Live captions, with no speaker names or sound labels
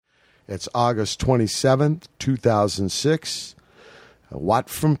It's August 27th, 2006. A Watt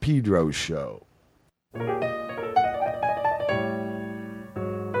from Pedro Show.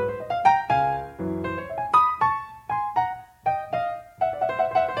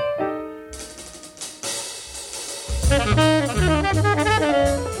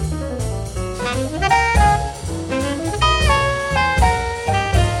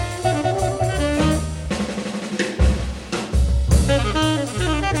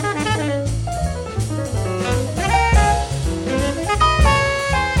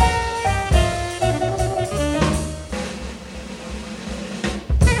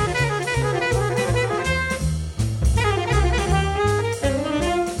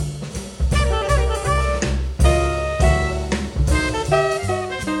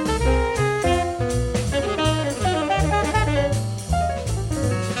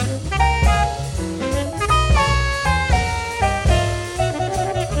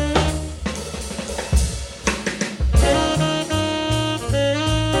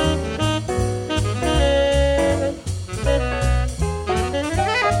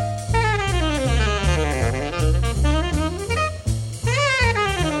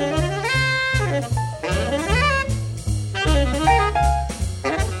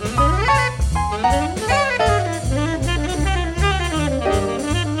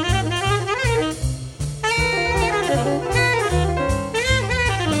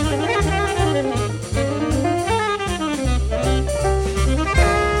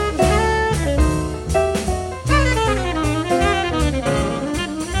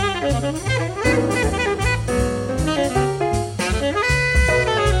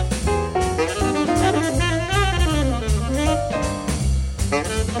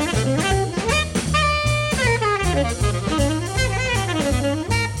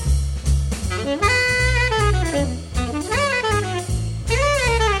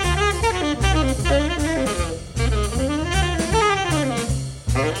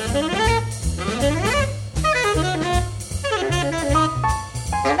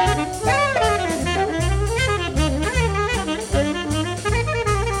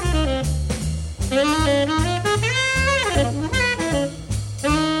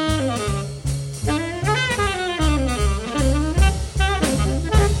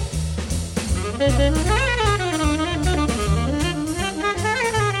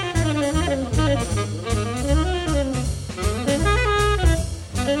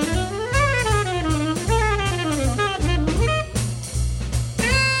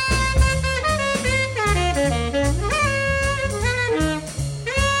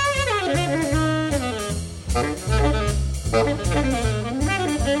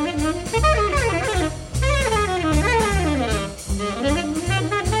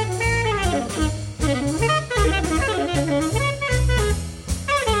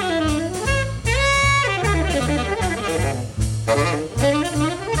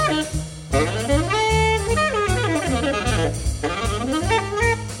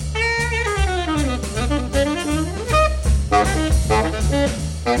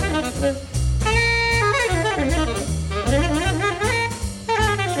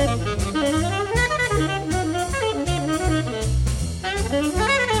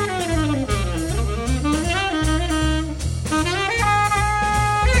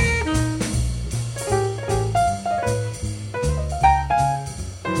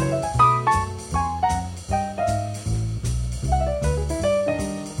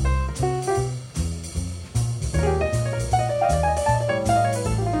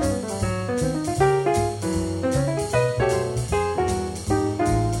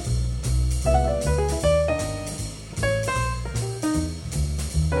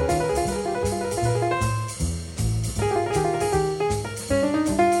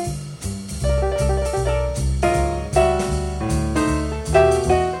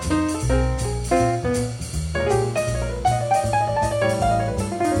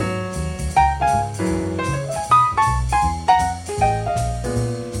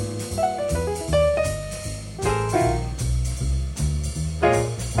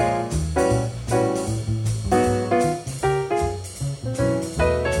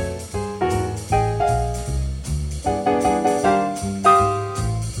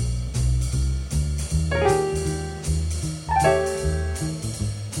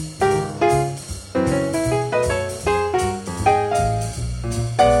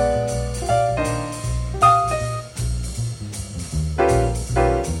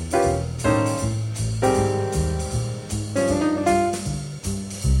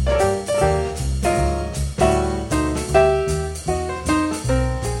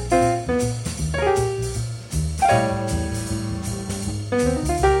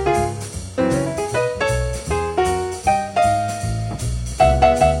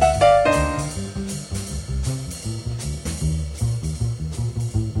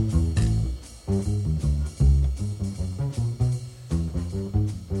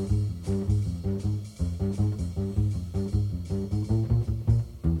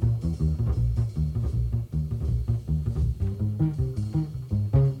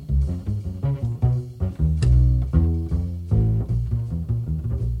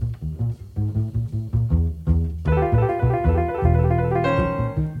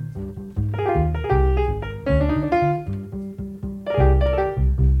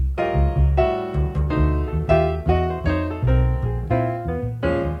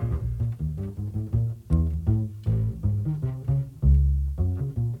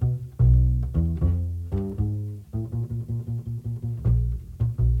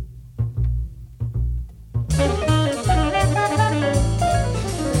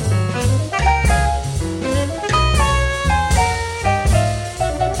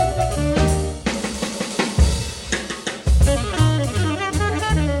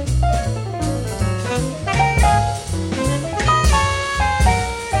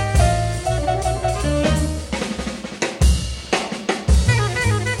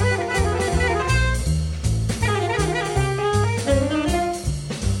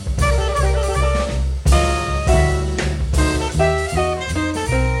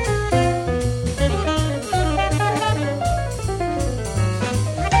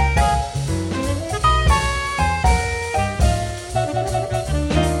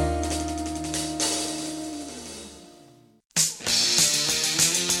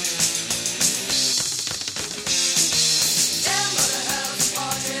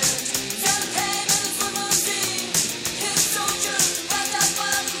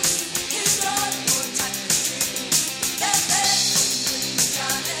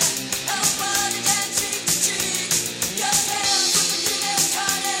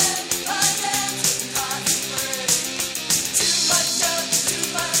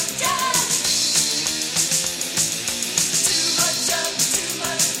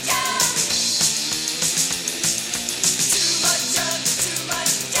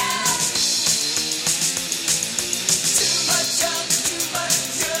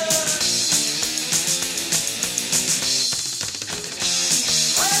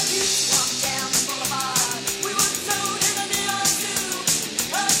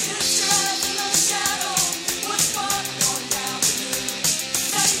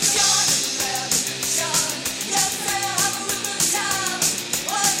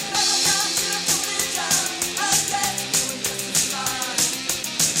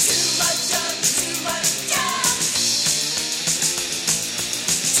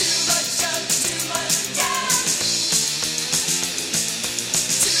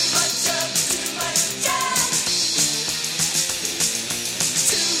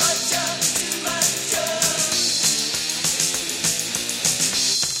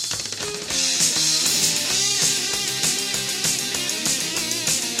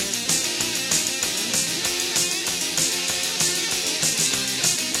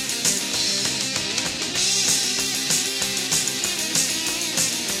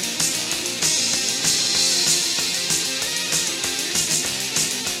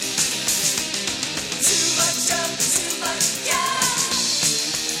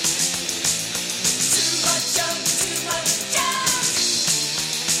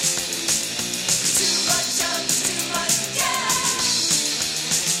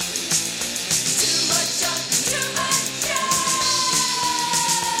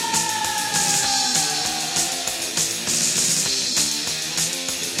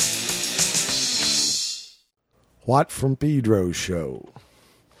 Watt from Pedro Show.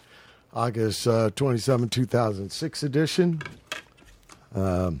 August 27, 2006 edition.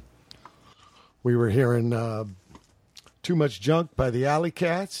 We were hearing Too Much Junk by the Alley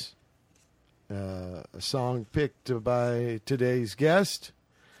Cats. A song picked by today's guest.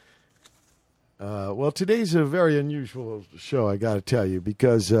 Well, today's a very unusual show, I got to tell you,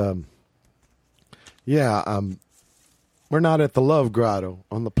 because, we're not at the Love Grotto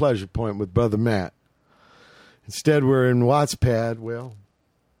on the Pleasure Point with Brother Matt. Instead, we're in Watt's Pad. Well,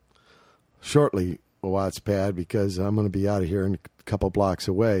 shortly Watt's Pad, because I'm going to be out of here in a couple blocks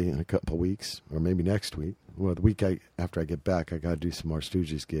away in a couple weeks, or maybe next week. Well, the week after I get back, I got to do some more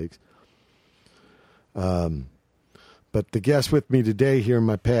Stooges gigs. But the guest with me today here in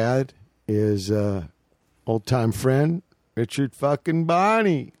my pad is old-time friend, Richard fucking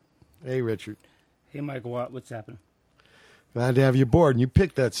Bonney. Hey, Richard. Hey, Michael Watt, what's happening? Glad to have you aboard. And you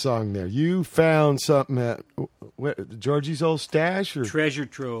picked that song there. You found something at Georgie's old stash? Or? Treasure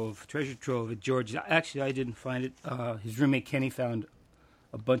trove at Georgie's. Actually, I didn't find it. His roommate Kenny found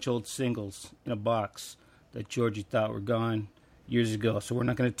a bunch of old singles in a box that Georgie thought were gone years ago. So we're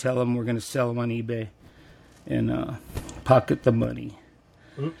not going to tell him. We're going to sell them on eBay and pocket the money.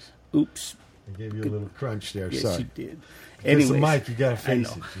 Oops. I gave you a little crunch there. Yes, sorry. you did. Anyways, Anyways, the mic, you got to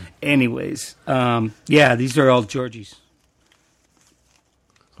face it. Anyways, these are all Georgie's.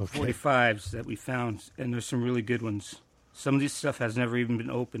 Okay. 45s that we found, and there's some really good ones. Some of this stuff has never even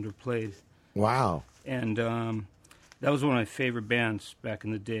been opened or played. Wow. And that was one of my favorite bands back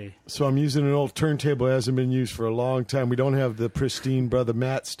in the day. So I'm using an old turntable that hasn't been used for a long time. We don't have the pristine Brother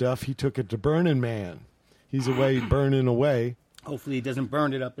Matt stuff. He took it to Burning Man. He's away burning away. Hopefully he doesn't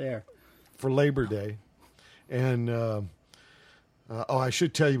burn it up there. For Labor Day. And, I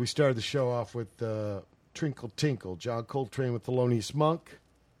should tell you, we started the show off with Trinkle, Tinkle, John Coltrane with Thelonious Monk.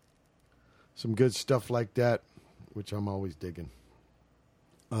 Some good stuff like that, which I'm always digging.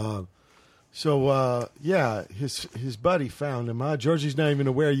 His buddy found him. Georgie's not even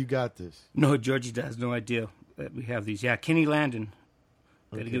aware you got this. No, Georgie has no idea that we have these. Yeah, Kenny Landon.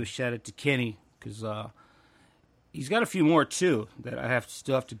 Got to give a shout out to Kenny, because he's got a few more, too, that I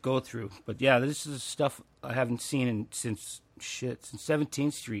still have to go through. But, yeah, this is stuff I haven't seen since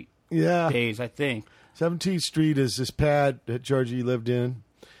 17th Street days, I think. 17th Street is this pad that Georgie lived in.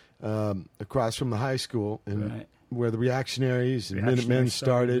 Across from the high school, and where the reactionaries and minutemen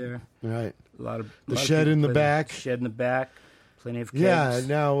started. Right. The shed in the back. Shed in the back. Plenty of kids. Yeah,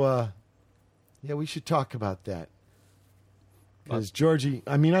 now, we should talk about that. Because Georgie,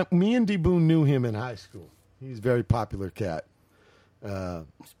 me and D. Boone knew him in high school. He's a very popular cat.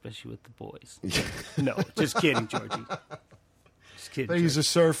 Especially with the boys. No, just kidding, Georgie. Just kidding. But he's a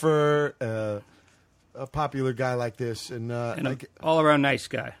surfer, a popular guy like this. And an all-around nice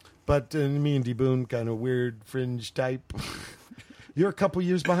guy. But me and D. Boone, kind of weird fringe type. You're a couple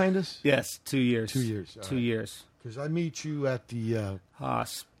years behind us? Yes, 2 years. 2 years. 2 years. Because I meet you at the...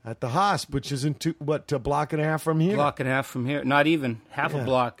 Hosp. At the Hosp, which isn't a block and a half from here? Block and a half from here. Not even. Half a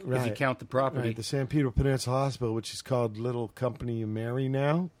block if you count the property. Right, the San Pedro Peninsula Hospital, which is called Little Company of Mary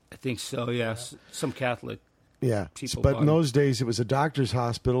now? I think so, yes. Some Catholic people. But in those days, it was a doctor's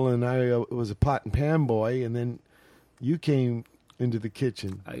hospital, and I was a pot and pan boy, and then you came into the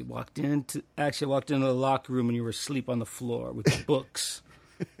kitchen. I walked into the locker room, and you were asleep on the floor with books.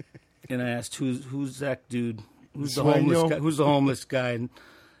 And I asked, who's that dude? Who's the homeless guy? Who's the homeless guy? And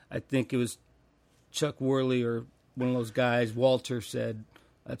I think it was Chuck Worley or one of those guys. Walter said,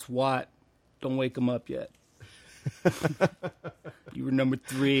 "That's Watt. Don't wake him up yet." You were number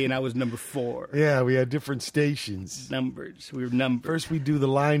 3, and I was number 4. Yeah, we had different stations. Numbers. We were numbered. First, we do the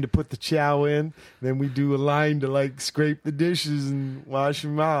line to put the chow in. Then we do a line to, scrape the dishes and wash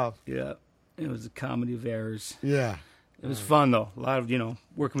them off. Yeah. It was a comedy of errors. Yeah. It was fun, though. A lot of,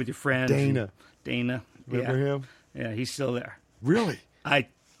 working with your friends. Dana. Remember him? Yeah, he's still there. Really?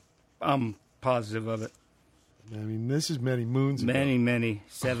 I'm positive of it. This is many moons ago. Many.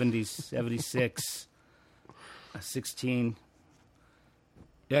 70s, 76, 16.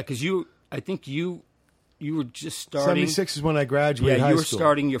 Yeah, because I think you were just starting. 76 is when I graduated high school. Yeah, you were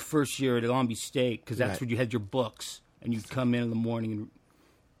starting your first year at Long Beach State, because that's where you had your books, and you'd come in the morning and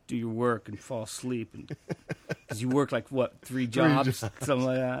do your work and fall asleep. Because you worked 3 jobs, something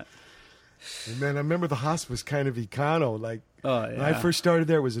like that. And man, I remember the hospital was kind of econo. When I first started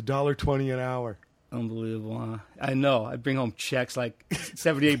there, it was $1.20 an hour. Unbelievable, huh? I know. I'd bring home checks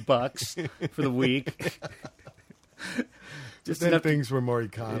 $78 for the week. Just then things were more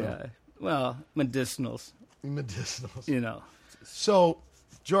econo. Yeah. Well, medicinals. So,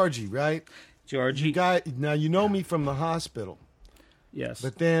 Georgie, right? Georgie. Now, you know me from the hospital. Yes.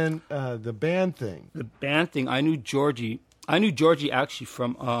 But then the band thing. The band thing, I knew Georgie actually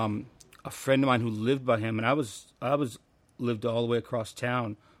from a friend of mine who lived by him, and I was lived all the way across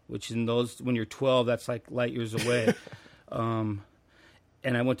town, which in those, when you're 12, that's like light years away. And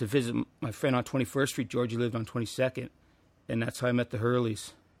I went to visit my friend on 21st Street. Georgie lived on 22nd, and that's how I met the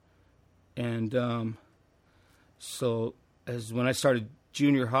Hurleys. And so as when I started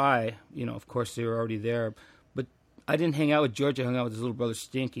junior high, you know, of course they were already there, but I didn't hang out with Georgie. I hung out with his little brother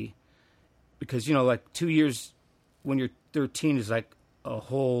Stinky, because, you know, like 2 years when you're 13 is like a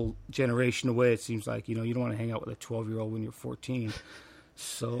whole generation away. It seems like, you know, you don't want to hang out with a 12-year-old when you're 14.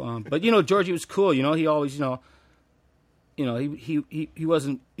 So, but, you know, Georgie was cool. You know, he always, you know, he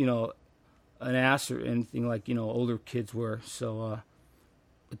wasn't, you know, an ass or anything like, you know, older kids were. So,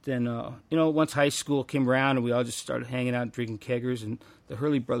 but then, you know, once high school came around and we all just started hanging out and drinking keggers, and the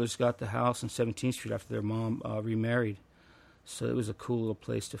Hurley brothers got the house on 17th Street after their mom remarried. So it was a cool little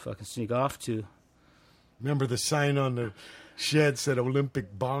place to fucking sneak off to. Remember the sign on the shed said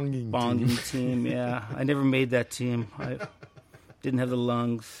Olympic bonging team. Yeah. I never made that team. I didn't have the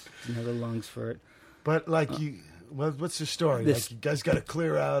lungs for it. But like what's the story? Like you guys got to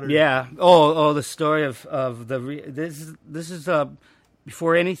clear out? Or... Yeah. Oh, the story of this is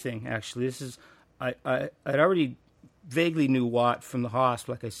before anything, actually. This is I'd already vaguely knew Watt from the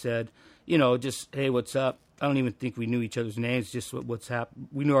hospital, like I said. You know, just, hey, what's up? I don't even think we knew each other's names, just what's happened.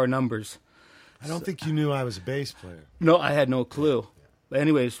 We knew our numbers. I don't think you knew I was a bass player. No, I had no clue. But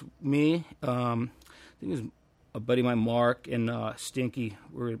anyways, me, I think it was a buddy of mine, Mark, and Stinky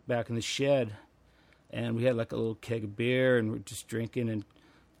were back in the shed. And we had like a little keg of beer, and we're just drinking, and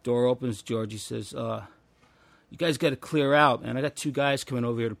door opens. Georgie says, you guys got to clear out, man. I got 2 guys coming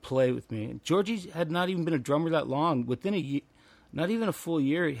over here to play with me. And Georgie had not even been a drummer that long. Within a year, not even a full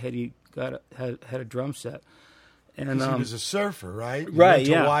year, he had a drum set. And he was a surfer, right? He right, went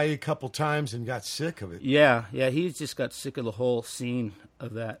to yeah. Hawaii a couple times and got sick of it. Yeah, he just got sick of the whole scene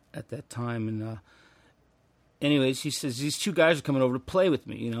of that at that time. And anyways, he says, these 2 guys are coming over to play with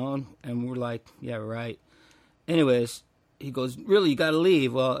me, you know, and we're like, yeah, right. Anyways, he goes, really, you got to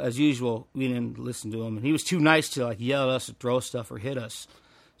leave. Well, as usual, we didn't listen to him, and he was too nice to like yell at us or throw stuff or hit us.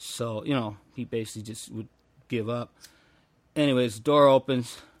 So, you know, he basically just would give up. Anyways, the door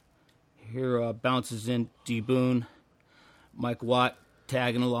opens. Here bounces in D. Boone, Mike Watt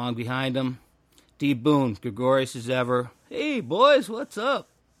tagging along behind him. D. Boone, gregarious as ever. Hey, boys, what's up?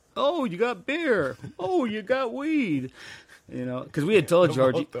 Oh, you got beer. Oh, you got weed. You know, because we had told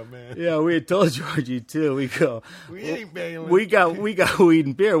Georgie. Yeah, we had told Georgie too. We go, we ain't bailing. We got weed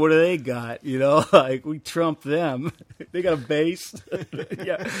and beer. What do they got? You know, like we trumped them. They got a bass.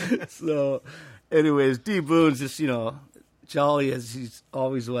 Yeah. So, anyways, D. Boone's just, you know, jolly as he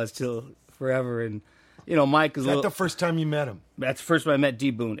always was till forever. And, you know, Mike is the first time you met him? That's the first time I met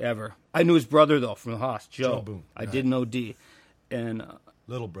D. Boone ever. I knew his brother, though, from the house, Joe Boone. I didn't know D. And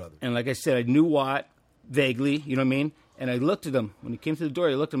little brother. And like I said, I knew Watt vaguely, you know what I mean? And I looked at him. When he came to the door,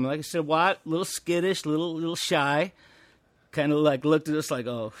 I looked at him. Like I said, Watt, a little skittish, little shy. Kind of like looked at us like,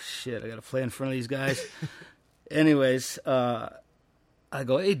 oh, shit, I got to play in front of these guys. Anyways, I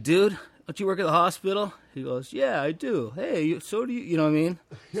go, hey, dude, don't you work at the hospital? He goes, yeah, I do. Hey, so do you, you know what I mean?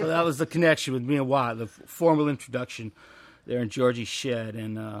 So that was the connection with me and Watt, the formal introduction there in Georgie's shed.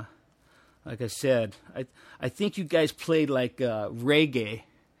 And like I said, I think you guys played like reggae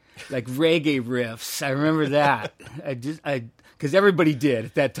riffs. I remember that. Because everybody did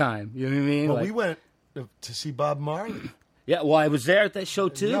at that time. You know what I mean? Well, like, we went to see Bob Marley. Yeah, well, I was there at that show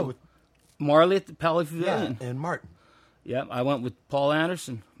too. Yeah, with Marley at the Pavilion. Yeah, and Martin. Yeah, I went with Paul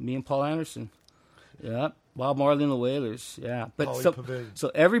Anderson. Me and Paul Anderson. Yeah, Bob Marley and the Wailers. Yeah, but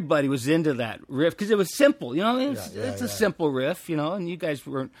so everybody was into that riff because it was simple. You know, it's a simple riff. You know, and you guys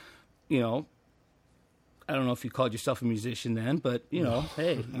weren't. You know, I don't know if you called yourself a musician then, but you know,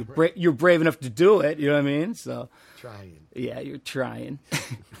 hey, you're brave enough to do it. You know what I mean? So trying. Yeah, you're trying.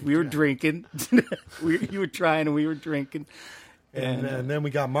 We were drinking. You were trying, and we were drinking. And then we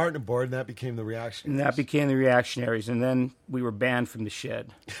got Martin aboard, and that became the Reactionaries. And then we were banned from the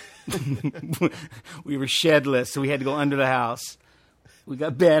shed. We were shedless, so we had to go under the house. We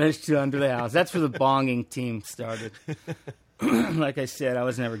got banished to under the house. That's where the bonging team started. Like I said, I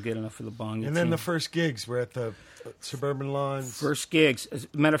was never good enough for the bonging team. And then the first gigs were at the Suburban Lawns. First gigs. As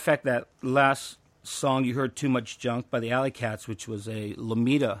a matter of fact, that last song you heard, Too Much Junk by the Alley Cats, which was a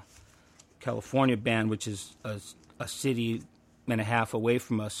Lomita, California band, which is a city and a half away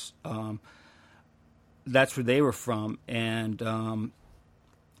from us. That's where they were from. And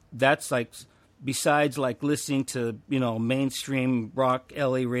that's like, besides like listening to, you know, mainstream rock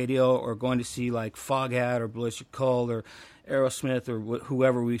LA radio or going to see like Foghat or Bliss Your Cold or Aerosmith or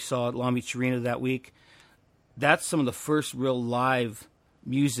whoever we saw at Long Beach Arena that week. That's some of the first real live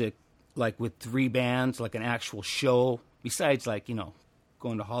music, like with 3 bands, like an actual show. Besides, like, you know,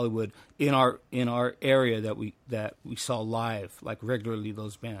 going to Hollywood in our area that we saw live, like regularly,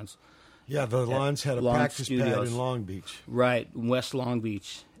 those bands. Yeah, the Lawns had a practice pad in Long Beach. Right, in West Long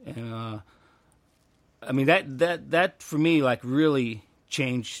Beach. And I mean, that for me, like, really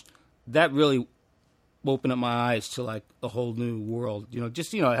changed. That really opened up my eyes to, like, a whole new world. You know,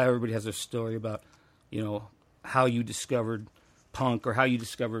 just, you know, how everybody has their story about, you know, how you discovered punk or how you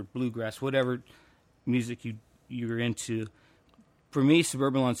discovered bluegrass, whatever music you were into. For me,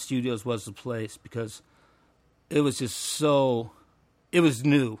 Suburban Lawn Studios was the place because it was just so, it was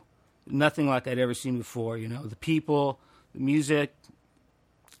new. Nothing like I'd ever seen before, you know, the people, the music.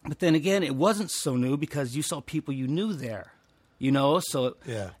 But then again, it wasn't so new because you saw people you knew there, you know, so,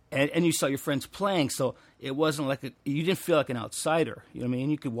 yeah. And you saw your friends playing, so it wasn't like, you didn't feel like an outsider, you know what I mean?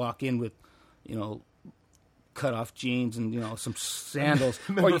 You could walk in with, you know, cut off jeans and, you know, some sandals.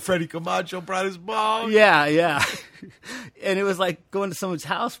 Remember Freddie Camacho brought his ball? Yeah, yeah. And it was like going to someone's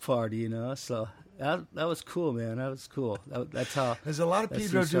house party, you know, so that was cool, man. That was cool. That's how. There's a lot of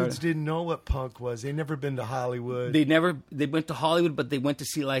Pedro dudes didn't know what punk was. They'd never been to Hollywood. They went to Hollywood, but they went to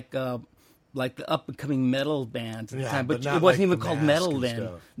see like the up and coming metal bands at the time. But it wasn't even called metal then.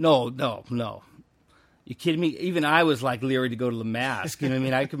 No. You kidding me? Even I was like leery to go to the Mask. You know what I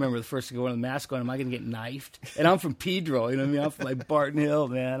mean? I can remember the first thing going to the Mask going, am I going to get knifed? And I'm from Pedro. You know what I mean? I'm from like Barton Hill,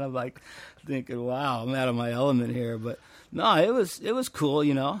 man. I'm like thinking, wow, I'm out of my element here. But no, it was cool,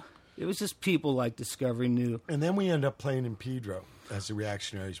 you know? It was just people like discovering new. And then we end up playing in Pedro as the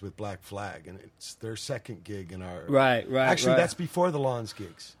Reactionaries with Black Flag. And it's their second gig in our... Right. Actually, that's before the Lawns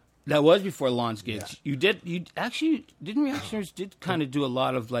gigs. That was before Lawns gigs. Yeah. Didn't Reactionaries did kind of do a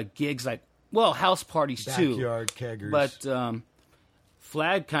lot of like gigs like, well, house parties too. Backyard keggers. But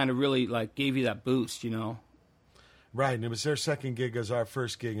Flag kind of really like gave you that boost, you know. Right, and it was their second gig as our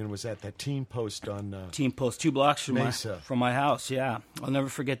first gig, and it was at that Team Post on... Team Post, 2 blocks from my house, yeah. I'll never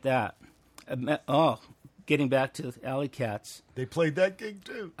forget that. Getting back to Alley Cats. They played that gig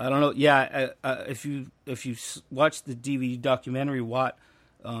too. I don't know, yeah. If you watch the DVD documentary, Watt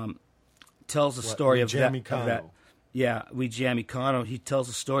tells the story of that. Yeah, we Jamie Cano. He tells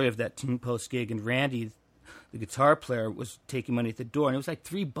the story of that Team Post gig, and Randy, the guitar player, was taking money at the door, and it was like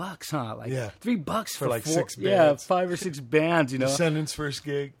 $3, huh? Like $3 for like 6 bands. Yeah, 5 or 6 bands, you know. Descendants' first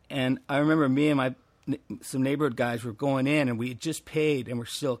gig. And I remember me and some neighborhood guys were going in, and we had just paid, and we're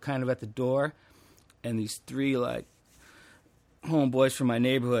still kind of at the door, and these 3 like homeboys from my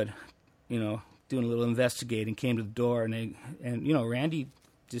neighborhood, you know, doing a little investigating, came to the door, and you know, Randy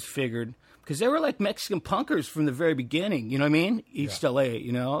just figured. Because they were like Mexican punkers from the very beginning, you know what I mean? East LA,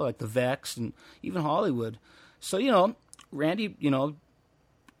 you know, like the Vex and even Hollywood. So, you know, Randy, you know,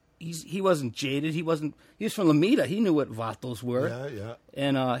 he wasn't jaded. He was from Lomita. He knew what vatos were. Yeah.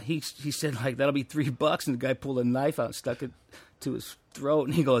 And he said, like, that'll be $3. And the guy pulled a knife out and stuck it to his throat.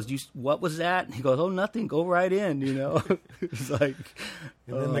 And he goes, what was that? And he goes, oh, nothing. Go right in, you know. It's like...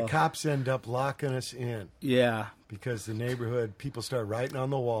 And then the cops end up locking us in. Yeah. Because the neighborhood, people start writing on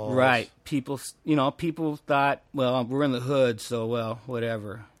the walls. Right. People thought, well, we're in the hood, so, well,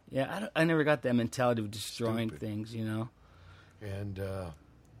 whatever. Yeah, I never got that mentality of destroying things, you know. And,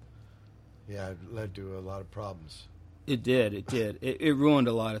 it led to a lot of problems. It did. It ruined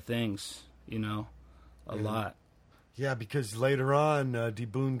a lot of things, you know, a lot. Yeah, because later on, D.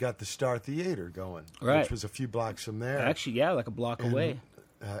 Boone got the Star Theater going, right, which was a few blocks from there. Actually, yeah, like a block away.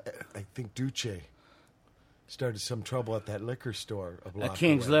 I think Duce started some trouble at that liquor store a block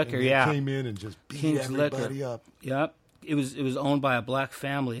King's away. Liquor, and yeah. Came in and just beat everybody up. Yep. It was owned by a black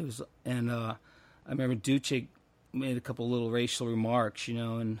family. I remember Duce made a couple little racial remarks, you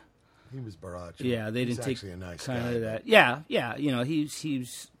know, and he was barrage. Yeah, they didn't take actually a nice kind guy. of that. Yeah, you know, he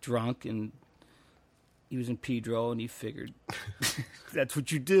was drunk and he was in Pedro, and he figured that's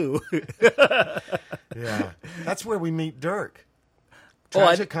what you do. Yeah, that's where we meet Dirk.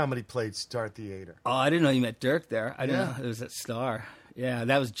 Tragic Comedy played Star Theater. Oh, I didn't know you met Dirk there. I didn't know it was at Star. Yeah,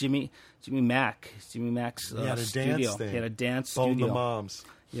 that was Jimmy Mack. Jimmy Mack's he had a studio. Dance thing. He had a dance Bone studio. the Moms.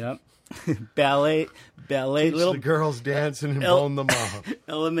 Yep. ballet. Teach little the girls dancing and bone the mom.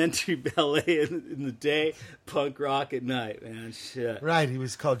 Elementary ballet in the day, punk rock at night, man. Shit. Right, he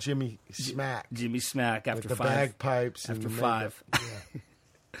was called Jimmy Smack. Jimmy Smack after with the 5. bagpipes after and 5. Yeah.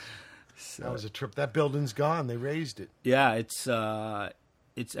 So, that was a trip. That building's gone. They raised it. Yeah, it's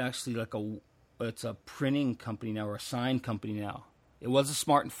actually like it's a printing company now, or a sign company now. It was a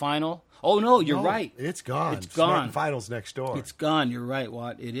Smart and Final. Oh, no, you're right. It's gone. It's gone. Smart and Final's next door. It's gone. You're right,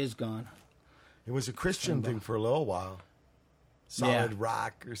 Watt. It is gone. It was a Christian thing for a little while. solid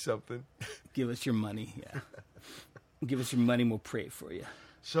rock or something. Give us your money, Give us your money and we'll pray for you.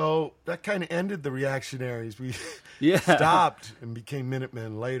 So that kind of ended the reactionaries. We stopped and became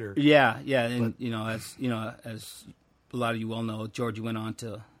Minutemen later. Yeah, and as a lot of you well know, Georgie went on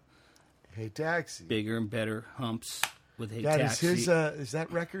to Hey Taxi, bigger and better humps with Hey Taxi. Is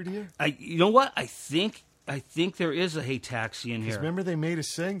that record here? You know what? I think there is a Hey Taxi in here. Remember they made a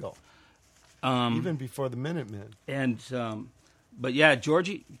single, even before the Minutemen. And but yeah,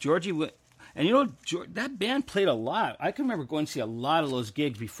 Georgie went. And you know, that band played a lot. I can remember going to see a lot of those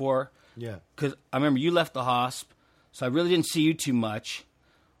gigs before. Yeah. Because I remember you left the hosp, so I really didn't see you too much.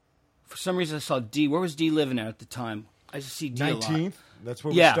 For some reason, I saw D. Where was D living at the time? I used to see D 19th. A lot. That's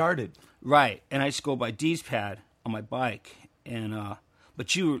where we started. Right. And I used to go by D's pad on my bike. And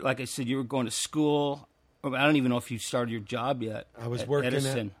but you, like I said, you were going to school. I don't even know if you started your job yet. I was working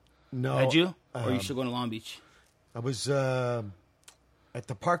Edison. No. Had you? Or are you still going to Long Beach? I was at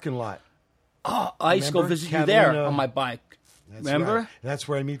the parking lot. Oh, I used to go visit you there on my bike. Remember? Right. That's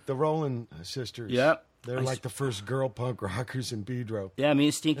where I meet the Rowland sisters. Yep. They're like the first girl punk rockers in Pedro. Yeah, me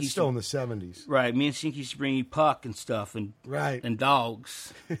and Stinky. It's still in the 70s. Right. Me and Stinky used to bring you puck and stuff and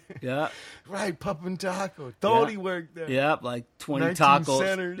dogs. Yeah. Right, Pup and Taco. Totally worked there. Yeah, like 20 tacos.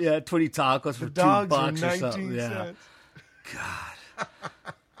 Centers. Yeah, 20 tacos for $2 or something. Yeah. God.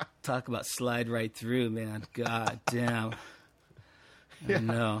 Talk about slide right through, man. God damn. Yeah.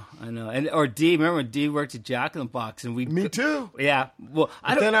 I know. Or D, remember when D worked at Jack in the Box? And Me too. Yeah. Well,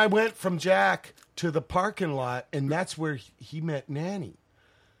 then I went from Jack to the parking lot, and that's where he met Nanny.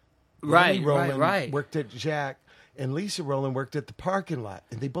 Right, Rowland worked at Jack, and Lisa Rowland worked at the parking lot.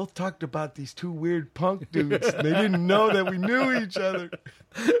 And they both talked about these two weird punk dudes. And they didn't know that we knew each other.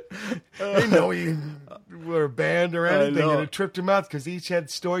 They didn't know we were a band or anything. And it tripped them out because each had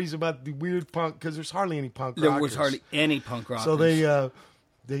stories about the weird punk, because there's hardly any punk rockers. There was hardly any punk rockers. So they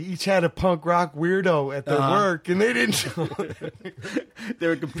each had a punk rock weirdo at their work, and they didn't know. They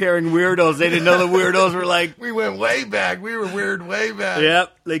were comparing weirdos. They didn't know the weirdos were like... We went way back. We were weird way back.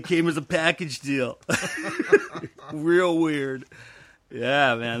 Yep. They came as a package deal. Real weird.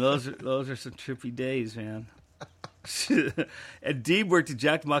 Yeah, man. Those are some trippy days, man. And Deeb worked at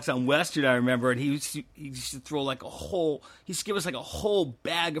Jack in the Box on Western, I remember, and he used to throw like he used to give us like a whole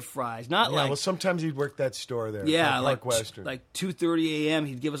bag of fries. Well, sometimes he'd work that store there. Yeah, like Western. Like 2:30 a.m.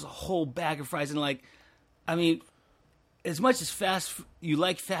 he'd give us a whole bag of fries, and I mean, as much as you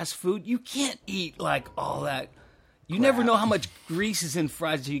like fast food, you can't eat like all that. You never know how much grease is in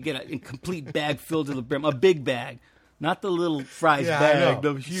fries until you get a complete bag filled to the brim, a big bag. Not the little fries bag,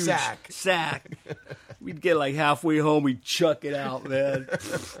 the huge sack. We'd get like halfway home, we'd chuck it out, man.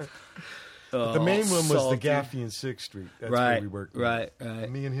 The main one was the Gaffney and 6th Street. That's where we worked. Right.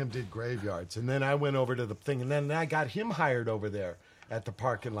 Me and him did graveyards. And then I went over to the thing, and then I got him hired over there at the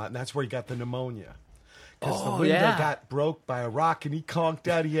parking lot, and that's where he got the pneumonia. Because the window got broke by a rock, and he conked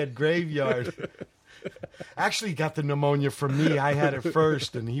out. He had graveyard. Actually, he got the pneumonia from me. I had it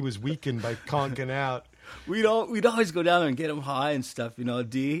first, and he was weakened by conking out. We'd always go down there and get him high and stuff,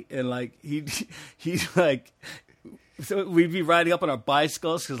 D, and like he'd like, so we'd be riding up on our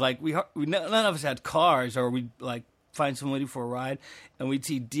bicycles because like none of us had cars, or we'd like find somebody for a ride, and we'd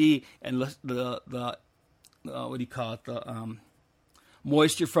see D and the what do you call it, the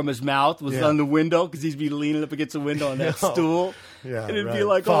moisture from his mouth was on the window because he'd be leaning up against the window on that stool, and it'd be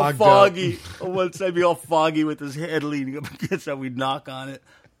like all foggy. One side be all foggy with his head leaning up against that. We'd knock on it,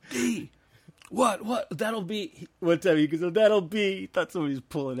 D. What? That'll be... One time he goes, that'll be... He thought somebody was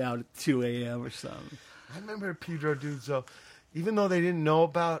pulling out at 2 a.m. or something. I remember Pedro dudes, though. Even though they didn't know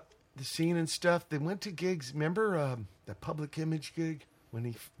about the scene and stuff, they went to gigs. Remember that Public Image gig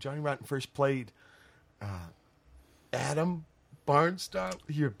when Johnny Rotten first played Adam Barnstop?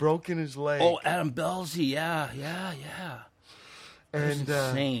 He had broken his leg. Oh, Adam Belzy. Yeah. And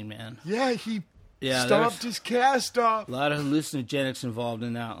insane, man. Yeah, he stomped his cast off. A lot of hallucinogenics involved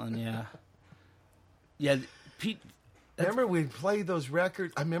in that one, yeah. Yeah, Pete. Remember we'd play those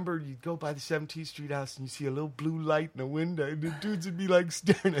records? I remember you'd go by the 17th Street house and you see a little blue light in the window, and the dudes would be like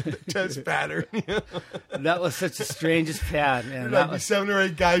staring at the test pattern. That was such the strangest pad, man. There'd be 7 or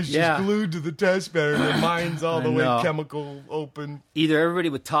 8 guys just glued to the test pattern, their minds all the way chemical open. Either everybody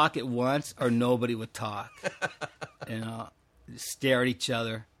would talk at once or nobody would talk. Stare at each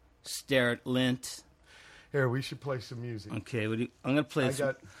other, stare at lint. Here, we should play some music. Okay, I'm going to play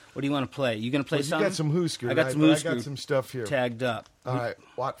some. What do you want to play? You going to play something? You got some Husker, I got some Husker. I got some stuff here. Tagged up. All right,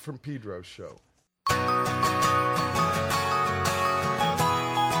 Watt from Pedro Show.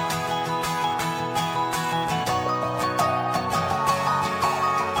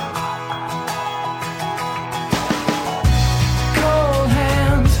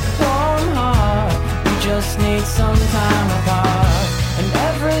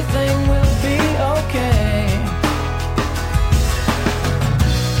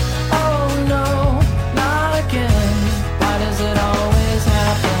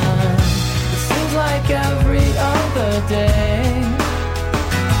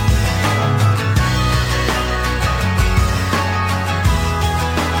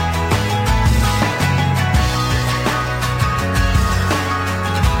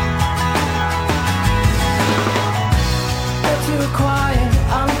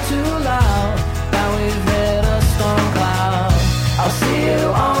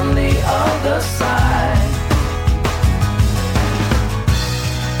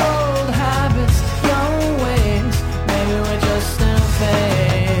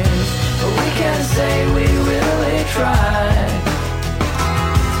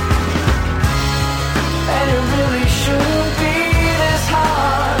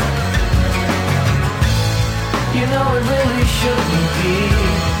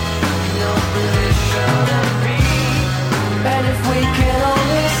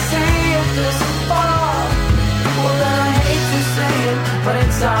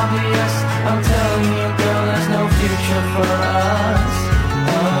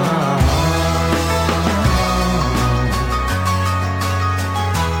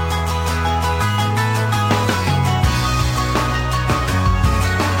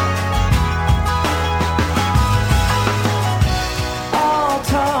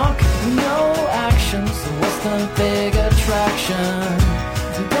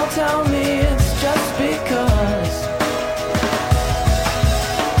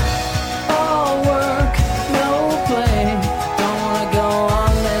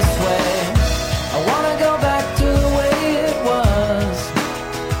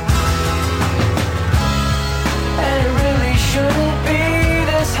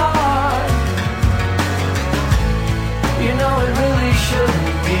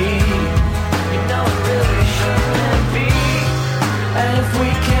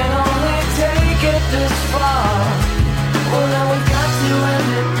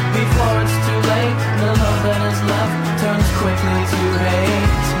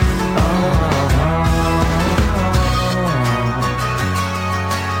 straight.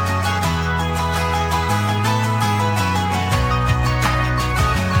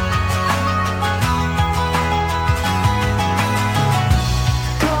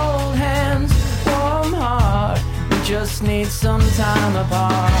 Cold hands, warm heart, we just need some time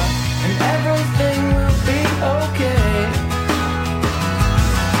apart, and everything will be okay.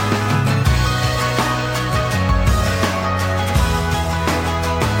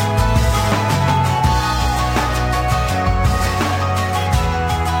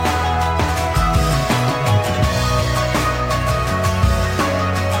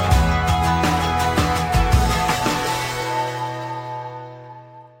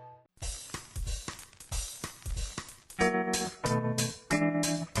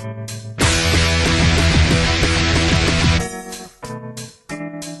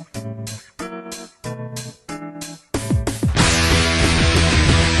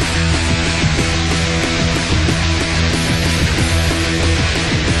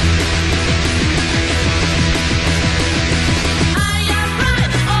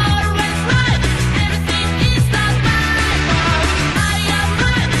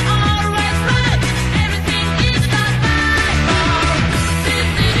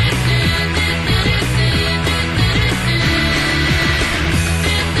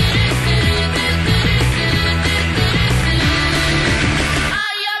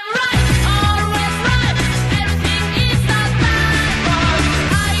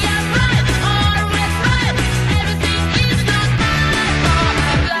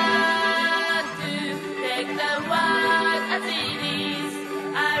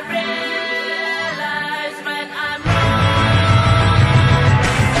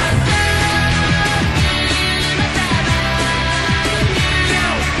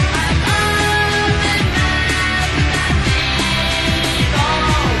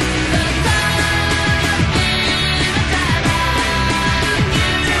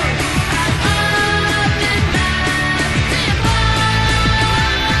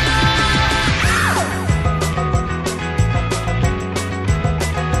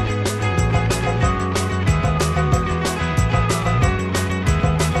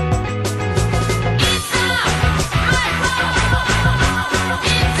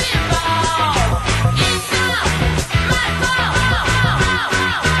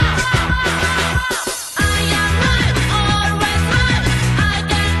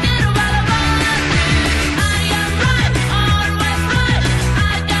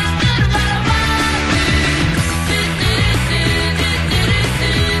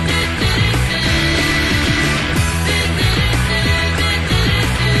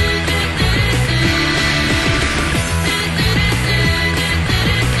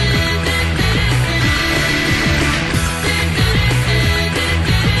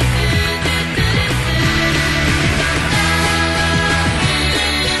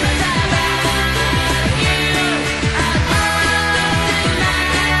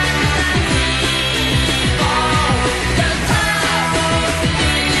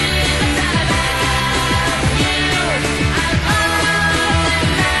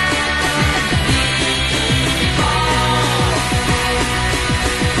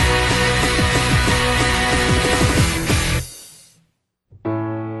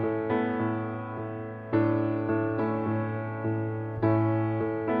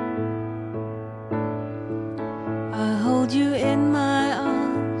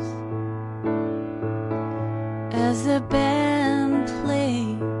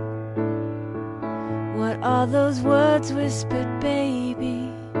 Are those words whispered,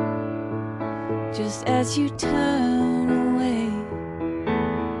 baby, just as you turn away?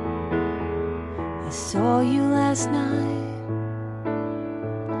 I saw you last night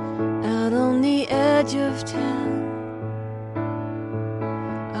out on the edge of town.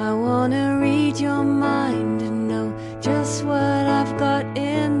 I wanna read your mind and know just what I've got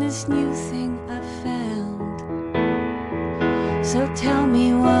in this new thing I've found. So tell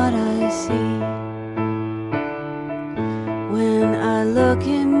me what I see when I look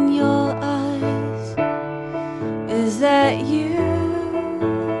in your eyes. Is that you,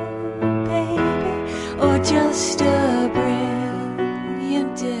 baby, or just a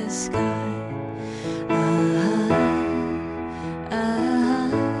brilliant disguise?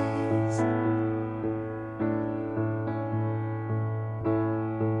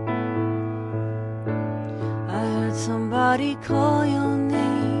 I heard somebody call your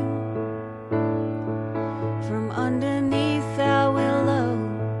name from underneath our willow.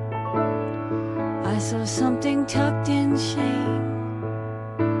 I saw something tucked in shame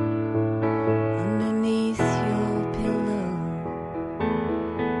underneath your pillow.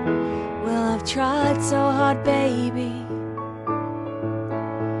 tried so hard, baby,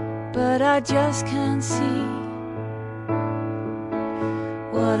 but I just can't see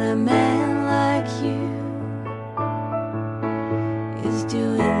what a man like you is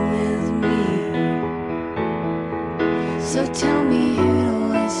doing with me. So tell me, who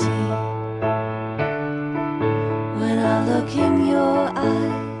do I see when I look in your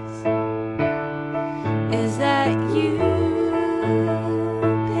eyes? Is that you,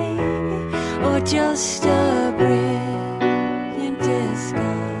 baby, or just a brilliant disguise?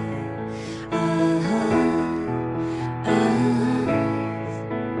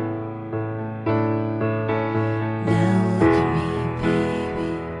 Now look at me,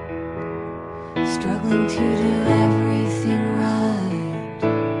 baby, struggling to do everything right.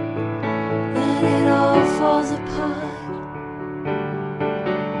 Then it all falls apart.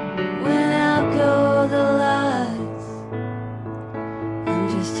 When out go the lights, I'm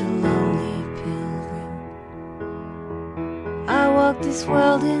just a lonely pilgrim. I walk this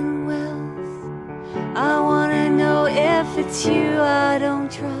world in wealth. I wanna know if it's you I don't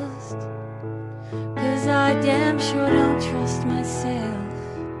trust, 'cause I damn sure don't trust myself.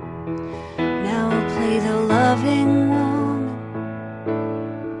 Now I'll play the loving woman,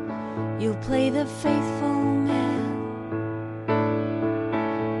 you'll play the faithful man,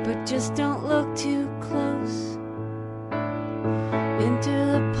 but just don't look too close into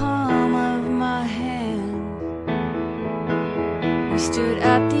the palm of my hand. We stood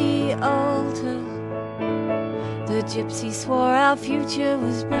at the altar, the gypsy swore our future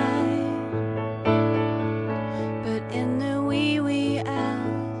was bright, but in the wee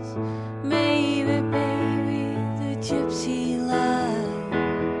hours, maybe, baby, the gypsy lied.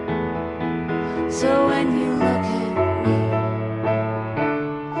 So when you look at me,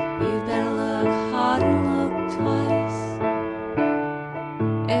 you better look hard and look twice.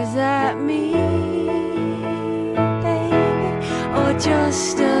 Is that me, baby, or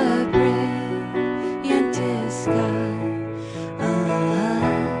just a brilliant disguise?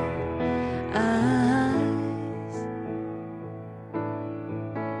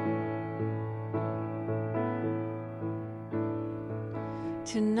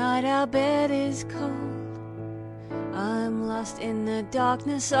 Tonight our bed is cold, I'm lost in the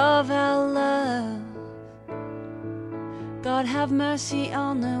darkness of our love. God have mercy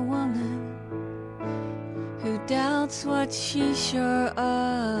on the woman who doubts what she's sure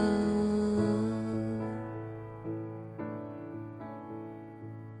of.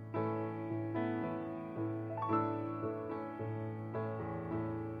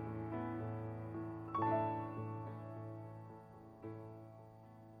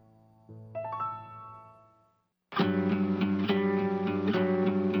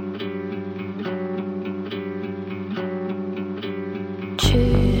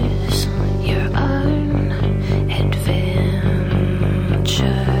 Choose your own adventure.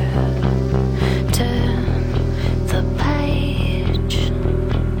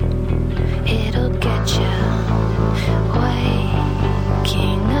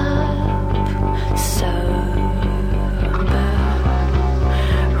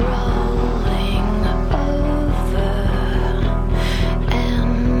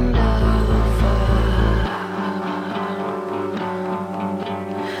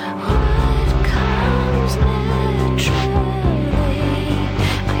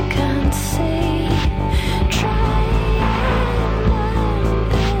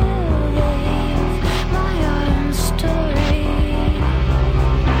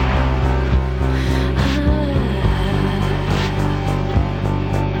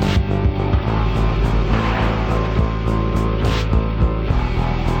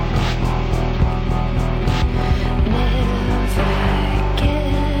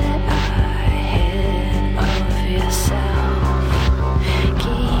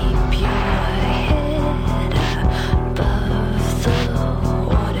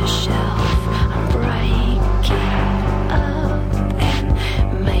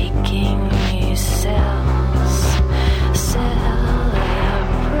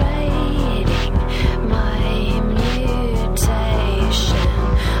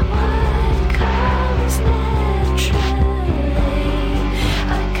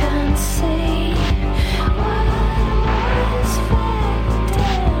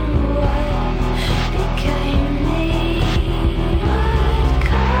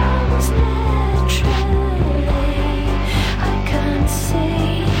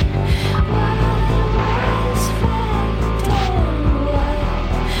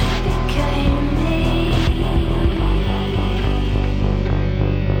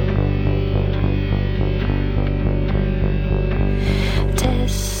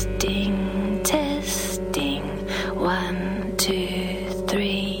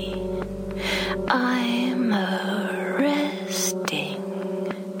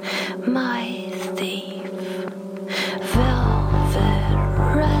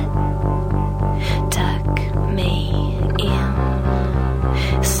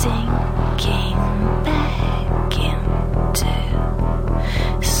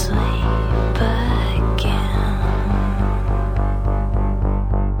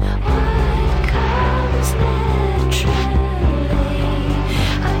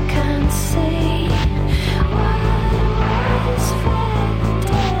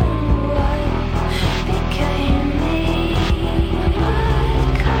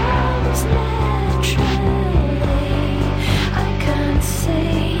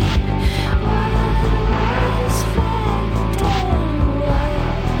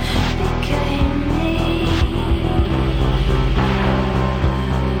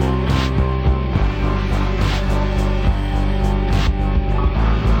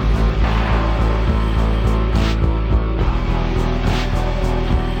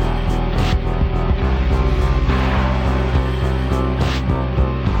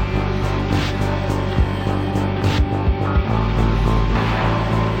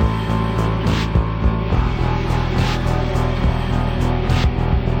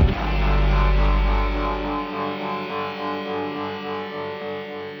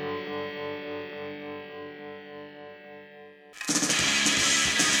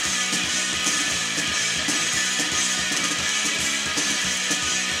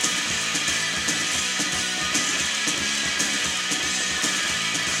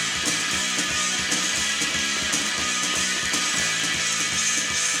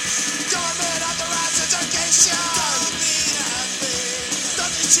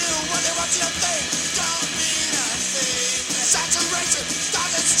 watch your thing. Don't mean a thing. Saturation,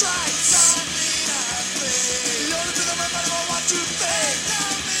 starting strikes. Don't mean a thing. The only thing that everybody will want to think.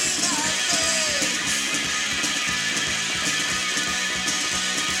 Don't mean a thing.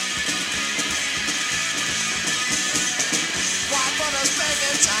 Why bother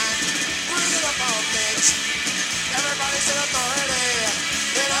spending time reading up on things? Everybody's in authority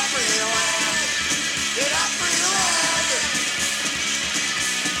in a free land. In a free land.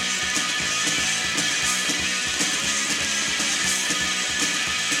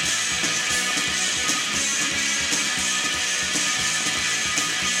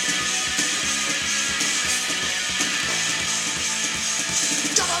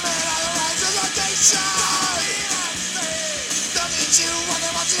 Government authorizes a nation. Don't mean you when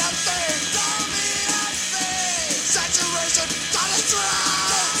they want you to think. Don't mean a thing. Saturation, starting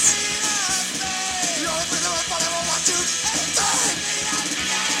drugs. The only thing that everybody will want you to think.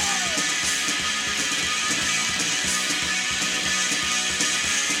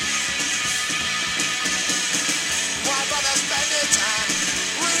 Why bother spending time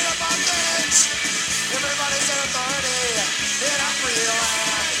reading about things? Everybody's in authority in a free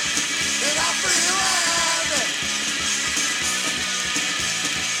land. In a free land.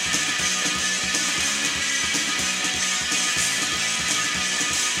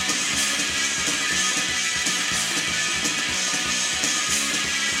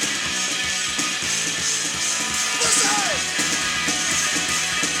 Listen!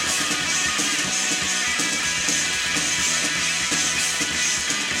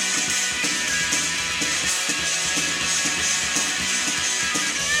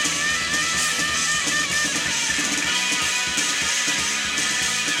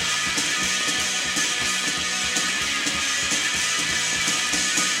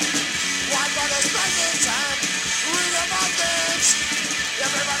 Why bother spending time reading about things?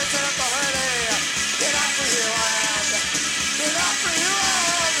 Everybody's in authority in a free land. In a free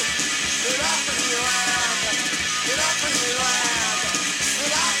land. In a free land. In a free land. In a free land.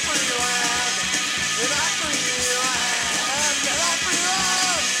 In a free land. In a free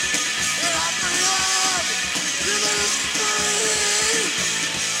land. In a free land. You lose free.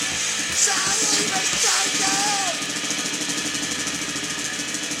 Sadly mistaken.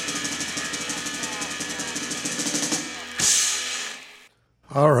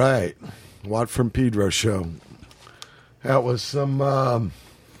 All right. Watt from Pedro Show. That was some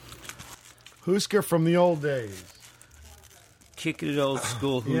Husker from the old days. Kicking it old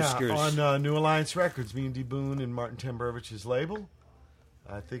school Huskers. Yeah, on New Alliance Records, me and D. Boone and Martin Temburovich's label.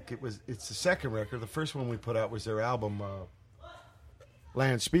 I think it's the second record. The first one we put out was their album,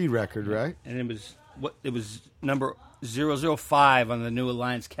 Land Speed record, right? And it was number 005 on the New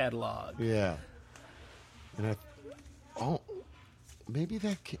Alliance catalog. Yeah. And maybe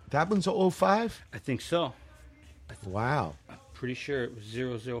that one's 05? I think so. Wow. I'm pretty sure it was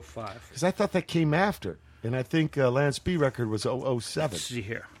 005. Because I thought that came after. And I think Land Speed record was 007. Let's see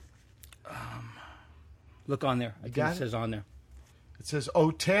here. Look on there. I think it says on there. It says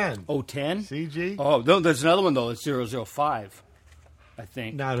 010. 010? CG? Oh, no, there's another one, though. It's 005, I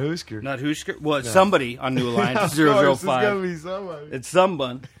think. Not Husker. Not Husker? Well, it's somebody on New Alliance. 005. It's got to be somebody. It's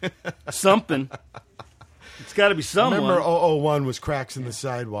someone. Something. It's got to be someone. I remember 001 was Cracks in the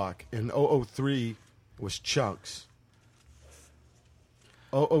Sidewalk, and 003 was Chunks.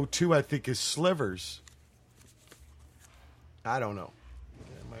 002, I think, is Slivers. I don't know.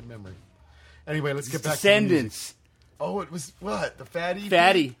 My memory. Anyway, let's get back Descendants. to the music. Oh, it was what? The Fat EP?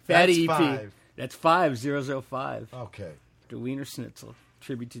 Fatty That's EP. 5. That's 5005. Okay. The Wiener Schnitzel.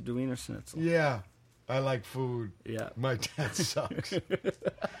 Tribute to the Wiener Schnitzel. Yeah. I like food. Yeah. My dad sucks.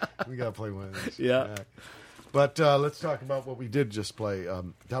 We got to play one of these. Yeah. All right. But let's talk about what we did just play.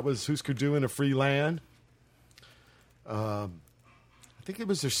 That was Husker doing a Free Land. I think it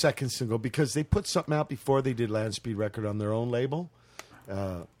was their second single because they put something out before they did Land Speed record on their own label.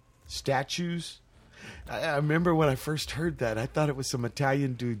 Statues. I remember when I first heard that, I thought it was some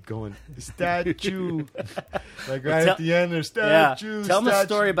Italian dude going, statue. Like right at the end, there's statue. Yeah. Tell them a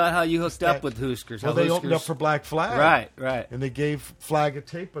story about how you hooked up with Huskers. Well, they opened up for Black Flag. Right. And they gave Flag a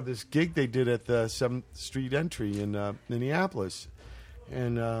tape of this gig they did at the 7th Street entry in Minneapolis.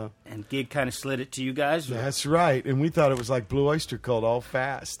 And Gig kind of slid it to you guys? That's right. And we thought it was like Blue Oyster Cult all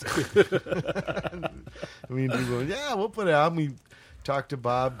fast. I mean, people, yeah, we'll put it out. And we talked to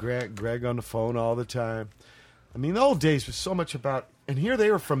Bob, Greg on the phone all the time. I mean, the old days was so much about, and here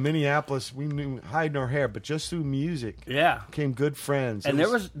they were from Minneapolis. We knew hide nor hair, but just through music, became good friends. And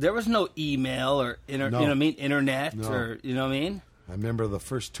there was no email or you know what I mean, internet or you know what I mean. I remember the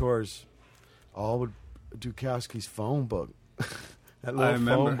first tours, all with Dukowski's phone book. That little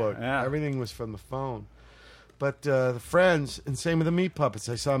phone book. Yeah. Everything was from the phone. But the Friends, and same with the Meat Puppets.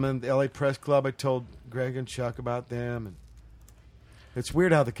 I saw them in the LA Press Club. I told Greg and Chuck about them. And it's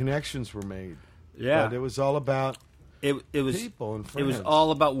weird how the connections were made. Yeah. But it was all about it was people and It friends. was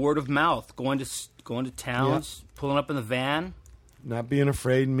all about word of mouth, going to towns, pulling up in the van. Not being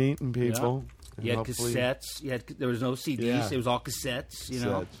afraid and meeting people. Yeah. And You had hopefully- cassettes. There was no CDs. Yeah. It was all cassettes, you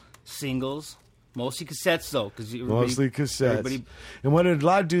know. Cassettes. Singles. Mostly cassettes, though. Mostly cassettes. Everybody, And what a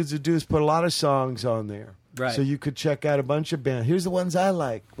lot of dudes would do is put a lot of songs on there. Right. So you could check out a bunch of bands. Here's the ones I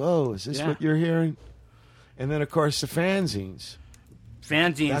like. Whoa, is this what you're hearing? And then, of course, the fanzines.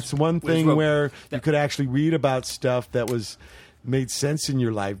 That's one thing where you could actually read about stuff that made sense in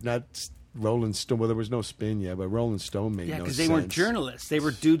your life. Not Rolling Stone. Well, there was no Spin yet, but Rolling Stone made no sense. Yeah, because they weren't journalists. They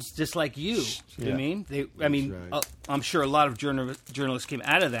were dudes just like you. You know what I mean? Right. I'm sure a lot of journalists came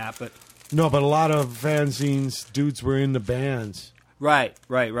out of that, but... No, but a lot of fanzines, dudes were in the bands. Right.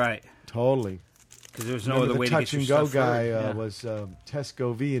 Totally. Because there was no other way to get your stuff. The touch and go guy heard. was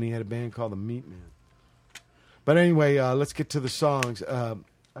Tesco V, and he had a band called the Meat Man. But anyway, let's get to the songs. I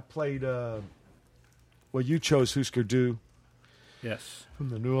played, you chose Husker Du. Yes. From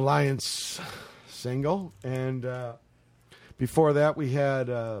the New Alliance single. And before that, we had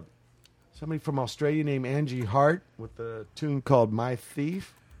somebody from Australia named Angie Hart with a tune called My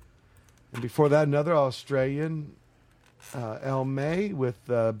Thief. And before that, another Australian, Elle with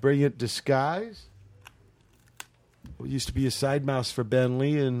Brilliant Disguise. Who used to be a side mouse for Ben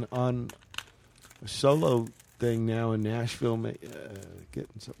Lee and on a solo thing now in Nashville, getting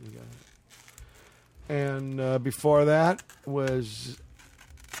something together. And before that was,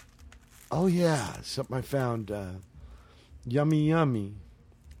 something I found, Yumiyumi,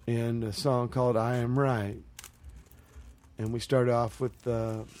 and a song called I Am Right. And we started off with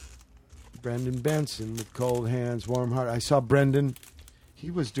Brendan Benson with Cold Hands, Warm Heart. I saw Brendan.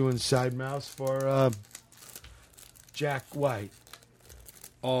 He was doing side mouse for Jack White.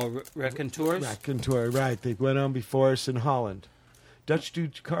 Oh, Raconteurs? Raconteur, right. They went on before us in Holland. Dutch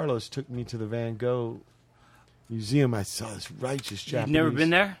dude Carlos took me to the Van Gogh Museum. I saw this righteous Japanese. You've never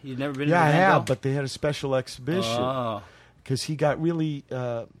been there? You've never been to Yeah, the I Van Gogh? have, but they had a special exhibition. Oh. Because he got really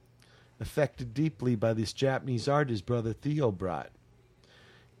affected deeply by this Japanese art his brother Theo brought.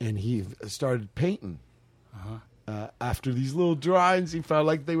 And he started painting. After these little drawings, he found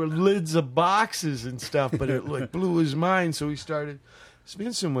like they were lids of boxes and stuff, but it like blew his mind. So he started.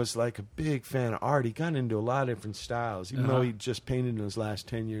 Svensson was like a big fan of art. He got into a lot of different styles, even though he just painted in his last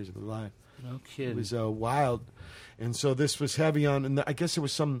 10 years of his life. No kidding. It was wild. And so this was heavy on, and I guess there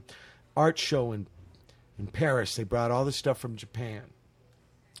was some art show in Paris. They brought all this stuff from Japan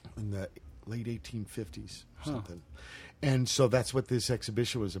in the late 1850s or something. And so that's what this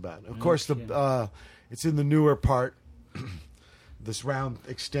exhibition was about. Of course, it's in the newer part, this round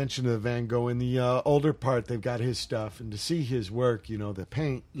extension of the Van Gogh. In the older part, they've got his stuff. And to see his work, the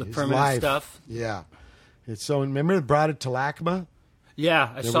paint, The his permanent life, stuff? Yeah. It's so, remember they brought it to LACMA?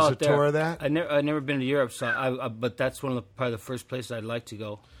 Yeah, I There saw was it a there. tour of that? I never been to Europe, so but that's one of probably the first places I'd like to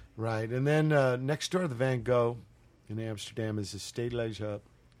go. Right. And then next door to the Van Gogh in Amsterdam is the Stedelijk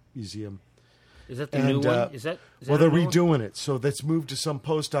Museum. Is that the new one? Is that well, a they're new one? redoing it. So that's moved to some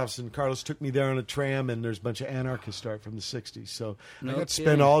post office, and Carlos took me there on a tram, and there's a bunch of anarchist art from the 60s. So No I got to kidding.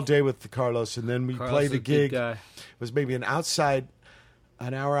 spend all day with the Carlos, and then we Carlos played is the a good gig. guy. It was maybe an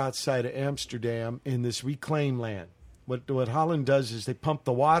hour outside of Amsterdam in this reclaimed land. What Holland does is they pump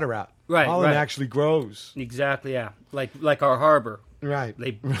the water out. Right, Holland right. actually grows. Exactly, yeah. Like our harbor. Right.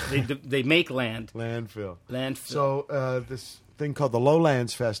 They make land. Landfill. Landfill. So this thing called the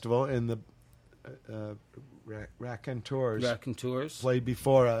Lowlands Festival and the Raconteurs played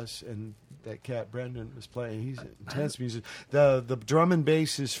before us, and that cat Brendan was playing. He's intense music. The drum and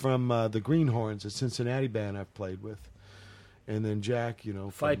bass is from the Greenhorns, a Cincinnati band I've played with, and then Jack,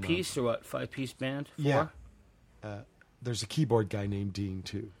 Five piece or what? 5-piece band? 4? Yeah. There's a keyboard guy named Dean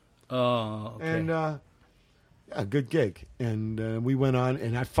too. Oh, okay. And a good gig. And we went on,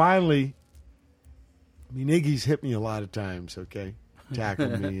 and Iggy's hit me a lot of times, okay?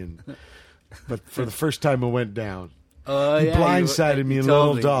 Tackled me, but for the first time it went down. He blindsided me in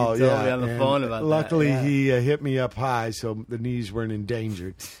Little Doll. You told me on the phone about luckily, that. he hit me up high, so the knees weren't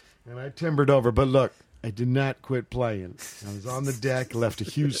endangered. And I timbered over. But look, I did not quit playing. I was on the deck, left a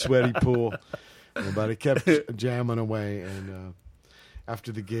huge sweaty pool, but I kept jamming away. And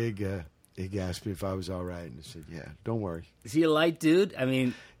after the gig, he asked me if I was all right, and I said, "Yeah, don't worry." Is he a light dude? I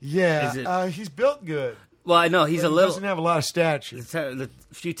mean, yeah, he's built good. Well, I know he's But a he little. doesn't have a lot of stature. The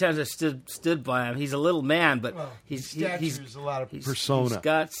few times I stood by him, he's a little man, but he's a lot of persona.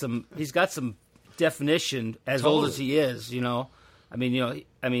 He's got some definition as old as he is, I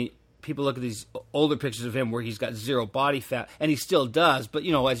mean, people look at these older pictures of him where he's got zero body fat, and he still does. But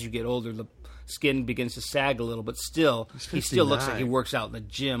as you get older, the skin begins to sag a little. But still, he still looks like he works out in the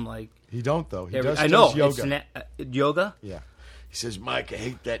gym. Like he don't though. He does yoga. Yoga. Yeah. He says, "Mike, I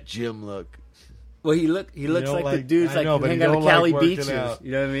hate that gym look." Well, he looks like the dudes who hang out at Cali beaches.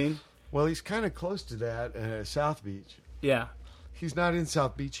 You know what I mean? Well, he's kind of close to that, South Beach. Yeah. He's not in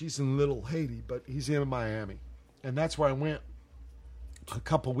South Beach. He's in Little Haiti, but he's in Miami. And that's where I went a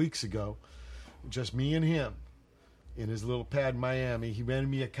couple weeks ago. Just me and him in his little pad in Miami. He rented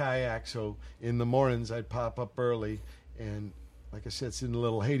me a kayak, so in the mornings I'd pop up early. And like I said, it's in the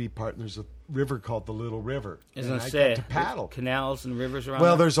Little Haiti part, and there's a river called the Little River. I got to paddle. Canals and rivers around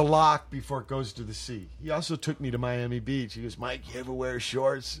Well, there? there's a lock before it goes to the sea. He also took me to Miami Beach. He goes, "Mike, you ever wear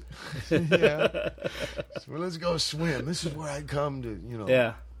shorts?" Yeah. So, well, let's go swim. This is where I come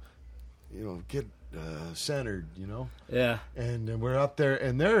to, get centered, Yeah. And we're up there,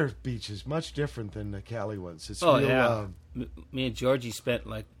 and their beach is much different than the Cali ones. It's me and Georgie spent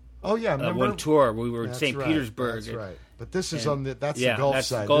one tour. We were in St. Petersburg. That's right. But this is the Gulf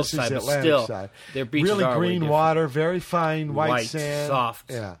side. Gulf this side, is but Atlantic still, side. Their beaches really are green water, very fine white sand, soft.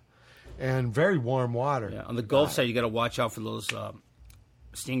 Yeah, and very warm water. Yeah. On the Gulf side, you got to watch out for those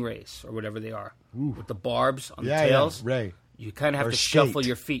stingrays or whatever they are with the barbs on the tails. Yeah, Ray. You kind of have to shuffle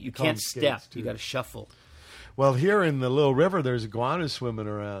your feet. You can't step. You got to shuffle. Well, here in the Little River, there's iguanas swimming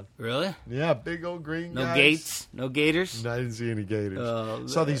around. Really? Yeah, big old green guys. No gates? No gators? No, I didn't see any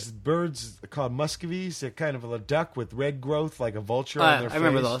gators. Saw these birds called muscovies. They're kind of a duck with red growth, like a vulture on their face. I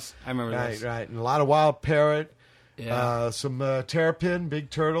remember those. Right. And a lot of wild parrot. Yeah. Some terrapin, big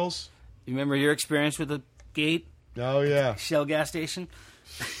turtles. You remember your experience with the gate? Oh, yeah. Shell gas station?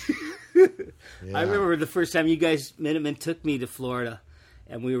 I remember the first time you guys, Minutemen, took me to Florida,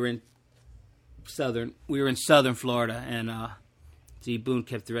 and we were in southern Florida, and T. Boone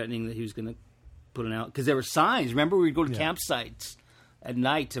kept threatening that he was going to put it out because there were signs. Remember, we'd go to campsites at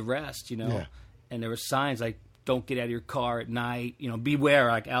night to rest, and there were signs like "Don't get out of your car at night," beware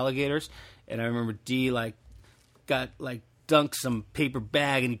like alligators. And I remember D got dunked some paper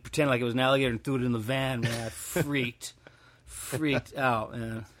bag and he pretended like it was an alligator and threw it in the van. Man, I freaked out,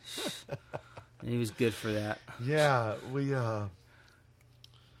 man. He was good for that. Yeah,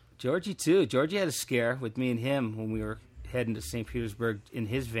 Georgie, too. Georgie had a scare with me and him when we were heading to St. Petersburg in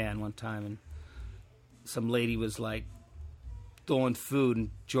his van one time. And some lady was, throwing food.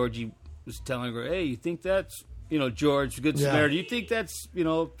 And Georgie was telling her, "Hey, you think that's, George, Good Samaritan, you think that's,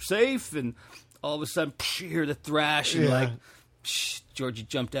 safe?" And all of a sudden, you hear the thrash. And, Georgie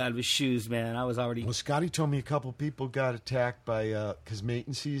jumped out of his shoes, man. I was already... Well, Scotty told me a couple people got attacked by... Because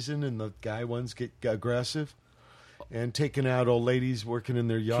mating season and the guy ones get aggressive. And taking out old ladies working in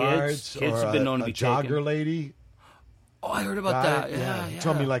their yards. Kids or have been known to be jogger taken. lady. Oh, I heard about that. Yeah. He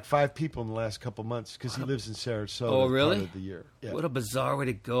told me 5 people in the last couple months because he lives in Sarasota. Oh, really? Part of the year. Yeah. What a bizarre way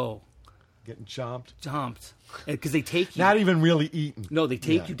to go. Getting chomped. Because they take you... Not even really eaten. No, they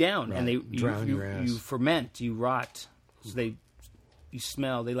take you down. Right. And they drown your ass. You ferment. You rot. So you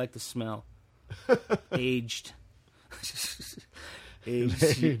smell. They like the smell. Aged.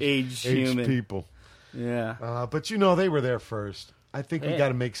 Aged human. People. Yeah. But they were there first. I think we got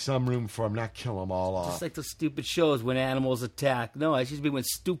to make some room for them, not kill them all off. Just like the stupid shows when animals attack. No, it should be when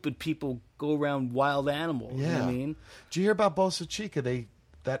stupid people go around wild animals. Yeah. You know what I mean? Did you hear about Bolsa Chica?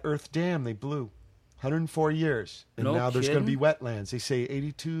 That Earth Dam they blew. 104 years. And now there's going to be wetlands. They say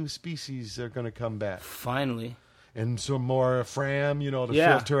 82 species are going to come back. Finally. And some more Fram, to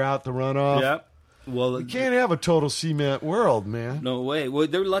filter out the runoff. Yep. Well, you can't have a total cement world, man. No way. Well,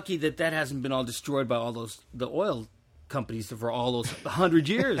 they're lucky that hasn't been all destroyed by all the oil companies for all those 100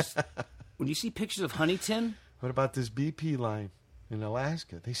 years. When you see pictures of Huntington. What about this BP line in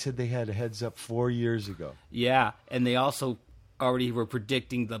Alaska? They said they had a heads up 4 years ago. Yeah, and they also already were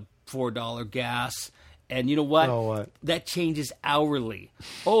predicting the $4 gas. And you know what? That changes hourly.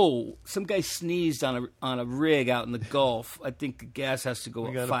 Oh, some guy sneezed on a rig out in the Gulf. I think the gas has to go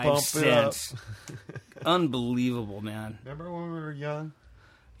up 5 cents. Unbelievable, man. Remember when we were young?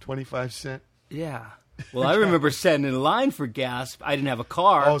 25 cents? Yeah. Well, I remember sitting in line for gas. I didn't have a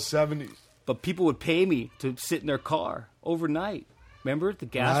car. Oh, 70. But people would pay me to sit in their car overnight. Remember the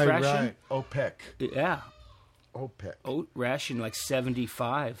gas ration? Right. OPEC. Yeah. OPEC. Ration like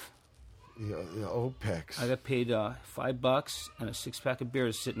 $75. Yeah, OPECs. I got paid $5 and a 6-pack of beer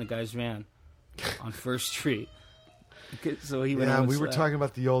to sit in the guy's van on First Street. So he went. Yeah, we were talking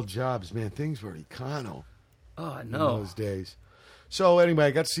about the old jobs, man. Things were econo. Oh, I know. In those days. So anyway,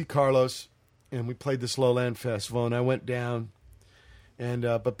 I got to see Carlos, and we played this Lowland Festival, and I went down. And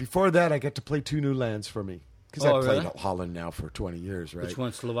but before that, I got to play 2 new lands for me. Because I played Holland now for 20 years, right? Which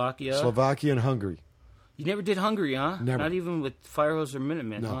one, Slovakia? Slovakia and Hungary. You never did Hungary, huh? Never. Not even with Firehose or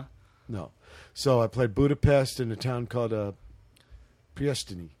Minutemen, huh? No. So I played Budapest in a town called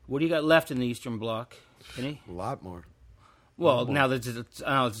Priestini. What do you got left in the Eastern Bloc? Any? A lot more. Well, now that it's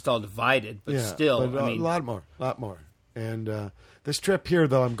all divided, but still, but a lot more. And this trip here,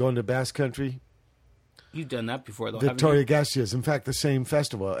 though, I'm going to Basque Country. You've done that before, though, Victoria Gasteiz. In fact, the same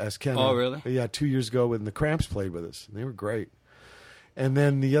festival as Ken. Oh, really? Yeah, 2 years ago when the Cramps played with us. And they were great. And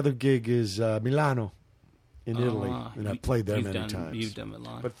then the other gig is Milano in Italy. And I've played there many times. You've done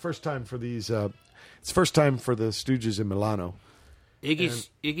Milan. But first time for these... it's first time for the Stooges in Milano.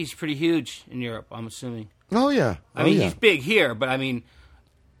 Iggy's pretty huge in Europe, I'm assuming. Oh, yeah. I mean, he's big here, but I mean,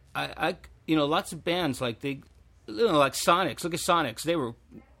 I lots of bands, like like Sonics. Look at Sonics.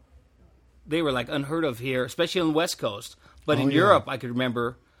 They were like unheard of here, especially on the West Coast. But in Europe, I could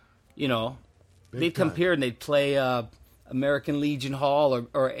remember, they'd come here and they'd play American Legion Hall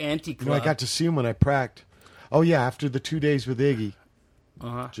or Anti-Club. I got to see them when I practiced. Oh, yeah, after the 2 days with Iggy.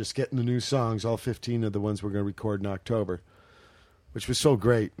 Just getting the new songs, all 15 of the ones we're going to record in October, which was so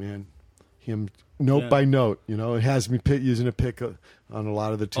great, man. Him note by note, it has me using a pick on a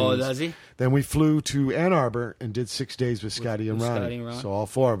lot of the tunes. Oh, does he? Then we flew to Ann Arbor and did 6 days with Scotty and Ronnie. So all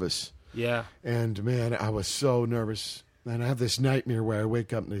 4 of us. Yeah. And, man, I was so nervous. And I have this nightmare where I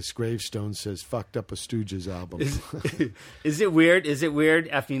wake up and this gravestone says, "Fucked up a Stooges album." Is it weird? Is it weird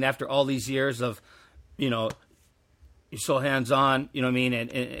after all these years of, you're so hands-on, you know what I mean?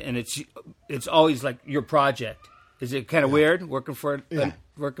 And it's always like your project. Is it kind of weird working for somebody?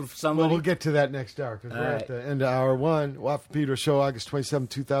 Well, we'll get to that next hour because we're at the end of hour 1. Watt from Pedro Show, August 27,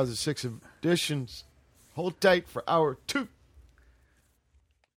 2006 editions. Hold tight for hour 2.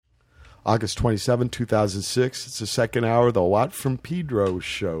 August 27, 2006. It's the second hour of the Watt from Pedro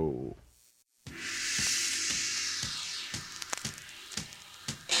Show.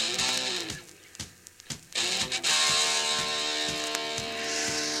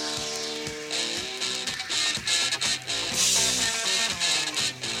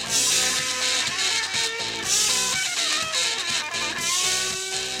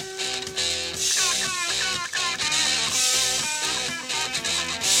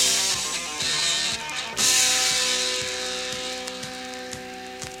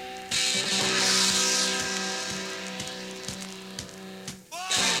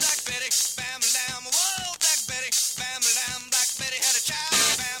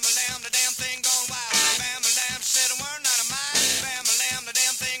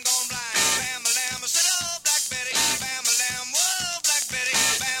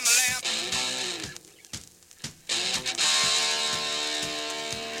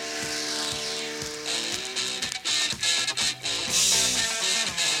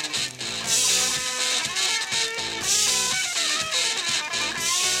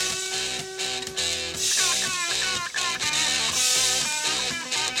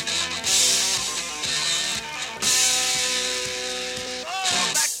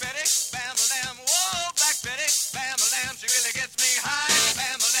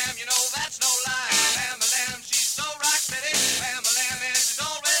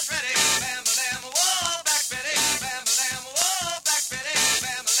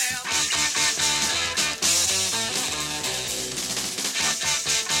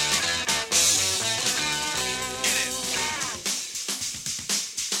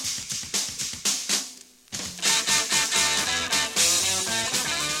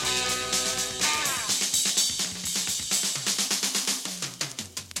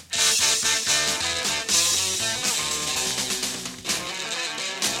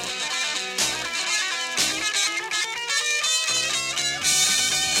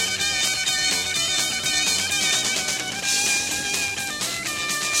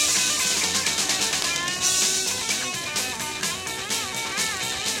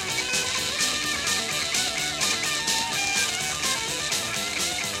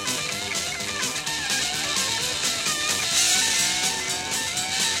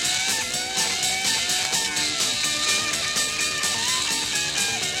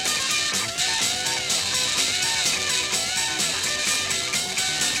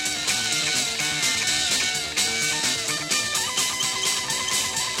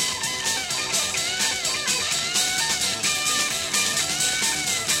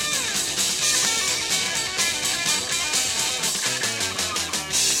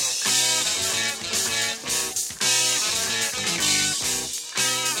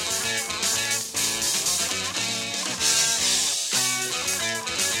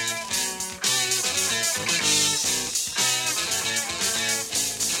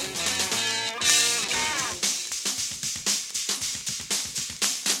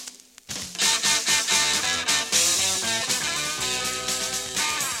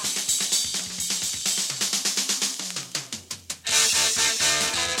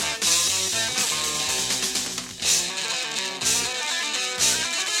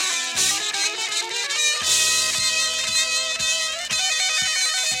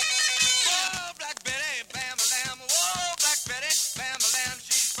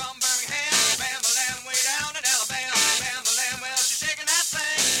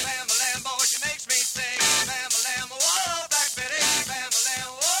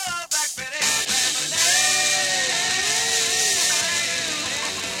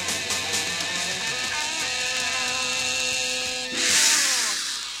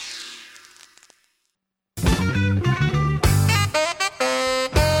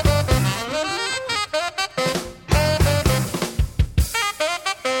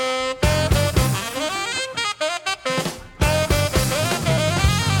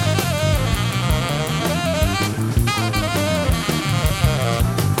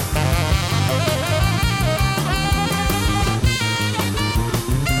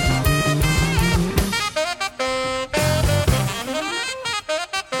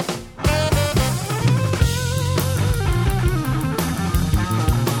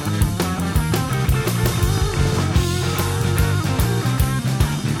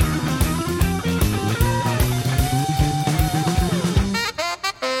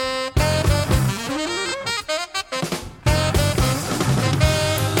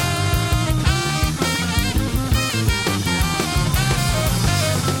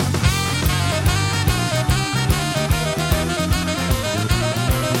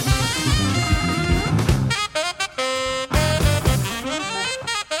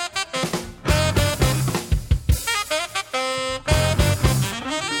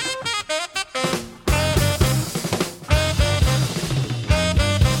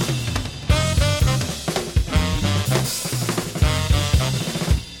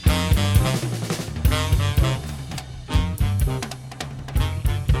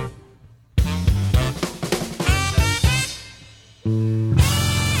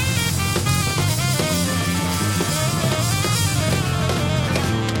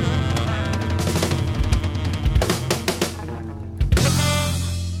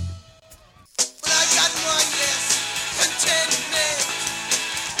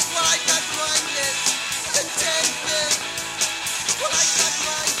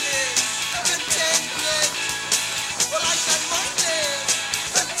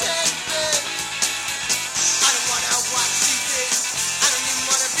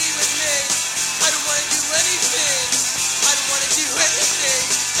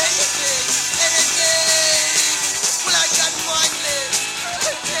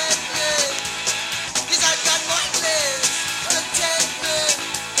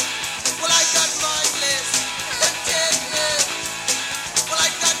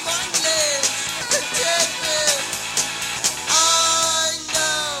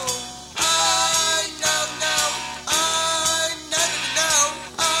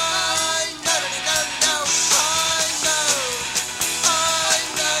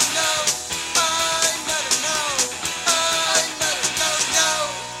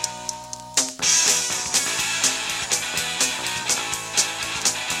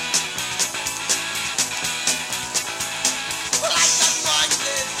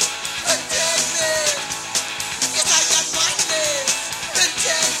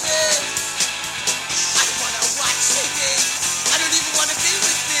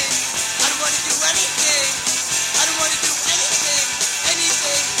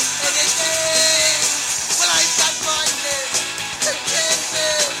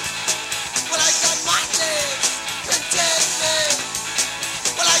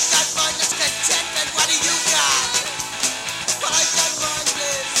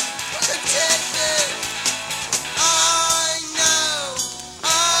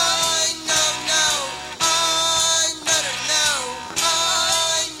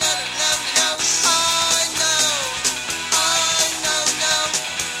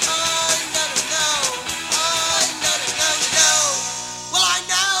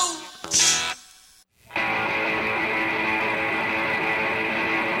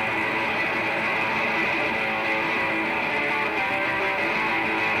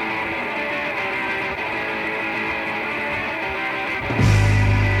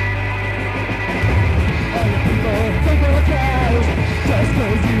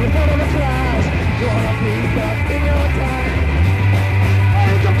 wanna please up in your time.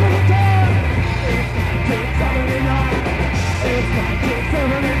 Wake up for the time. It's 1979. It's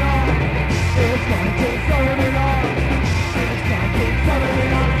 1979. It's 1979. It's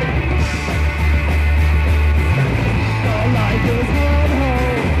 1979. Your life is one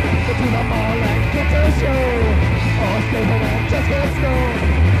home. Go to the mall and get a show. Or stay home and just get stoned.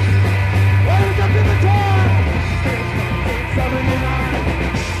 Wake up in the time. It's 1979.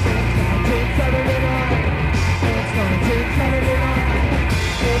 It's 1979. It's 1979.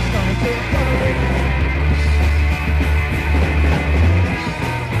 It's 1979.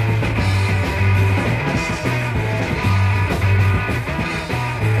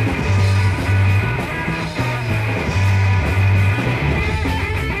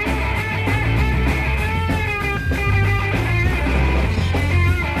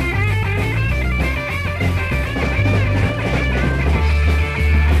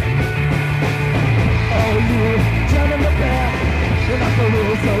 You're not the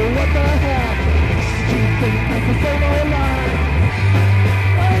rule, so what the heck? You think that's the same old line?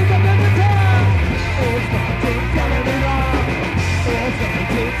 Wake up in the time. It's 1979. It's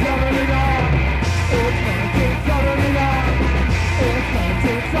 1979. It's 1979. It's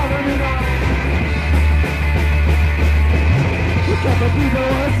 1979. Look at the people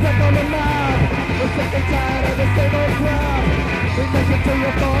who are stuck on the map. We're sick and tired of the same old crap. We make it to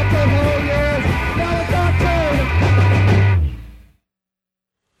your thoughts for whole years. Now it's our turn.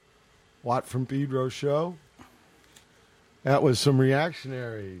 Watt from Pedro Show. That was some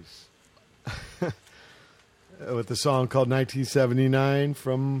reactionaries with the song called 1979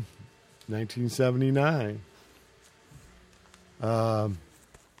 from 1979.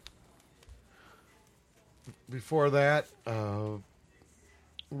 Before that,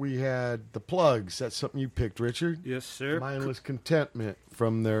 we had the Plugz. That's something you picked, Richard. Yes, sir. Mindless Contentment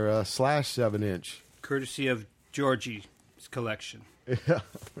from their /7 inch. Courtesy of Georgie's collection. Yeah,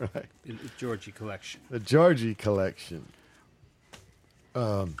 right. The Georgie collection. The Georgie collection.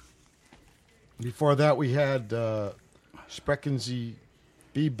 Before that, we had Sprechenzie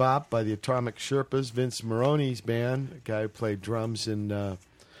Bebop by the Atomic Sherpas, Vince Maroney's band, a guy who played drums in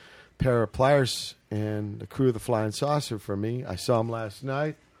Pair of Pliers and the crew of the Flying Saucer for me. I saw him last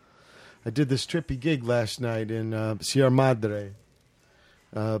night. I did this trippy gig last night in Sierra Madre.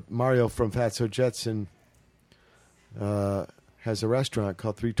 Mario from Fatso Jetson has a restaurant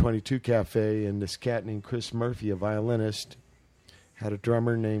called 322 Cafe, and this cat named Chris Murphy, a violinist, had a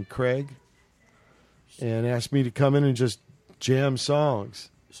drummer named Craig, and asked me to come in and just jam songs.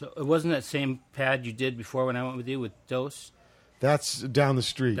 So it wasn't that same pad you did before when I went with you with Dose? That's down the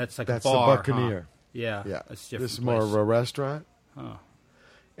street. That's like that's a bar, the Buccaneer. Huh? Yeah. Yeah. That's different. This is more of a restaurant. Huh.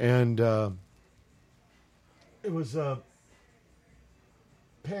 And it was a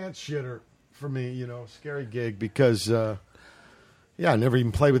pants shitter for me, scary gig because... I never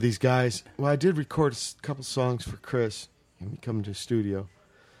even played with these guys. Well, I did record a couple songs for Chris. He come to the studio,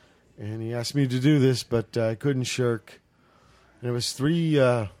 and he asked me to do this, but I couldn't shirk. And it was 3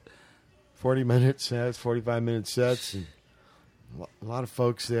 40-minute sets, 45-minute sets, and a lot of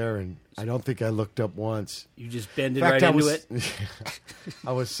folks there, and I don't think I looked up once. You just bended right into it?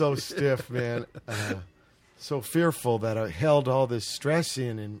 I was so stiff, man. So fearful that I held all this stress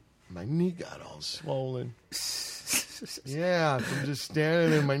in, and my knee got all swollen. Yeah, from just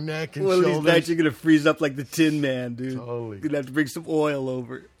standing in my neck and shoulders. One of these nights you're going to freeze up like the Tin Man, dude. Totally. You're going to have to bring some oil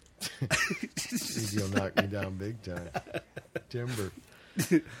over. You'll knock me down big time. Timber.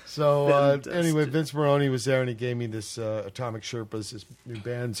 So, anyway, Vince Maroney was there, and he gave me this Atomic Sherpas, this new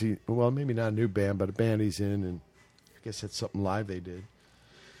band. Maybe not a new band, but a band he's in, and I guess that's something live they did.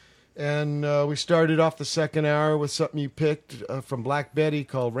 And we started off the second hour with something you picked from Black Betty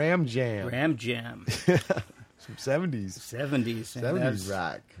called Ram Jam. Ram Jam. Some 70s. 70s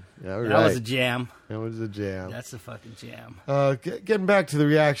rock. Yeah, right. That was a jam. That was a jam. That's a fucking jam. Getting back to the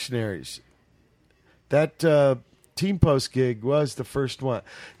reactionaries. That Team Post gig was the first one.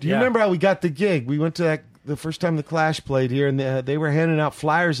 Do you remember how we got the gig? We went to the first time the Clash played here, and they were handing out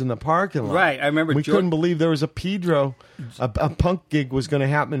flyers in the parking lot. Right, I remember. We couldn't believe there was a Pedro, a punk gig was going to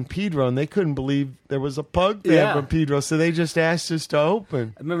happen in Pedro, and they couldn't believe there was a punk band from Pedro, so they just asked us to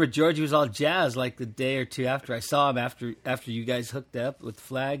open. I remember Georgie was all jazzed like the day or two after I saw him after you guys hooked up with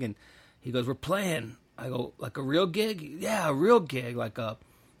Flag, and he goes, "We're playing." I go, "Like a real gig?" "Yeah, a real gig, like a,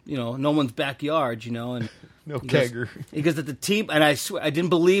 no one's backyard, and no kegger." He goes, "At the team," and I swear I didn't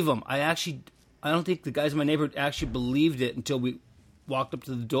believe him. I don't think the guys in my neighborhood actually believed it until we walked up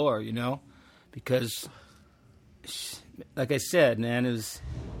to the door, because, like I said, man, it was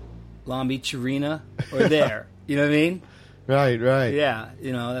Long Beach Arena or there. You know what I mean? Right. Yeah,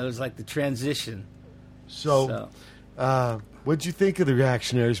 that was like the transition. So, what'd you think of the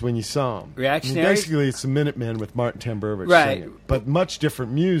Reactionaries when you saw them? Reactionaries? Basically, it's the Minutemen with Martin Temburvich Right. singing, but much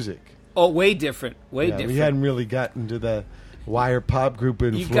different music. Oh, way different. Way different. We hadn't really gotten to the wire pop group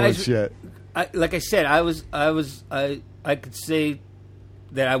influence yet. Like I said, I could say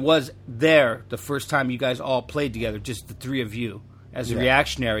that I was there the first time you guys all played together, just the three of you as the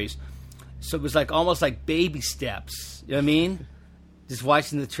Reactionaries. So it was like almost like baby steps. You know what I mean? Just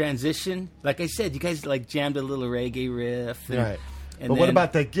watching the transition. Like I said, you guys like jammed a little reggae riff. And, right. And but what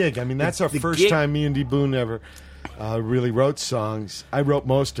about that gig? I mean, that's our first time me and D. Boone ever really wrote songs. I wrote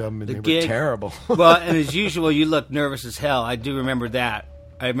most of them, and they were terrible. Well, and as usual, you look nervous as hell. I do remember that.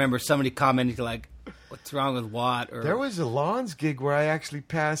 I remember somebody commenting like, "What's wrong with Watt?" Or there was a Lawns gig where I actually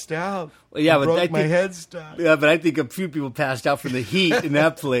passed out. Well, yeah, but broke my head stopped. Yeah, but I think a few people passed out from the heat in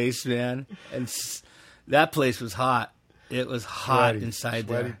that place, man. And that place was hot. It was hot inside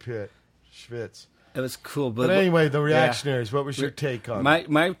there. Sweaty pit. Schwitz. It was cool. But anyway, the Reactionaries, what was your take on it?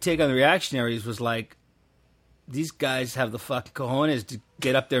 My take on the Reactionaries was like, these guys have the fucking cojones to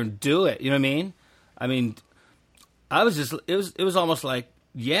get up there and do it. You know what I mean? I mean, I was just, it was almost like,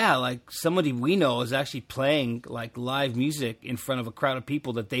 like somebody we know is actually playing like live music in front of a crowd of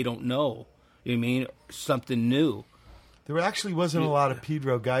people that they don't know. You know what I mean? Something new. There actually wasn't a lot of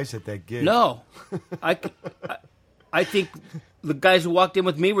Pedro guys at that gig. No. I think the guys who walked in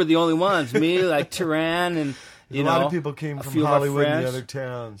with me were the only ones. Me, like Turan, and a lot of people came from Hollywood and the other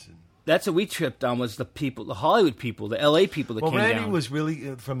towns. That's what we tripped on, was the people, the Hollywood people, the LA people that came down. Well, Randy was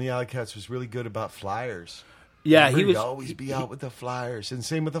really, from the Alley Cats, was really good about flyers. Yeah, he was. He'd always be out with the flyers, and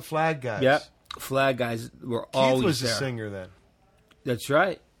same with the flag guys. Yeah, flag guys were always Keith was there. the singer then. That's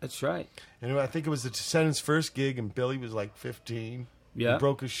right. That's right. And I think it was the Descendants' first gig, and Billy was like 15. Yeah. He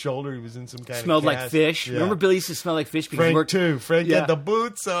broke his shoulder. He was in some kind Smelled of like fish. Yeah. Remember Billy used to smell like fish? Because Frank, he worked, too. Frank had the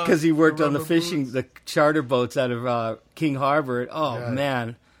boots on. Because he worked on the fishing, the charter boats out of King Harbor. Oh,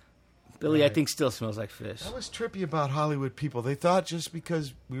 man. Billy, I think, still smells like fish. That was trippy about Hollywood people. They thought just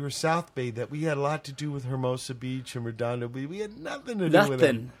because we were South Bay that we had a lot to do with Hermosa Beach and Redondo Beach. We had nothing to do with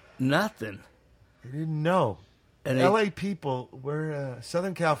it. Nothing. They didn't know. And LA people, we're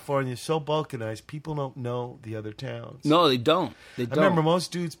Southern California, so balkanized, people don't know the other towns. No, they don't. They don't. I remember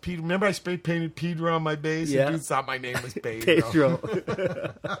most dudes, remember I spray painted Pedro on my bass? Yeah. And dudes thought my name was Pedro.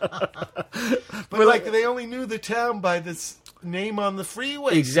 But like they only knew the town by this name on the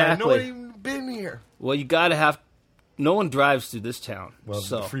freeway. Exactly. So no one even been here. Well, you got to have, no one drives through this town. Well,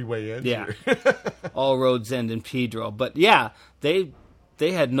 so, the freeway ends here. All roads end in Pedro. But yeah, they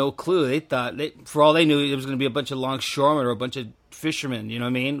had no clue. They thought, for all they knew, it was going to be a bunch of longshoremen or a bunch of fishermen, you know what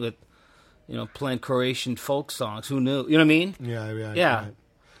I mean? With, playing Croatian folk songs. Who knew? You know what I mean? Yeah.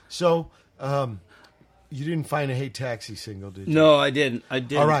 So, you didn't find a Hey Taxi single, did you? No, I didn't.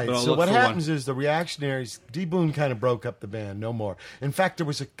 All right. So what happens is the Reactionaries, D. Boone kind of broke up the band. No more. In fact, there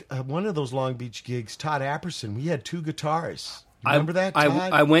was one of those Long Beach gigs, Todd Apperson. We had two guitars. Remember that,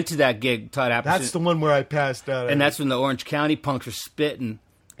 Todd? I went to that gig, Todd Apperson. That's the one where I passed out. And that's when the Orange County punks were spitting.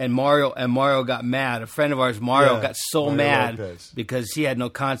 And Mario got mad. A friend of ours, Mario, got so mad because he had no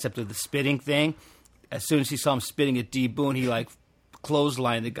concept of the spitting thing. As soon as he saw him spitting at D. Boone, he like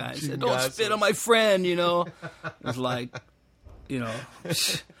clotheslined the guy and said, "Don't spit on my friend," It was like, he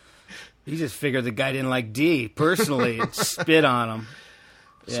just figured the guy didn't like D personally and spit on him.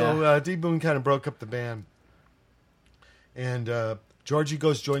 Yeah. So D. Boone kind of broke up the band. And Georgie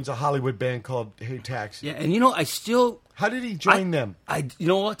joins a Hollywood band called Hey Taxi. Yeah, and I still... How did he join them? You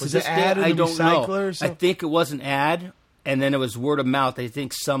know what? Was it ad in the Recycler or something? I think it was an ad, and then it was word of mouth. I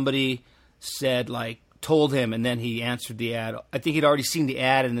think somebody said, told him, and then he answered the ad. I think he'd already seen the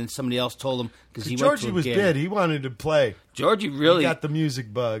ad, and then somebody else told him because he went to a Georgie was gig. dead. He wanted to play. Georgie really... He got the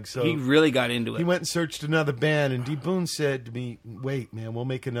music bug, so... He really got into it. He went and searched another band, and D. Boone said to me, "Wait, man, we'll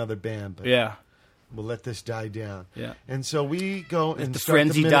make another band, but we'll let this die down." Yeah. And so we go and the start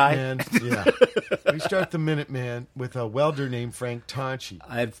frenzy the die. We start the Minutemen with a welder named Frank Tonchi.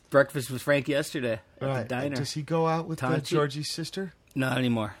 I had breakfast with Frank yesterday at the diner. Does he go out with Georgie's sister? Not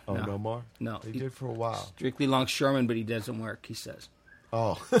anymore. Oh, no more? No. He did for a while. Strictly longshoreman, but he doesn't work, he says.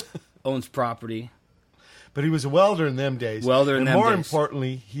 Oh. Owns property. But he was a welder in them days. And more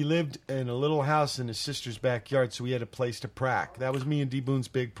importantly, he lived in a little house in his sister's backyard, so he had a place to prac. That was me and D. Boone's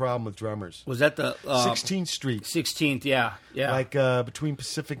big problem with drummers. Was that the... 16th Street. 16th, yeah. Like between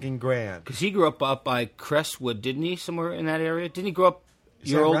Pacific and Grand. Because he grew up by Crestwood, didn't he? Somewhere in that area? Didn't he grow up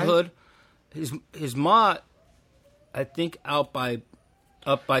your old hood? His ma, I think, up by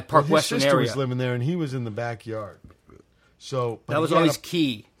Park Western his sister area. was living there, and he was in the backyard. So that was always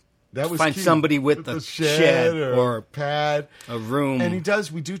key. That was find key. somebody with a shed or pad, a room. And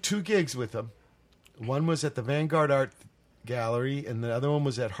we do 2 gigs with him. One was at the Vanguard Art Gallery, and the other one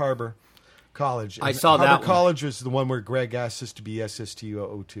was at Harbor College. And I saw that Harbor one. College was the one where Greg asked us to be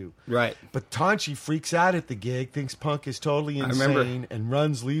SST02. Right. But Tonchi freaks out at the gig, thinks punk is totally remember. insane, and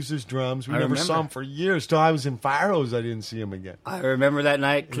leaves his drums. We I never remember. saw him for years. Till I was in Fire Hose, I didn't see him again. I remember that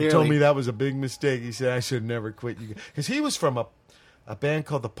night clearly. He told me that was a big mistake. He said I should never quit. Because he was from a band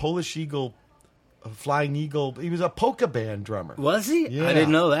called the Polish Eagle, Flying Eagle. He was a polka band drummer. Was he? Yeah. I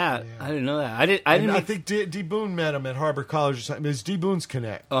didn't know that. Yeah. I didn't know that. I didn't. I think D. Boone met him at Harbor College or something. It was D. Boone's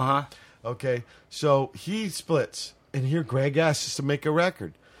Connect. Uh-huh. Okay, so he splits, and here Greg asks us to make a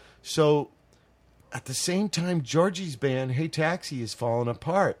record. So at the same time, Georgie's band, Hey Taxi, is falling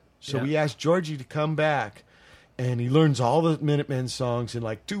apart. So Yeah. we asked Georgie to come back, and he learns all the Minutemen songs in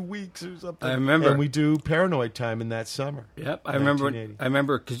like 2 weeks or something. I remember. And we do Paranoid Time in that summer. Yep, I remember. 1980. I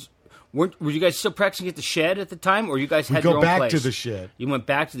remember because were you guys still practicing at the shed at the time, or you guys We had your go own back place? to the shed. You went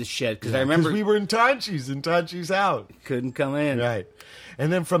back to the shed because I remember we were in Tonchi's, and Tonchi's out. couldn't come in. Right.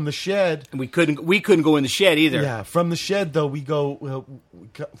 And then from the shed... And we couldn't go in the shed either. Yeah, from the shed, though, we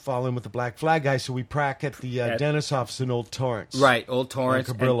fall in with the Black Flag guys, so we prac at the dentist office in Old Torrance. Right, Old Torrance,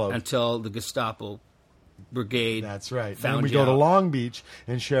 On Cabrillo. until the Gestapo brigade. That's right. Found Then we you go to out. Long Beach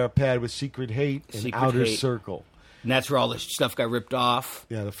and share a pad with Secret Hate and Secret Outer Hate. Circle. And that's where all the stuff got ripped off.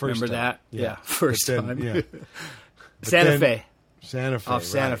 Yeah, the first Remember time. that? Yeah. First But then- time. yeah. Santa then- Fe. Santa Fe. Off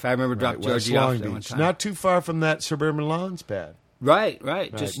Santa right. Fe. I remember dropped West Georgie off Long there one Beach. time. Not too far from that Suburban Lawns pad. Right.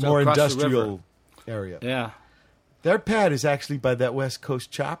 Right. Just More across the river. industrial area. Yeah. Their pad is actually by that West Coast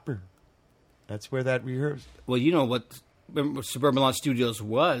chopper. That's where that rehearsed. Well, you know what Suburban Lawn Studios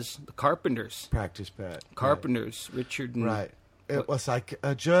was? The Carpenters. Practice pad. Carpenters. Richard and... Right. It was like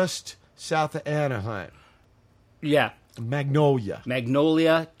just south of Anaheim. Yeah. Magnolia.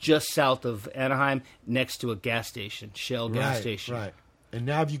 just south of Anaheim, next to a gas station, Shell gas station. Right. And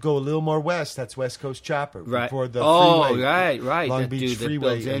now if you go a little more west, that's West Coast Chopper. Right. Before the freeway. right. Long that Beach dude Freeway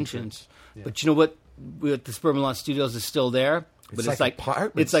that builds entrance. engines. Yeah. But you know what? With the Suburban Lawn Studios is still there. But It's like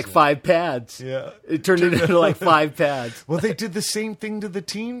apartments it's like now. 5 pads. Yeah. It turned it into like 5 pads. Well, they did the same thing to the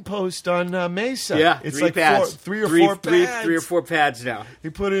Teen Post on Mesa. Yeah, it's 3 like pads. 3 or 4 pads. 3 or 4 pads now. They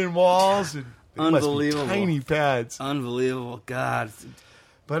put it in walls. And it must be Unbelievable. tiny pads. Unbelievable. God.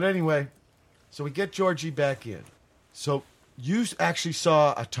 But anyway, so we get Georgie back in. So you actually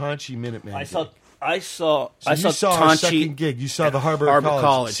saw a Tonchi Minuteman. I saw So you saw our Tonchi second gig. You saw the Harbor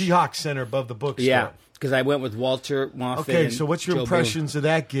College. Seahawks Center above the bookstore. Yeah, because I went with Walter Moffat. Okay, and so what's your Joe impressions of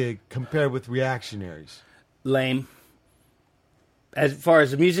that gig compared with Reactionaries? Boone. Lame. As far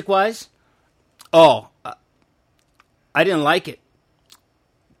as the music wise, I didn't like it.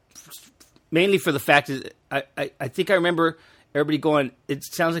 Mainly for the fact that I think I remember everybody going. It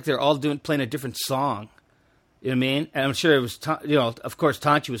sounds like they're all playing a different song. You know what I mean? And I'm sure it was. Of course,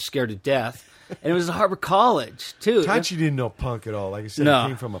 Tonchi was scared to death, and it was Harbor College too. Tonchi didn't know punk at all. Like I said, No. he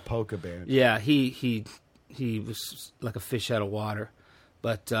came from a polka band. Yeah, he was like a fish out of water.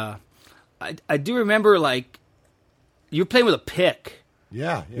 But I do remember, like, you were playing with a pick.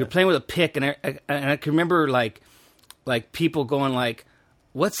 Yeah. You're playing with a pick, and I can remember like people going like,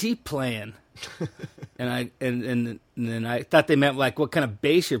 "What's he playing?" and then I thought they meant like, "What kind of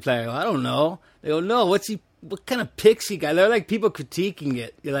bass you're playing?" I don't know. They go, "No, what kind of picks he got?" They're like people critiquing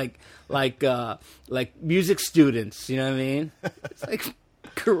it, like music students. You know what I mean? It's like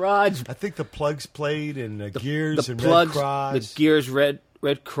garage. I think the Plugz played and Gears The and Plugz, Red Cross. the Gears,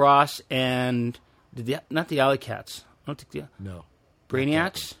 Red Cross, and not the Alley Cats. I don't think No.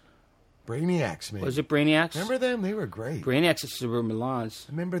 Brainiacs. Brainiacs, man. Was it Brainiacs? Remember them? They were great. Brainiacs at Suburban Lawns.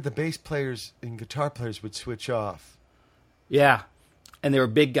 I remember the bass players and guitar players would switch off. Yeah, and they were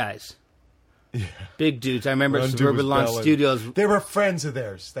big guys. Yeah. Big dudes. I remember One at dude Suburban was Lawn belling. Studios. They were friends of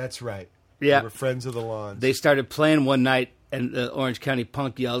theirs. That's right. Yeah. They were friends of the Lawns. They started playing one night, and the Orange County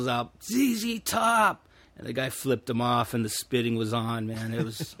punk yells out, "ZZ Top!" And the guy flipped them off, and the spitting was on, man. It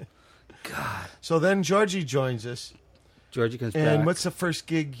was, God. So then Georgie joins us. Georgie comes And back. what's the first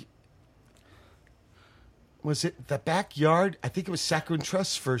gig? Was it the Backyard? I think it was Saccharin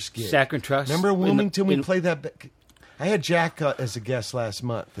Trust's first gig. Saccharin Trust. Remember Wilmington? We in- played that. I had Jack as a guest last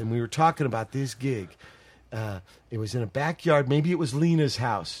month, and we were talking about this gig. It was in a backyard. Maybe it was Lena's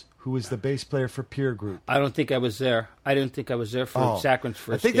house, who was the bass player for Peer Group. I don't think I was there. I didn't think I was there for Saccharin's first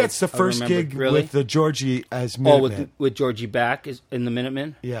I think gig. that's the first remember. gig Really? with the Georgie as Oh, Minutemen. with Georgie back is in the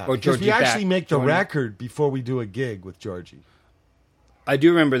Minutemen? Yeah, Or because Georgie we actually back make the joining? record before we do a gig with Georgie. I do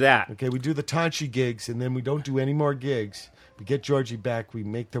remember that. Okay, we do the Tonchi gigs, and then we don't do any more gigs. We get Georgie back, we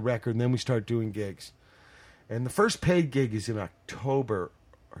make the record, and then we start doing gigs. And the first paid gig is in October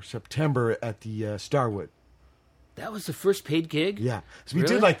or September at the Starwood. That was the first paid gig? Yeah. So we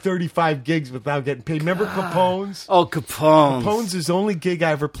Really? did like 35 gigs without getting paid. Remember Capone's? Oh, Capone's. Capone's is the only gig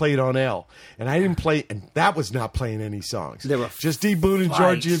I ever played on Elle. And I didn't play, and that was not playing any songs. There were just D. Boone and fights.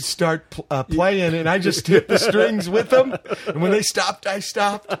 Georgie would start playing, and I just hit the strings with them. And when they stopped, I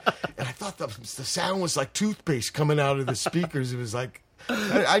stopped. And I thought the sound was like toothpaste coming out of the speakers. It was like,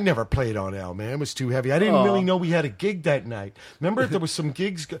 I never played on Elle, man. It was too heavy. I didn't really know we had a gig that night. Remember, there was some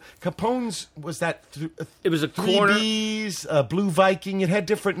gigs. Capone's was that. It was a Three corner. B's, Blue Viking. It had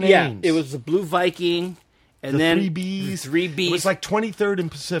different names. Yeah, it was the Blue Viking, and the then 3Bs. the 3Bs. It was like 23rd and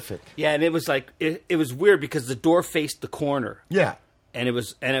Pacific. Yeah, and it was like it was weird because the door faced the corner, Yeah. and it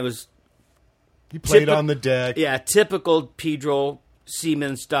was You played Typi- on the deck. yeah, typical Pedro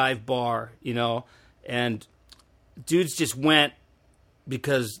Siemens dive bar, and dudes just went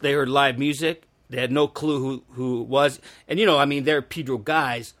because they heard live music. They had no clue who it was, and they're Pedro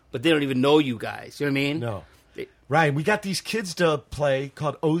guys, but they don't even know you guys. You know what I mean? No. Right. We got these kids to play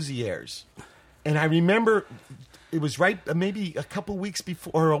called Oziers. And I remember it was right maybe a couple weeks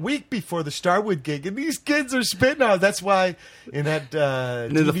before, or a week before the Starwood gig, and these kids are spitting out. That's why in that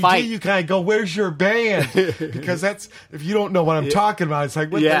DVD the fight. you kind of go, "Where's your band?" Because that's, if you don't know what I'm talking about, it's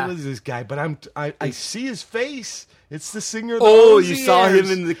like, what the hell is this guy? But I see his face. It's the singer of the Oh, you saw Oziers.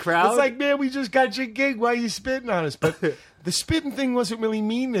 him in the crowd? It's like, man, we just got your gig. Why are you spitting on us? But the spitting thing wasn't really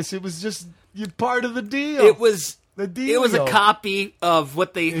meanness. It was just, you're part of the deal. It was The It was a dealio. copy of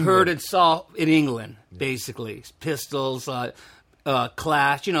what they heard and saw in England, basically. Pistols,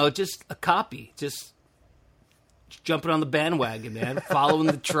 Clash, just a copy. Just jumping on the bandwagon, man. Following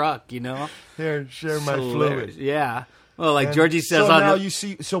the truck, Here, share my Hilarious. fluid. Yeah. Well, like And Georgie says so on now the... you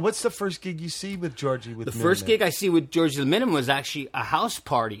see. So what's the first gig you see with Georgie? With The first gig I see with Georgie the Minutemen was actually a house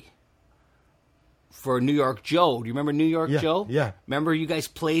party for New York Joe. Do you remember New York Joe? Yeah. Remember you guys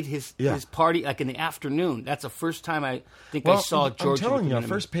played his party like in the afternoon? That's the first time I think I saw Georgie. I'm telling with you, the our Minutemen.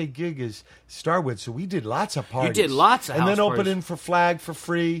 first paid gig is Starwood, so we did lots of parties. did lots of and house then parties. opening for Flag for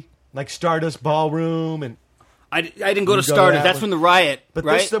free, like Stardust Ballroom, and I didn't go to You go to Stardust. that That's one. when the Riot, but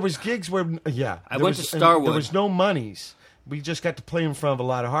right? there was gigs where I there went was- to and Starwood. There was no monies. We just got to play in front of a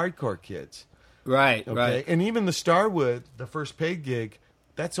lot of hardcore kids. Right, Okay, right. and even the Starwood, the first paid gig,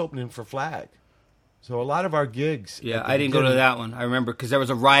 that's opening for Flag. So a lot of our gigs. Yeah, at the I didn't go to beginning- that one. I remember because there was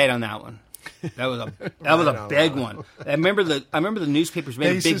a riot on that one. That was a big one. I remember the newspapers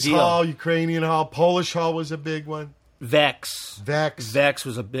made a big Basis deal. Hall, Ukrainian Hall, Polish Hall was a big one. Vex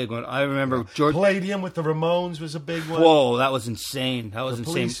was a big one. I remember George. Palladium with the Ramones was a big one. Whoa, that was insane. That was The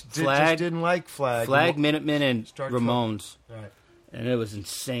insane. police just Flag, didn't like Flag. Minutemen, and Start Ramones, Right. and it was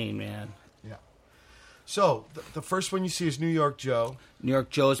insane, man. Yeah. So the first one you see is New York Joe. New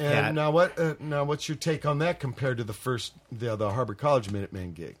York Joe's Pat. And now what's your take on that compared to the Harbor College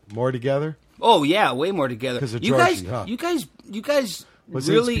Minutemen gig? More together? Oh yeah, way more together. 'Cause of You Georgie, guys, huh? you guys Was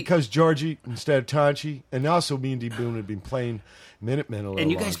really it because Georgie instead of Tonchi, and also me and D. Boone had been playing Minutemen a little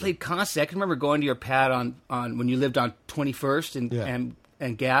and you guys longer. played constantly. I can remember going to your pad on when you lived on 21st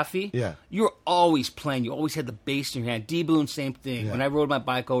and Gaffey. Yeah. You were always playing. You always had the bass in your hand. D. Boone, same thing. Yeah. When I rode my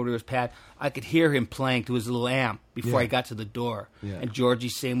bike over to his pad, I could hear him playing to his little amp before Yeah. I got to the door. Yeah. And Georgie,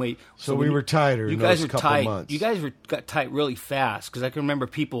 same way. So when we were tighter You in guys those were couple tight. months. You guys got tight really fast because I can remember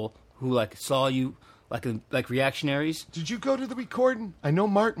people who saw you like reactionaries. Did you go to the recording? I know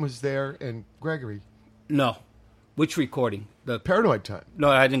Martin was there and Gregory. No. Which recording? The Paranoid Time. No,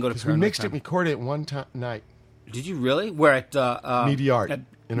 I didn't go to We Paranoid mixed it Time. and recorded it one night. Did you really? Where at Media Art at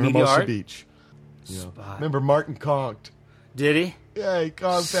in Media Hermosa Art? Beach. You know. Spot. Remember Martin conked. Did he? Yeah, he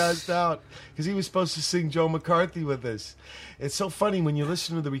passed out because he was supposed to sing Joe McCarthy with us. It's so funny when you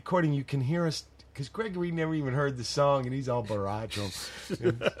listen to the recording, you can hear us because Gregory never even heard the song and he's all baracho.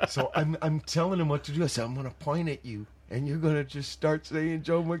 So I'm telling him what to do. I said, I'm going to point at you and you're going to just start saying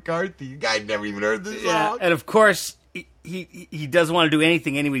Joe McCarthy. You guys never even heard the song. And of course, he doesn't want to do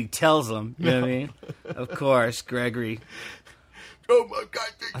anything anybody tells him. You know what I mean? Of course, Gregory. Joe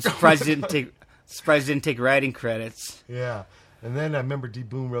McCarthy. I'm surprised he didn't take writing credits. Yeah. And then I remember D.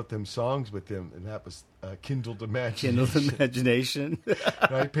 Boone wrote them songs with him, and that was Kindled Imagination. Kindle imagination.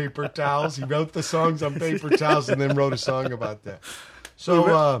 Right? Paper towels. He wrote the songs on paper towels and then wrote a song about that.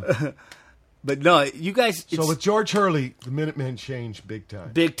 So, But no, you guys. so with George Hurley, the Minutemen changed big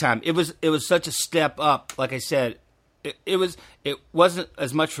time. Big time. It was such a step up. Like I said, it wasn't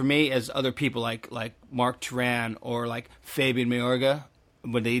as much for me as other people like Mark Turan or like Fabian Mayorga.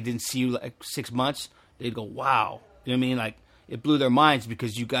 When they didn't see you like 6 months, they'd go, "Wow!" You know what I mean? Like it blew their minds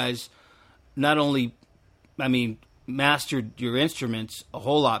because you guys not only, mastered your instruments a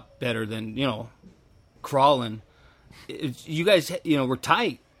whole lot better than crawling. You guys, were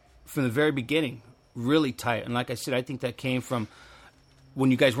tight from the very beginning. really tight. And like I said, I think that came from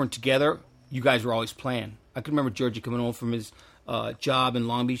when you guys weren't together. You guys were always playing. I can remember Georgie coming home from his job in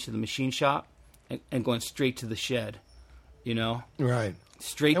Long Beach to the machine shop and going straight to the shed. You know, right?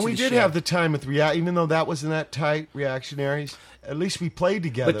 Straight. And to we the did shed. have the time with even though that wasn't that tight. Reactionaries. At least we played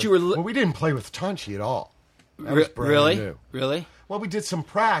together. But you were. Well, we didn't play with Tanchi at all. That was brand Really? new. Really? Well, we did some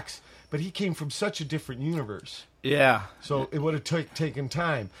pracs, but he came from such a different universe. Yeah. So it would have taken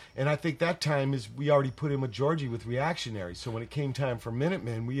time. And I think that time is we already put in with Georgie with Reactionaries. So when it came time for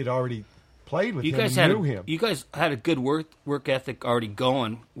Minutemen, we had already played with him and knew him. You guys had a good work ethic already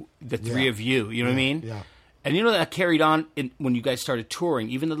going, the three of you. You know what I mean? Yeah. And you know that carried on when you guys started touring,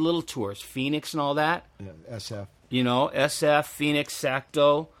 even the little tours, Phoenix and all that. Yeah, SF. You know, SF, Phoenix,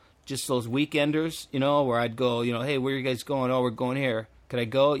 Sacto, just those weekenders, you know, where I'd go, you know, hey, where are you guys going? Oh, we're going here. Could I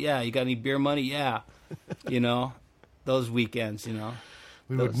go? Yeah. You got any beer money? Yeah. You know, those weekends, you know.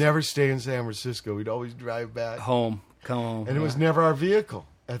 We would never stay in San Francisco. We'd always drive back. Come home. And it was never our vehicle.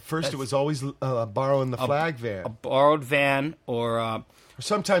 At first, it was always borrowing the flag van. A borrowed van or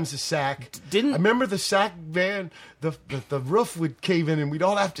sometimes a sack. I Didn't remember the sack van, the roof would cave in and we'd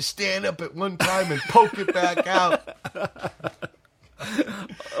all have to stand up at one time and poke it back out.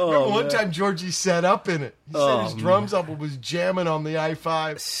 Remember one time Georgie sat up in it. He set his drums up and was jamming on the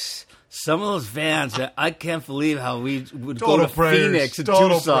I-5. some of those vans, I can't believe how we would Total go to prayers, Phoenix and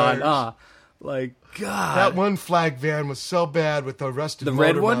total Tucson. prayers. Like, God. That one flag van was so bad with the rusted The motor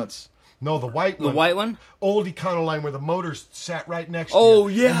red one? mounts. No, the white one. The white one? Old Econoline where the motors sat right next Oh,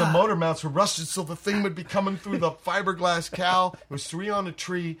 to you. yeah. And the motor mounts were rusted, so the thing would be coming through the fiberglass cowl. It was 3 on a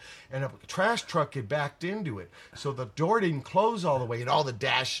tree, and a trash truck had backed into it. So the door didn't close all the way, and all the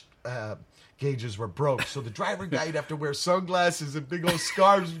dash gauges were broke. So the driver guy'd have to wear sunglasses and big old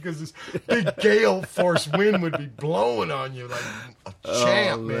scarves because this big gale force wind would be blowing on you like a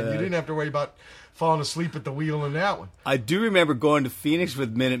champ, man. You didn't have to worry about falling asleep at the wheel in that one. I do remember going to Phoenix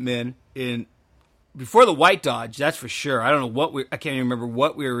with Minutemen before the White Dodge, that's for sure. I don't know I can't even remember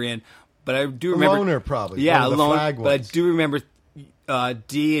what we were in, but I do remember. Loner, probably. Yeah, one of the Loner. flag But I ones. do remember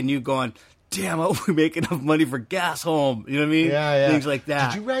D and you going, damn, I hope we make enough money for gas home. You know what I mean? Yeah. Things like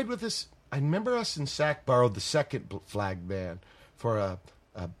that. Did you ride with us? I remember us and Sack borrowed the second flag van for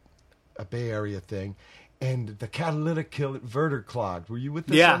a Bay Area thing. And the catalytic converter clogged. Were you with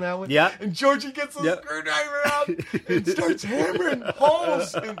us Yeah, on that one? yeah. And Georgie gets the Yep. screwdriver out and starts hammering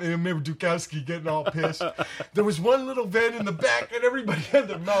holes. And I remember Dukowski getting all pissed. There was one little vent in the back, and everybody had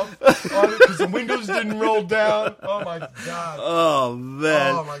their mouth on it because the windows didn't roll down. Oh, my God. Oh,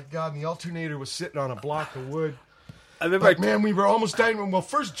 man. Oh, my God. And the alternator was sitting on a block of wood. I remember. But, man, we were almost dying. Well,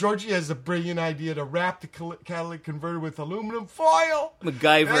 first, Georgie has a brilliant idea to wrap the catalytic converter with aluminum foil.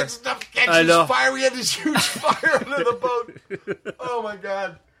 MacGyver. That stuff I know. catches fire. We had this huge fire under the boat. Oh, my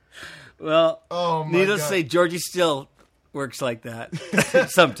God. Well, Oh, my needless to God. say, Georgie still works like that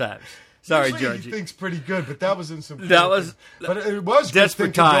sometimes. Sorry, Usually Georgie. He thinks pretty good, but that was in some... That was- But it was desperate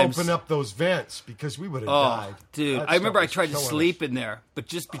good thinking times. to open up those vents because we would have Oh, died. dude. That I remember I stuff tried to was killing sleep us. in there, but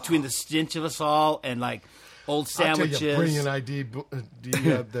just between the stench of us all and, like, old I'll tell sandwiches. you a brilliant idea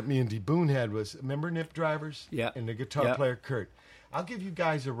that me and D. Boone had was, remember Nip Drivers? Yeah. And the guitar Yeah. player, Kurt. I'll give you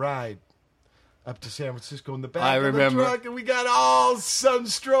guys a ride up to San Francisco in the back I of remember. the truck, and we got all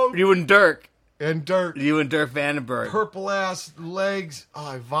sunstroke You and Dirk. and dirt. You and Dirk Vandenberg. Purple-ass legs. Oh,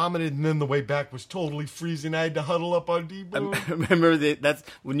 I vomited, and then the way back was totally freezing. I had to huddle up on D. Boone. Remember that's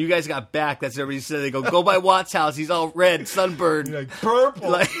when you guys got back. That's what everybody said. They go by Watt's house. He's all red, sunburned. Like, purple.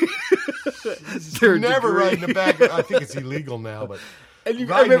 Like, Third never degree. ride in the back. I think it's illegal now, but And you- I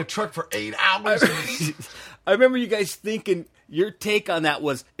riding remember- a truck for 8 hours. I remember you guys thinking your take on that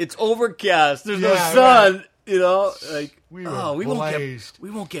was it's overcast. There's no Yeah, sun. You know, like we were we blazed.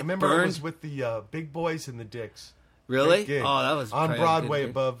 won't get I remember burned. it was with the Big Boys and the Dicks. Really? Great gig. Oh, that was on probably a Broadway good gig.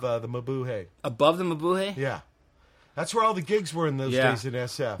 above the Mabuhay. Above the Mabuhay. Yeah, that's where all the gigs were in those Yeah. days in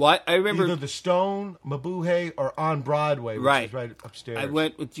SF. Well, I remember. Either the Stone, Mabuhay, or on Broadway, which Right. is right upstairs. I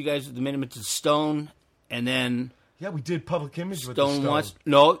went with you guys at the Minutemen to Stone, and then Yeah, we did Public Image with the Stone Stone. once.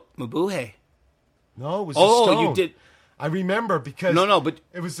 No, Mabuhay. No, it was Oh, the Stone. you did. I remember because No, but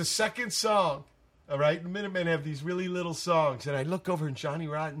it was the second song. All right, the Minutemen have these really little songs, and I look over and Johnny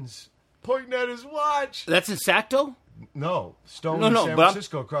Rotten's pointing at his watch. that's in Sacto. No, Stone No, in no, San but I'm-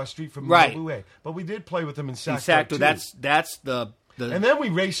 Francisco, across the street from Right. Mabuhay. But we did play with them in In Sacto, Sacto. too. That's the. And then we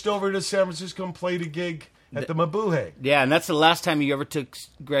raced over to San Francisco and played a gig at the Mabuhay. Yeah, and that's the last time you ever took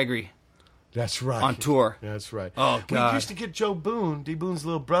Gregory That's right. on tour. That's right. Oh, God. We used to get Joe Boone. D. Boone's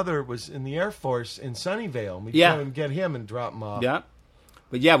little brother was in the Air Force in Sunnyvale. And we'd Yeah. go and get him and drop him off. Yeah,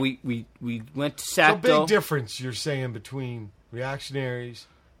 but yeah, we went to So Sacto. big difference you're saying between Reactionaries,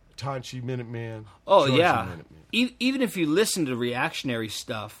 Tonchi Minuteman. Oh, Georgie yeah. Minuteman. Even if you listen to reactionary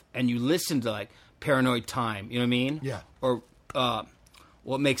stuff and you listen to, like, Paranoid Time, you know what I mean? Yeah. Or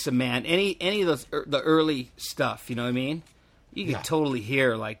What Makes a Man, any of those, the early stuff, you know what I mean? You can totally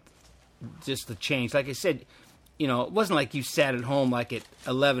hear, like, just the change. Like I said, you know, it wasn't like you sat at home, like, at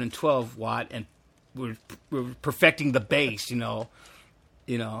 11 and 12 watt and were perfecting the bass, you know?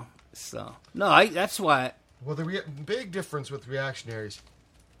 So, no, that's why... Well, the big difference with reactionaries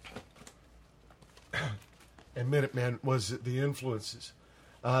and Minutemen was the influences.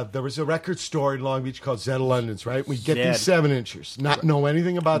 There was a record store in Long Beach called Zed London's, right? We get these 7-inchers, not know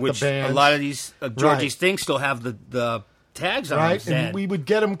anything about the bands. A lot of these Georgie's things still have the tags on them. Right, and we would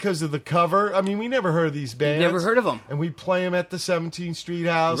get them because of the cover. I mean, we never heard of these bands. Never heard of them. And we'd play them at the 17th Street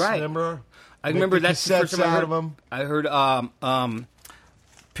House, right. remember? I remember that's the first time I heard them. I heard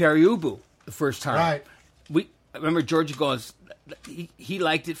Perry Ubu the first time. Right. I remember Georgie goes, he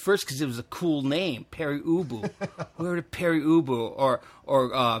liked it first because it was a cool name, Perry Ubu. We heard of Perry Ubu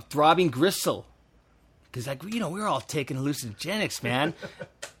or Throbbing Gristle. Because, like, you know, we were all taking hallucinogenics, man.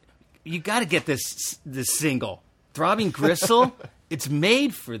 You got to get this single. Throbbing Gristle, it's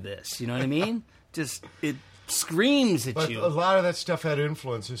made for this, you know what I mean? Just, it screams at you. But a lot of that stuff had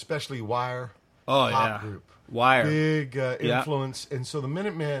influence, especially Wire. Pop group. Wire. Big influence. And so the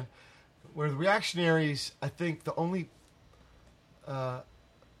Minutemen, where the reactionaries, I think the only...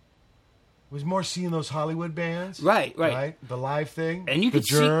 was more seeing those Hollywood bands. Right. The live thing. And you the could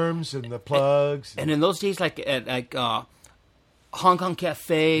Germs and the Plugz. And in those days, like Hong Kong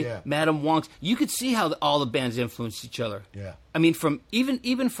Cafe, Madame Wong's, you could see how all the bands influenced each other. Yeah. I mean, from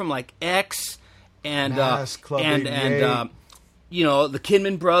even from like X and Mass, Club and you know, the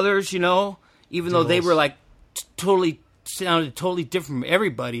Kidman Brothers, you know, even though they were like sounded totally different from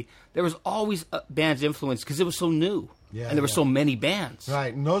everybody, there was always bands influence because it was so new. Yeah, and there were so many bands.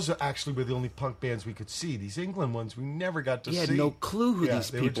 Right, and those actually were the only punk bands we could see. These England ones we never got to see. You had no clue who these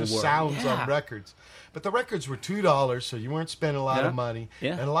people were. They were just sounds on records. But the records were $2, so you weren't spending a lot of money.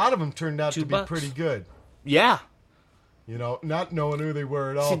 Yeah. And a lot of them turned out to be pretty good. Yeah. You know, not knowing who they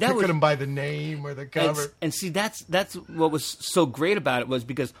were at all, picking them by the name or the cover. And see, that's what was so great about it was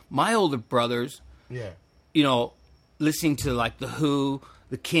because my older brothers, you know, listening to like The Who,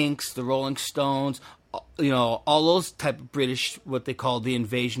 the Kinks, the Rolling Stones, you know, all those type of British, what they call the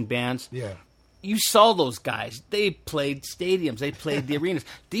invasion bands. Yeah. You saw those guys. They played stadiums. They played the arenas.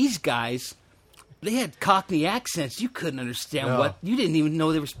 These guys, they had Cockney accents. You couldn't understand what... You didn't even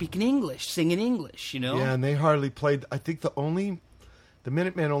know they were speaking English, singing English, you know? Yeah, and they hardly played... I think the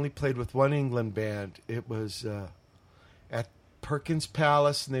Minutemen only played with one England band. It was at Perkins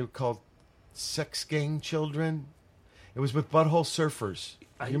Palace, and they were called Sex Gang Children. It was with Butthole Surfers.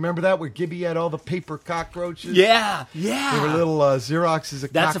 You remember that, where Gibby had all the paper cockroaches? Yeah. They were little Xeroxes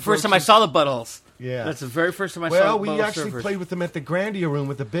of That's the first time I saw the Buttholes. Yeah. That's the very first time I saw the Butthole Surfers. Well, we actually played with them at the Grandia Room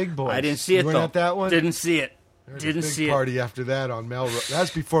with the big boys. I didn't see it, though. You weren't at that one? Didn't see it. Didn't see it. Party after that on Melrose. That was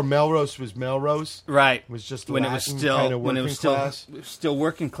before Melrose was Melrose. Right. It was just when Latin, it was still kind of when it was still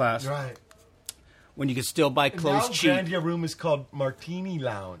working class. Right. When you could still buy clothes cheap. Now Grandia Room is called Martini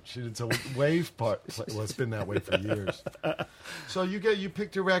Lounge. It's a wave part. Well, it's been that way for years. So you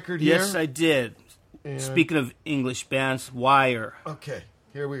picked a record here? Yes, I did. And speaking of English bands, Wire. Okay,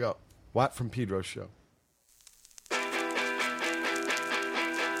 here we go. Watt from Pedro Show. No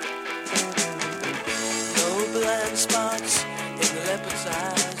blind spots in the leopard's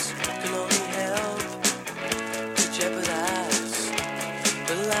eyes can only help to jeopardize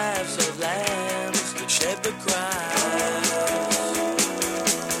the lives of lambs that shed the cries.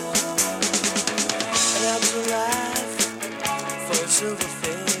 And I was alive for a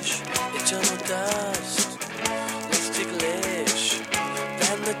silverfish, eternal dust, less ticklish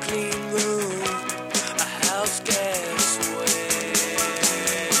than the clean room, a house gas way.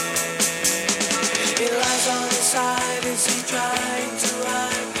 It lies on his side as he trying to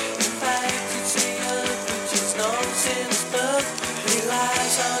hide. In fact, it's the earth which is nonsense, but he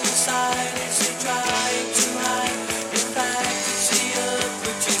lies on his side as he trying to hide. In fact, it's the earth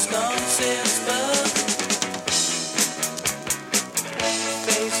which is nonsense, but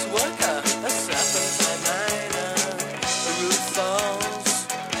face worker, a sapper's my miner. The roof falls,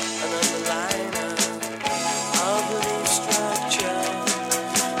 and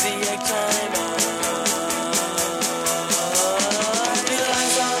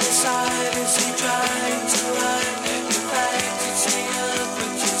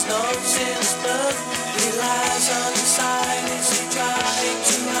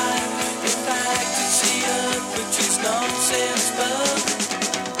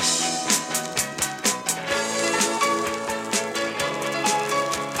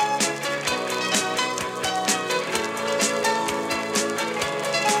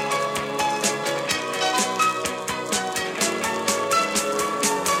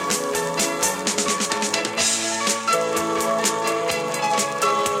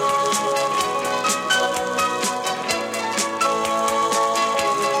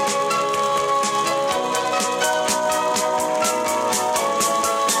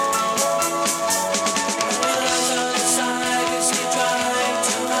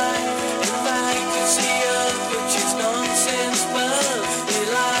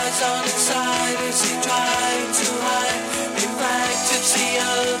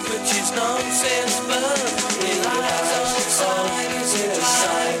is nonsense, but relies on science. It's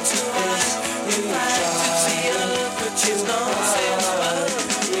trying to us. You practice the earth, which is nonsense, but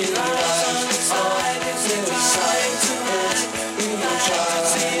relies on science. It's trying to us. You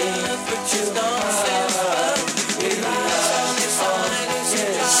practice the earth, which is nonsense, but relies on science.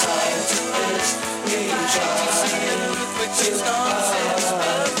 It's trying to us. You practice the earth, which is nonsense,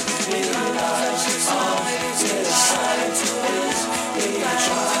 but relies on science. It's trying to us. You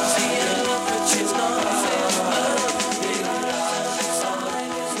practice the earth, which is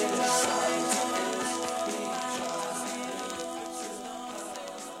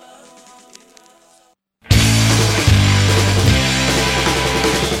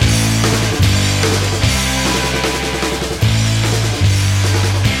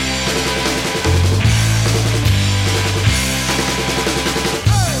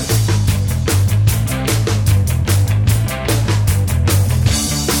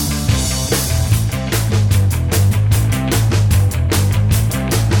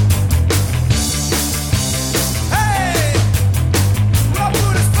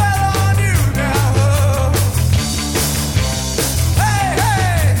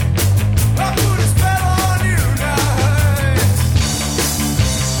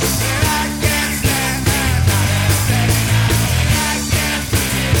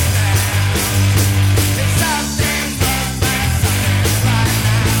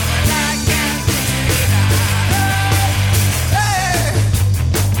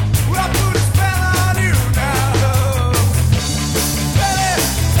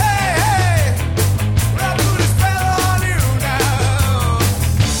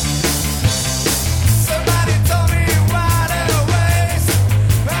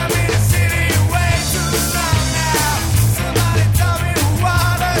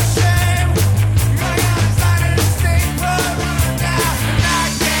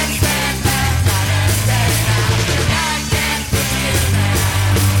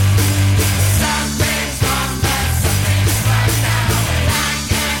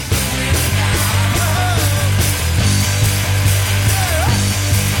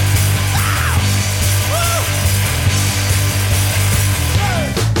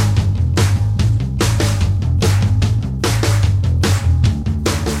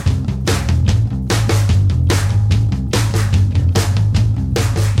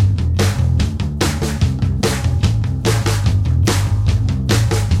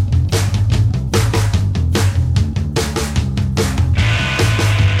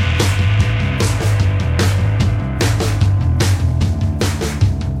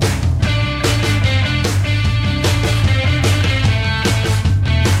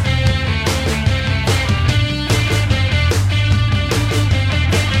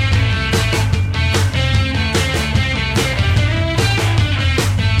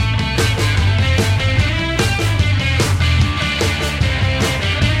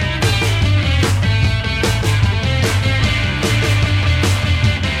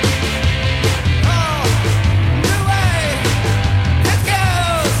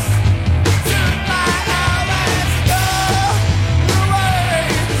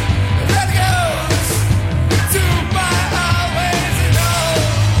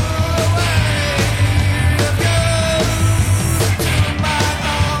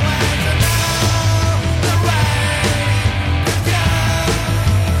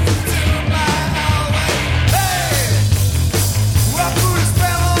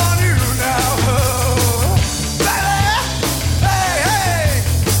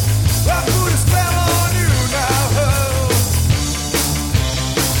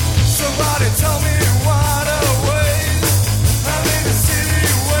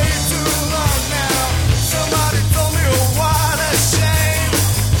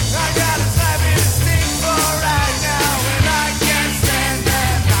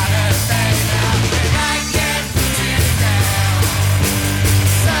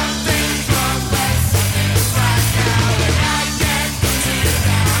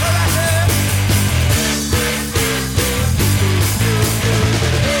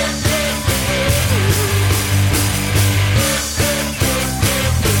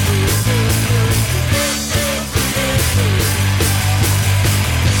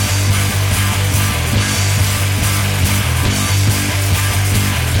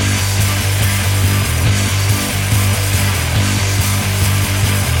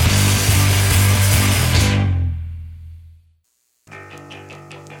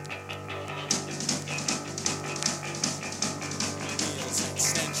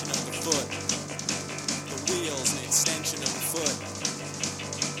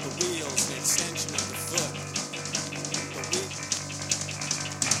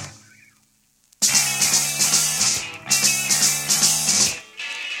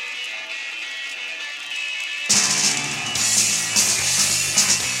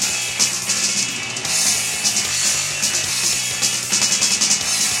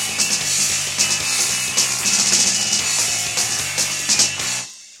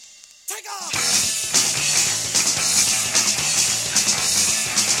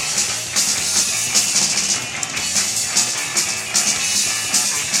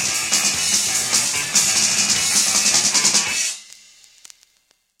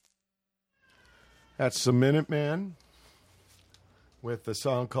That's the Minutemen with a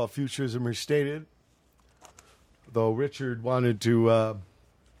song called Futurism Restated. Though Richard wanted to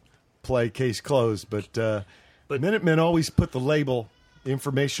play Case Closed, but Minutemen always put the label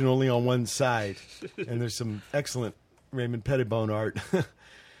information only on one side. And there's some excellent Raymond Pettibone art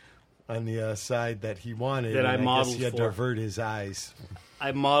on the side that he wanted. That I modeled guess he had for. to avert his eyes.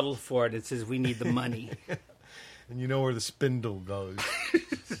 I modeled for it. It says, we need the money. And you know where the spindle goes.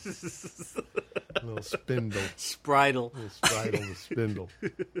 A little spindle. Spritle. Little spridle, the spindle.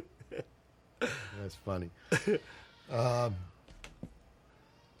 That's funny.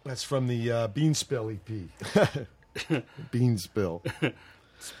 That's from the Bean Spill EP. Bean Spill.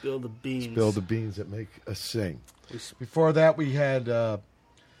 Spill the beans. Spill the beans that make us sing. Before that, we had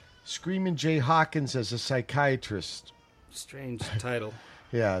Screamin' Jay Hawkins as a psychiatrist. Strange title.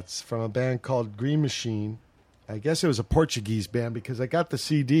 Yeah, it's from a band called Greenmachine. I guess it was a Portuguese band because I got the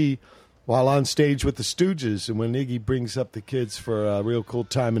CD while on stage with the Stooges. And when Iggy brings up the kids for a real cool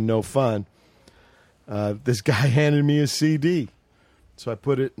time and no fun, this guy handed me a CD. So I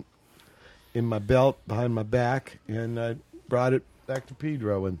put it in my belt behind my back and I brought it back to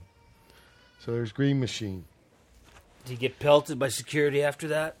Pedro. And so there's Greenmachine. Did you get pelted by security after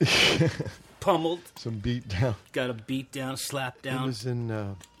that? Pummeled? Some beat down. Got a beat down, slap down? It was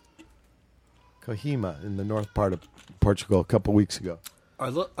in Coimbra in the north part of Portugal a couple weeks ago.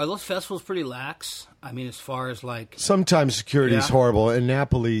 Are those festivals pretty lax? I mean, as far as like... Sometimes security is Yeah. horrible. In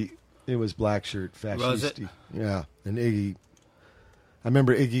Napoli, it was black shirt, Was it? fascisti. Yeah, and Iggy... I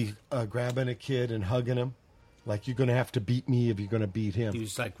remember Iggy grabbing a kid and hugging him. Like, you're going to have to beat me if you're going to beat him. He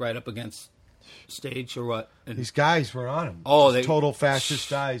was like right up against stage or what? And These guys were on him. Oh, Just they- total fascist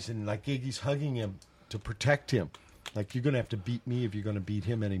guys. And, like, Iggy's hugging him to protect him. Like, you're going to have to beat me if you're going to beat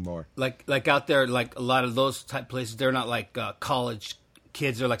him anymore. like out there, like a lot of those type places, they're not like college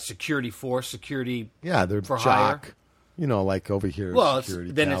kids. They're like security force, security. Yeah, they're For jock. hire? You know, like over here, Well, it's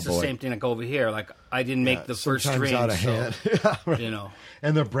security the cowboy. same thing like over here. Like I didn't make the first sometimes string, out of so, hand. Yeah, right. you know,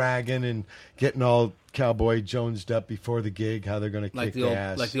 And they're bragging and getting all cowboy jonesed up before the gig, how they're going to like kick the old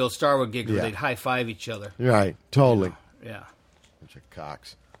ass. like the old Starwood gigs Yeah. where they'd high five each other. Right, totally. Yeah, Bunch of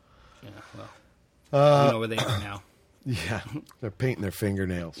cocks. yeah. Well, you know where they are now. Yeah, they're painting their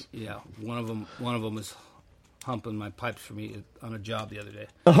fingernails. Yeah, one of them was humping my pipes for me on a job the other day.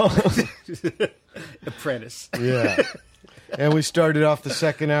 Apprentice. Yeah. And we started off the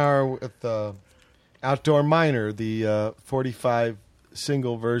second hour with Outdoor Miner, the 45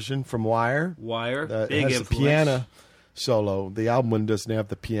 single version from Wire. Wire, That big has influence. the piano solo. The album one doesn't have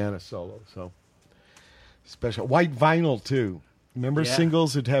the piano solo, so special. White vinyl too. Remember Yeah.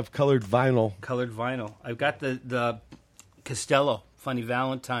 singles that have colored vinyl? Colored vinyl. I've got the Costello, Funny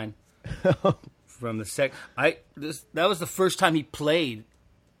Valentine, from the that was the first time he played,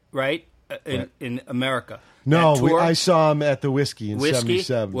 right, in America. No, That tour, I saw him at the Whiskey in Whiskey.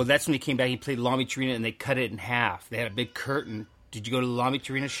 '77. Well, that's when he came back. He played La Mitrina, and they cut it in half. They had a big curtain. Did you go to the La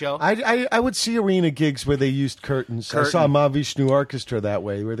Mitrina show? I would see arena gigs where they used curtains. I saw Mahavishnu Orchestra that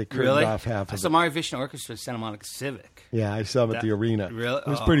way, where they curtained Really? off half I of saw it. Mari Vishnu Orchestra at Santa Monica Civic. Yeah, I saw him at the arena. Really? It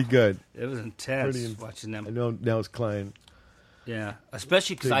was Oh. pretty good. It was intense Pretty- watching them. I know Nels Klein. Yeah,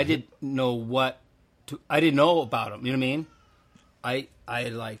 especially because Big I hit. didn't know I didn't know about them. You know what I mean? I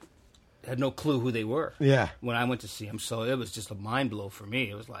like had no clue who they were. Yeah. When I went to see them, so it was just a mind blow for me.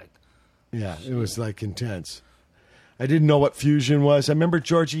 It was like, Yeah, it was like intense. I didn't know what fusion was. I remember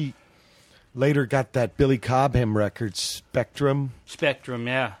Georgie later got that Billy Cobham record, Spectrum, Spectrum,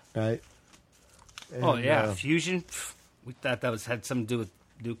 yeah. right? Oh And, yeah, fusion. Pff, we thought that had something to do with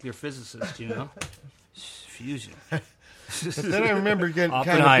nuclear physicists, you know. Fusion. But then I remember getting kind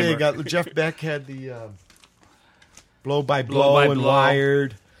of Oppenheimer. big. Jeff Beck had the Blow by Blow Blow by and Blow.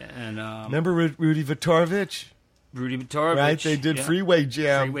 Wired. And Remember Rudy Vitorovich? Rudy Vitorovich. Right? They did yeah. Freeway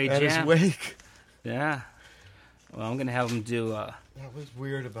Jam Freeway at Jam. his wake. Yeah. Well, I'm gonna have him do. That was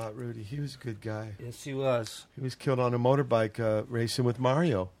weird about Rudy. He was a good guy. Yes, he was. He was killed on a motorbike racing with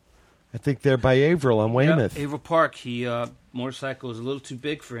Mario. I think they're by Averill on Weymouth. Yeah, Averill Park. He motorcycle was a little too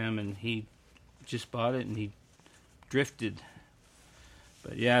big for him, and he just bought it and he drifted.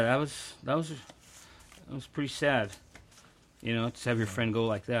 But yeah, that was pretty sad. You know, to have your friend go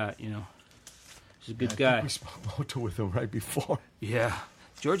like that. You know, he's a good I guy. think we spoke moto with him right before. Yeah,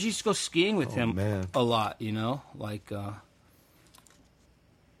 George used to go skiing with him man. a lot. You know, like yeah,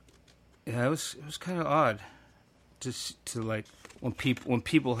 it was kind of odd to like when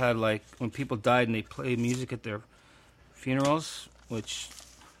people died and they played music at their funerals, which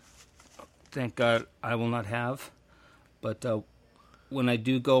thank God I will not have. But when I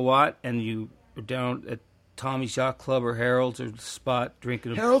do go out and you are down at Tommy's Yacht Club or Harold's or the Spot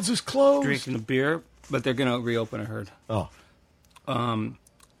drinking Harold's is closed. a beer, But they're going to reopen, I heard. Oh. I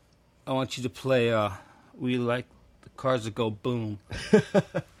want you to play We Like the Cars That Go Boom.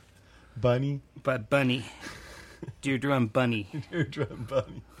 Bunny? By Bunny. Deirdre and Bunny. Deirdre and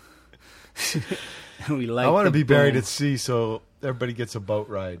Bunny. We like I want to be boom. buried at sea so everybody gets a boat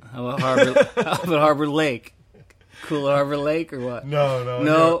ride. How about Harbor Lake? Cool Harbor Lake or what?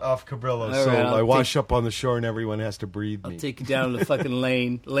 No. Off Cabrillo. All So right, I wash up on the shore and everyone has to breathe me. I'll take you down to the fucking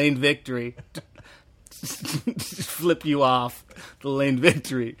Lane Victory. Just flip you off the Lane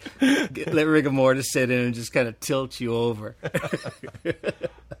Victory. Let rigor mortis sit in and just kind of tilt you over.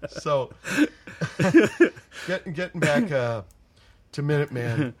 So, getting back to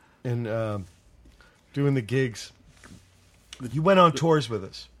Minuteman and doing the gigs. You went on tours with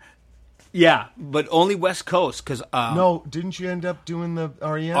us. Yeah, but only West Coast because no, didn't you end up doing the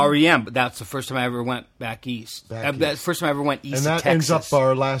REM? REM, but that's the first time I ever went back east. That's the first time I ever went east. And that of Texas. ends up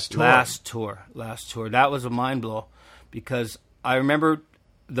our last tour. Last tour. That was a mind blow because I remember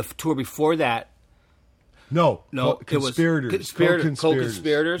the tour before that. No, conspirators.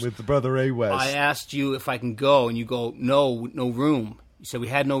 Co-conspirators with the brother A. West. I asked you if I can go, and you go, no room. You said we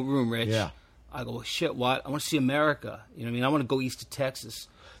had no room, Rich. Yeah. I go, well, shit, what? I want to see America. You know what I mean? I want to go east of Texas.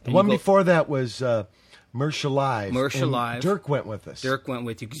 The one before that was Mersha Live. Mersha Live. Dirk went with us. Dirk went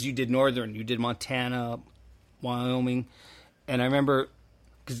with you because you did Northern. You did Montana, Wyoming. And I remember,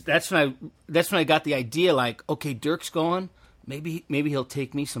 because that's when I got the idea, like, okay, Dirk's going. Maybe he'll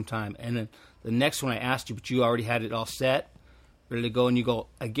take me sometime. And then the next one I asked you, but you already had it all set, ready to go. And you go,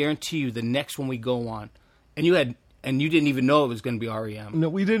 I guarantee you the next one we go on. And you didn't even know it was going to be REM. No,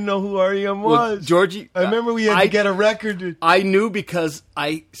 we didn't know who REM was. Well, Georgie, I remember we had to get a record. I knew because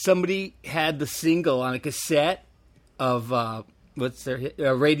somebody had the single on a cassette of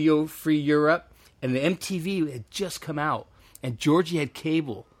Radio Free Europe, and the MTV had just come out, and Georgie had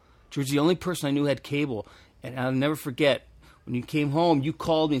cable. Georgie's the only person I knew had cable, and I'll never forget when you came home. You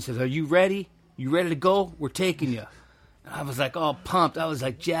called me and said, "Are you ready? You ready to go? We're taking you." I was like all pumped. I was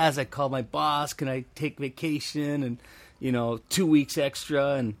like jazzed. I called my boss, can I take vacation and, 2 weeks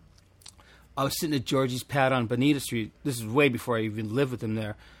extra? And I was sitting at Georgie's pad on Bonita Street. This is way before I even lived with him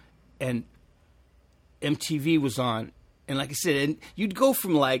there. And MTV was on. And like I said, and you'd go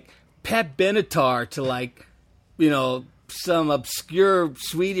from like Pat Benatar to like, some obscure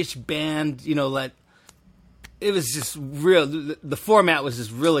Swedish band, like it was just real. The format was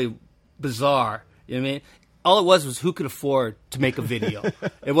just really bizarre. You know what I mean? All it was who could afford to make a video.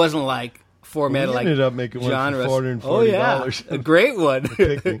 It wasn't like formatted like ended up making genres. one for $440. Oh yeah, a great one,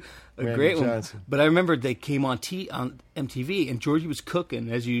 a great one. Johnson. But I remember they came on MTV, and Georgie was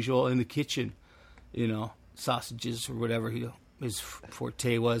cooking as usual in the kitchen, sausages or whatever his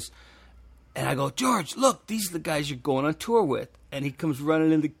forte was. And I go, George, look, these are the guys you're going on tour with. And he comes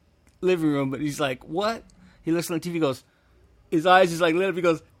running in the living room, and he's like, what? He looks on the TV, goes, his eyes just like lit up. He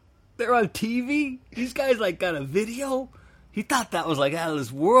goes, they're on TV? These guys like got a video? He thought that was like out of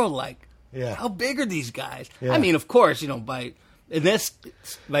this world. Like, how big are these guys? Yeah. I mean, of course, by that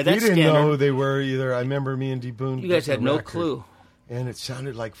we didn't standard, know who they were either. I remember me and D. Boone. You guys had no clue. And it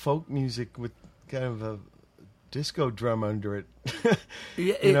sounded like folk music with kind of a disco drum under it.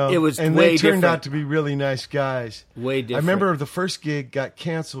 It was and way they turned different. out to be really nice guys. Way different. I remember the first gig got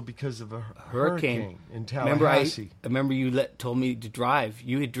canceled because of a hurricane in Tallahassee. I remember you told me to drive.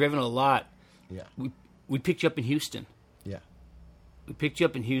 You had driven a lot. Yeah. We picked you up in Houston. Yeah. We picked you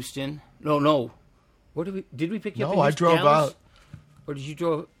up in Houston. No. Where did we pick you up in Houston? No, I drove Dallas? out. Or did you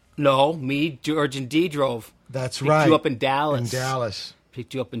drove? No, me, George, and D drove. That's right. Picked you up in Dallas.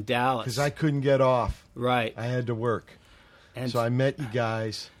 Picked you up in Dallas. Because I couldn't get off. Right. I had to work. And so I met you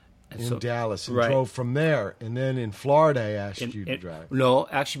guys in Dallas and right. drove from there. And then in Florida, I asked you to drive. No,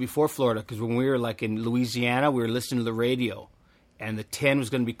 actually before Florida, because when we were like in Louisiana, we were listening to the radio. And the 10 was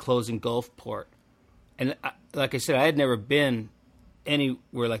going to be closing Gulfport. And like I said, I had never been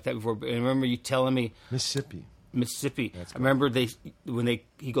anywhere like that before. But I remember you telling me... Mississippi. I remember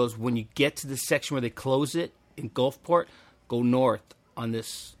he goes, when you get to the section where they close it in Gulfport, go north on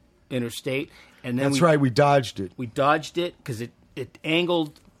this interstate. And then That's right, we dodged it. We dodged it because it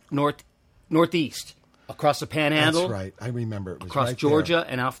angled northeast across the Panhandle. That's right, I remember it was across right Georgia there.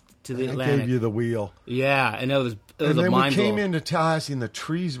 and out to the Atlantic. I gave you the wheel. Yeah, and it was a mind blow. And then we came into Tallahassee and the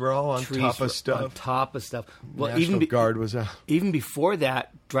trees were all on top of stuff. Well, National Guard was out. Even before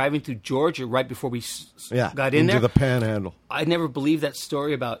that, driving through Georgia right before we got into there. the Panhandle. I never believed that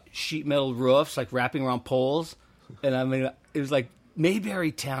story about sheet metal roofs like wrapping around poles. And I mean, it was like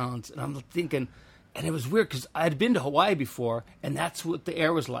Mayberry towns. And I'm thinking, and it was weird because I had been to Hawaii before, and that's what the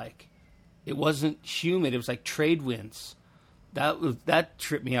air was like. It wasn't humid. It was like trade winds. That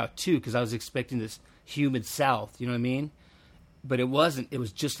tripped me out too because I was expecting this humid south. You know what I mean? But it wasn't. It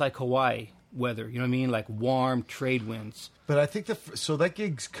was just like Hawaii weather. You know what I mean? Like warm trade winds. But I think so that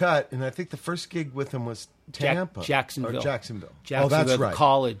gig's cut, and I think the first gig with him was Tampa. Jacksonville. Or Jacksonville. Jacksonville. Oh, that's right.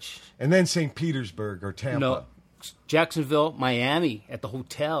 College. And then St. Petersburg or Tampa. No, Jacksonville, Miami at the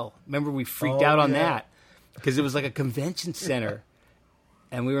hotel. Remember we freaked out on that because it was like a convention center.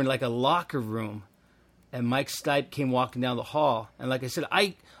 And we were in like a locker room. And Mike Stipe came walking down the hall. And like I said,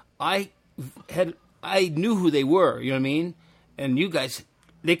 I knew who they were, you know what I mean? And you guys,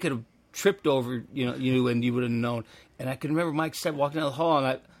 they could have tripped over, and you would have known. And I can remember Mike Stipe walking down the hall,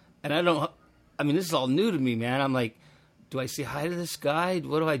 I mean, this is all new to me, man. I'm like, do I say hi to this guy?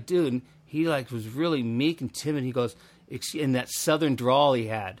 What do I do? And he was really meek and timid. He goes, in that southern drawl he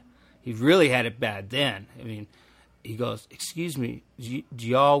really had it bad then. I mean, he goes, excuse me, do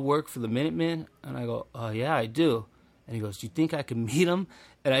y'all work for the Minutemen? And I go, oh, yeah, I do. And he goes, do you think I can meet him?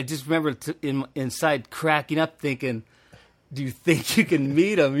 And I just remember inside cracking up thinking, do you think you can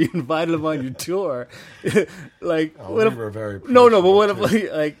meet him? You invited him on your tour. We were very No, but what if,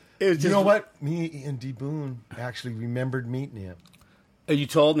 like, it was just... You know what? Me and D. Boone actually remembered meeting him. You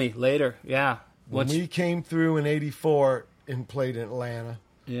told me later, yeah. When we came through in '84 and played in Atlanta,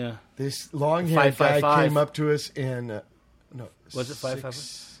 yeah, this long-haired guy came up to us and was it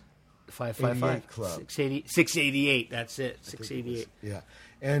 555? 555 Club 688. That's it, 688. Yeah,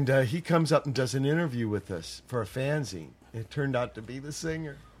 and he comes up and does an interview with us for a fanzine. It turned out to be the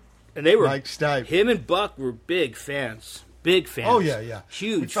singer, and they were Mike Stipe. Him and Buck were big fans. Big fans. Oh, yeah.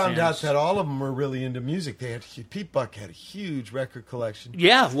 Huge. We found fans. out that all of them were really into music. Pete Buck had a huge record collection.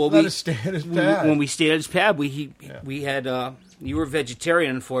 Yeah, well, Let us stay at his pad. When we stayed at his pad, we had. You were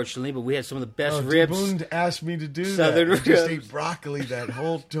vegetarian, unfortunately, but we had some of the best ribs. Boone asked me to do Southern that. I just ribs. ate broccoli that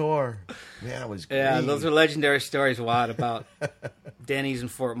whole tour. Man, it was great. Yeah, those are legendary stories. A lot about Denny's in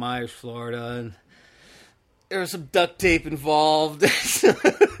Fort Myers, Florida, and there was some duct tape involved.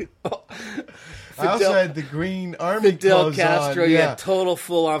 I also had the green army Fidel clothes Castro. on. You Yeah. had total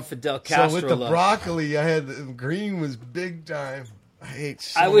full-on Fidel Castro. So with the look. broccoli, I had the green was big time. I ate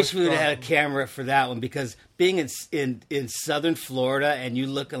so I wish much we would have had a broccoli. camera for that one because being in southern Florida and you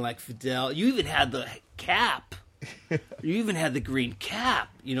looking like Fidel, you even had the cap. You even had the green cap,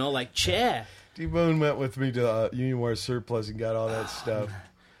 like Che. T-Bone went with me to Union War Surplus and got all that stuff.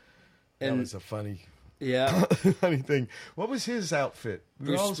 That was a funny thing. What was his outfit?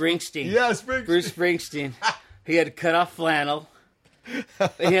 Bruce Springsteen. Yeah, Springsteen. Bruce Springsteen. He had cut off flannel.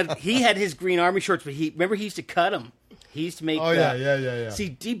 He had his green army shorts, but he used to cut them. He used to make. Oh yeah. See,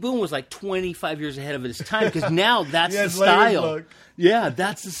 D. Boone was like 25 years ahead of his time because now that's the layered style. look. Yeah,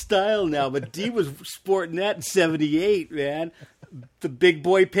 that's the style now. But D was sporting that in '78, man. The big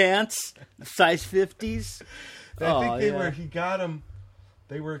boy pants, size 50s. I think he got them.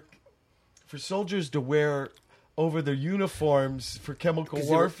 They were for soldiers to wear over their uniforms for chemical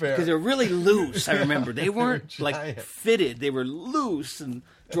warfare. Because they were really loose, I remember. They weren't Giant. fitted. They were loose and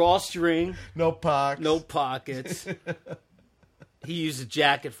drawstring. No pockets. No pockets. He used a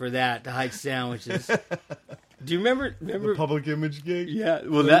jacket for that to hide sandwiches. Do you remember the public image gig? Yeah,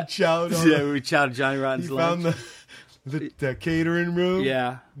 well we chowed Johnny Rotten's He lunch. found the catering room.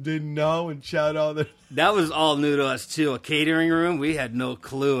 Yeah. Didn't know and chowed all the... That was all new to us, too. A catering room, we had no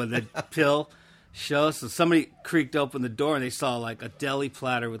clue. And the pill show, so somebody creaked open the door and they saw like a deli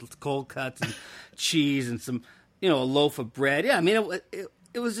platter with cold cuts and cheese and some, a loaf of bread. Yeah, I mean,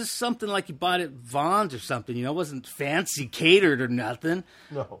 it was just something like you bought at Vaughn's or something. It wasn't fancy catered or nothing.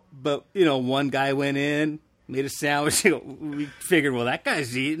 No. But, one guy went in, made a sandwich. We figured, well, that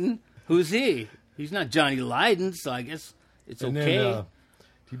guy's eating. Who's he? He's not Johnny Lydon, so I guess it's okay. Then,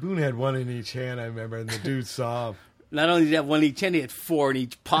 T-Boone had one in each hand, I remember, and the dude saw him. Not only did he have one in each hand, he had four in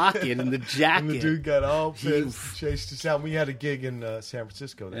each pocket in the jacket. And the dude got all pissed, chased us out. We had a gig in San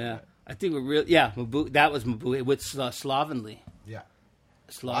Francisco that night. I think we're real. Yeah, that was Mabu with Slovenly. Yeah.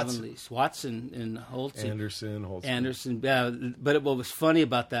 Slovenly. Watson and Holtz. Anderson. Yeah, but what was funny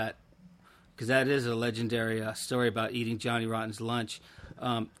about that, because that is a legendary story about eating Johnny Rotten's lunch,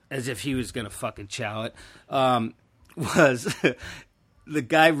 as if he was going to fucking chow it, was the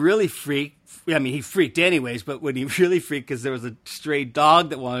guy really freaked. I mean, he freaked anyways, but when he really freaked, because there was a stray dog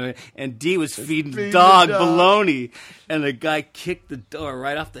that wanted it, and D was feeding the dog bologna, and the guy kicked the door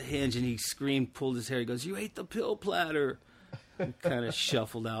right off the hinge, and he screamed, pulled his hair, he goes, "You ate the pill platter." And kind of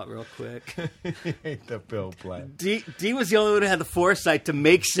shuffled out real quick. He ate the pill platter. D was the only one who had the foresight to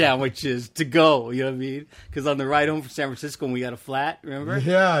make sandwiches to go, you know what I mean? Because on the ride home from San Francisco when we got a flat, remember?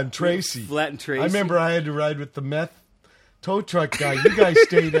 Yeah, and Tracy. Flat and Tracy. I remember I had to ride with the meth tow truck guy. You guys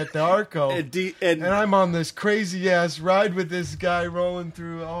stayed at the Arco. And I'm on this crazy-ass ride with this guy rolling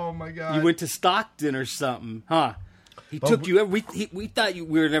through. Oh, my God. you went to Stockton or something, huh? He took you. We thought we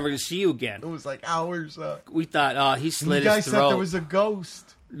were never going to see you again. It was like hours. We thought he slit his throat. You guys said there was a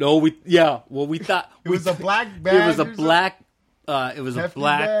ghost. No, we thought it was a black bag. It was a black. It was a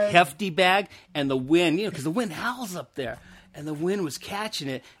black bag. hefty bag, and the wind, because the wind howls up there, and the wind was catching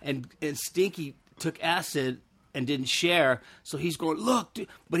it, and Stinky took acid and didn't share, so he's going, look, dude.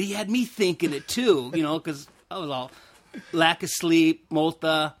 But he had me thinking it too, because I was all lack of sleep,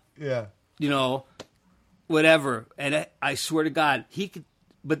 molta, whatever, and I swear to God, he could.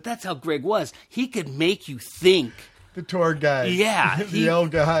 But that's how Greg was. He could make you think. The tour guide. Yeah. The Elle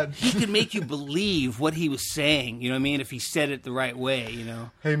God. He could make you believe what he was saying, you know what I mean, if he said it the right way,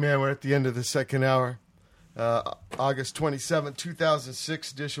 Hey, man, we're at the end of the second hour. August 27,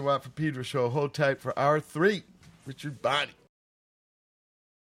 2006, edition Watt for Pedro Show. Hold tight for hour 3. Richard Bonney.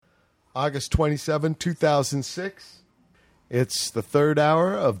 August 27, 2006. It's the third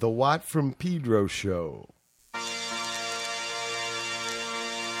hour of the Watt from Pedro Show.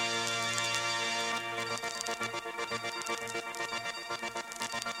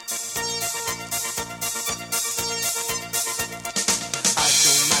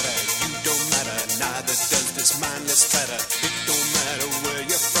 Mindless clatter. It don't matter where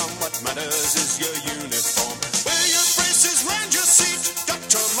you're from. What matters is your uniform. Wear your braces round your seat.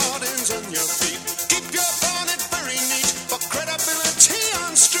 Dr. Martens on your feet. Keep your bonnet very neat for credibility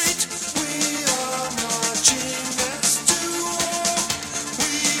on street. We are marching as to war.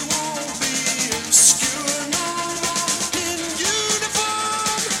 We won't be obscure no more. In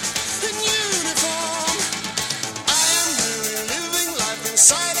uniform, in uniform. I am really living life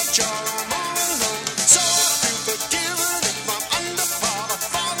inside a jar. I'm all alone. So forgiven if I'm under par or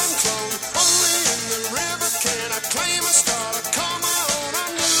fallen clone. Only in the river can I claim a star to call my own.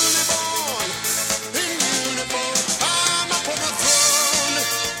 I'm newly born, in uniform. I'm up on the throne.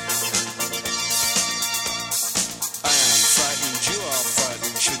 I am frightened, you are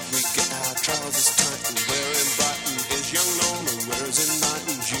frightened. Should we get our trousers tightened? Wearing Brighton is young Lorna, wears in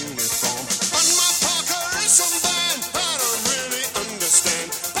Martin's uniform. On my parker is some band I don't really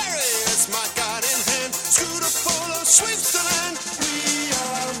understand. Barry is my guiding hand. Scooter Polo sweeps the land. We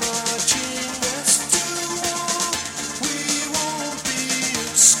are marching west to war. We won't be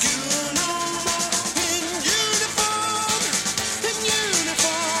obscure no more. In uniform, in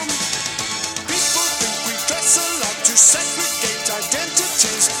uniform. People think we dress alike to segregate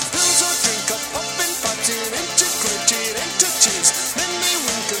identities. Pills or drink up, popping, fighting, integrated entities. Men may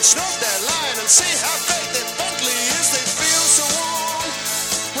wink and snort their line and say how great their Bentley is. They feel so warm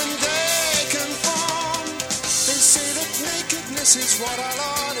when they conform. They say that nakedness is what our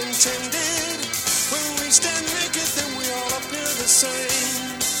Lord intended. When we stand naked, then we all appear the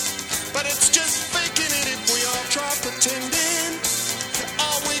same. But it's just faking it if we all try pretending.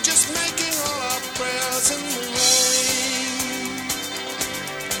 Are we just making all our prayers in the rain?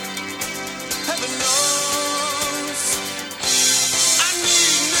 Heaven knows I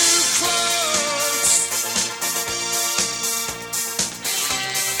need new clothes.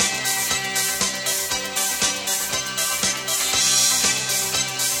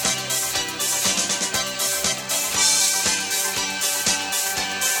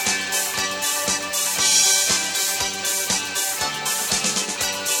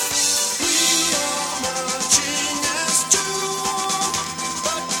 We are marching as to war,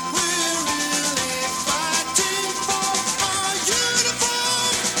 but we're really fighting for our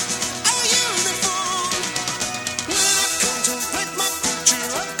uniform, our uniform. When I contemplate my future,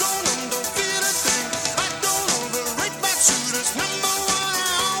 I go numb, don't feel a thing. I don't overrate my suitors, number one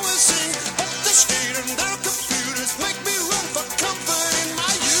I always sing. Up the street and their computers make me run for comfort in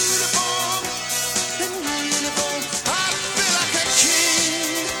my uniform, in uniform. I feel like a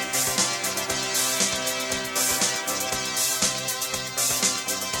king.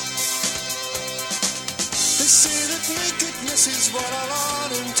 They say that nakedness is what our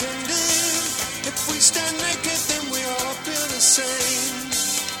Lord intended. If we stand naked, then we all appear the same.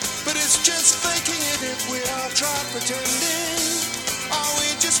 But it's just faking it if we all try pretending. Are we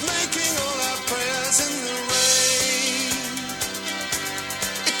just making all our prayers in the rain?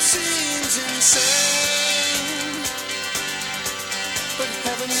 It seems insane, but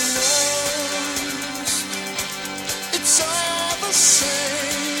heaven knows it's all the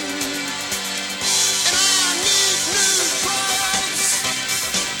same. And I need new clothes.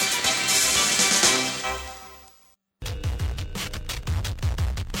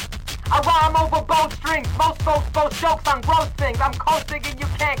 I rhyme over bowstrings. Most folks boast jokes on gross things. I'm coasting and you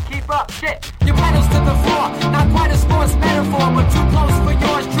can't keep up. Shit. Your pedals to the the floor. Not quite a sports metaphor, but too close for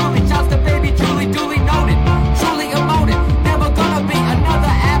yours truly. Shouts to baby Julie, duly noted, truly emoted. Never gonna be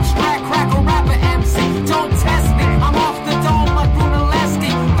another abstract cracker rapper MC. Don't test me, I'm off the dome like Brunelleschi.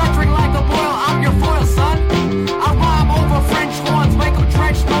 Thundering like a boil, I'm your foil, son. I rhyme over French horns, make them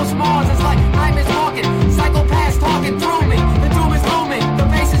trench most Mars. It's like nightmares walking, psychopaths talking through me. The doom is looming, the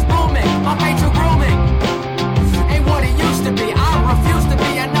bass is booming, my paints are grooming. Ain't what it used to be, I refuse to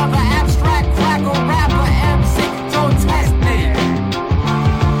be another abstract cracker rapper MC. Don't test me.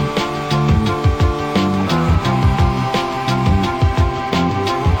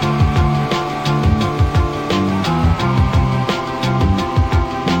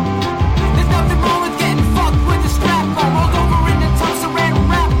 There's nothing wrong with getting fucked with the strap on. Rolled over in the toaster and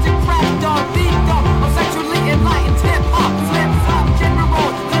wrapped and crapped on. Beat dog, I'm sexually enlightened. Hip hop, flip flop, gender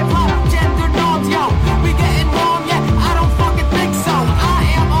role, hip hop, gender norms, yo. We getting warm, yeah, I don't fucking think so. I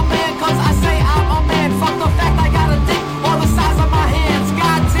am a man, cause I say I'm a man. Fuck the fact I got a dick all the size of my hands.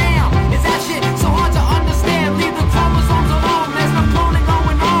 Goddamn, is that shit so hard to understand? Leave the chromosomes alone, there's no cloning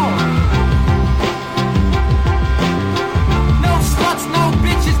going on. No sluts, no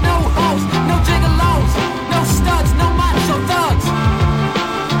bitches, no hoes, no gigolos, no studs, no macho thugs.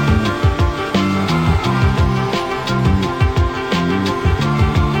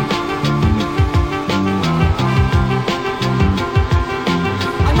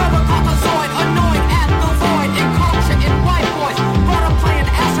 Another caucasoid, annoyed at the void, in culture, in white boys, but I'm playing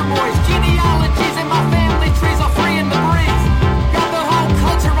asteroids. Genealogies in my family trees are free in the breeze. Got the whole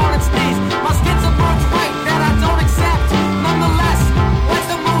culture on its knees. My skin's a birthright that I don't accept. Nonetheless, what's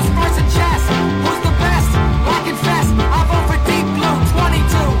the moves versus chess? Who's the best? I confess, I vote for Deep Blue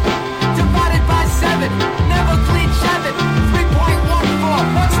 22. Divided by 7, never clean Chevy.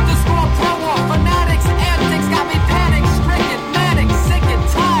 3.14, what's the score? Pro war, fanatics, antics, got me panic, stricken, manic, sick and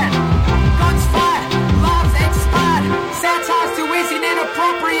tired. Guns fired, lives expired. Satire's too easy and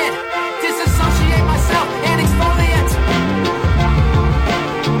inappropriate. Disassociate myself and exfoliate.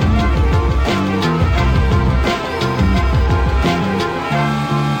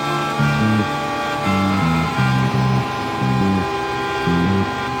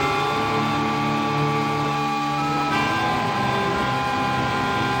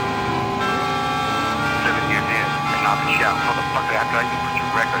 Shout, motherfucker, after you put your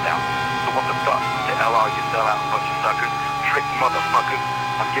record out. So what the fuck? The elle you sell out a bunch of suckers? Trick motherfuckers.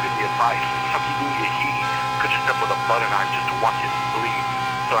 I'm giving you advice. I'm giving you heed. Cut yourself with a butter knife just to watch it bleed.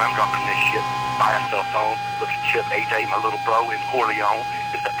 So I'm dropping this shit. Buy a cell phone. Look at Chip, AJ, my little bro, and Corleone.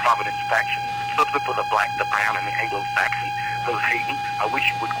 It's the Providence faction. Something for the black, the brown, and the Anglo-Saxon. Those hating, I wish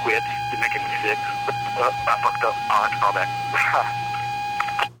you would quit. You're making me sick. I fucked up. I'll call back.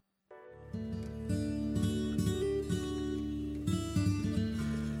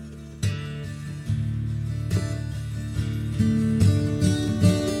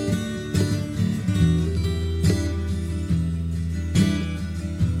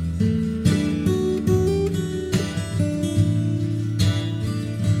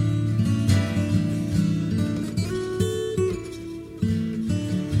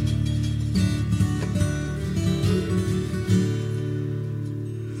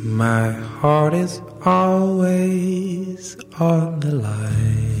 My heart is always on the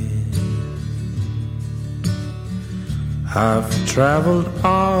line. I've traveled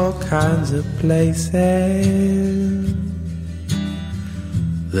all kinds of places.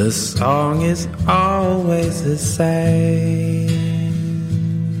 The song is always the same.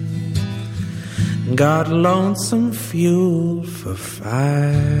 Got lonesome fuel for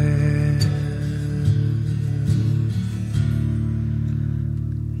fire.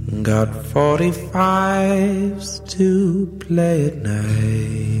 Got 45s to play at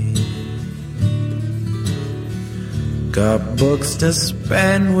night. Got books to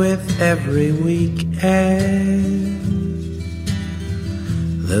spend with every weekend.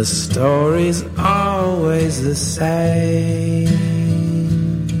 The story's always the same.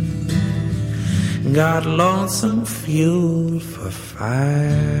 Got lonesome fuel for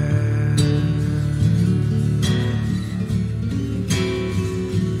fire.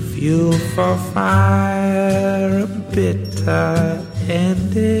 Fuel for fire, a bitter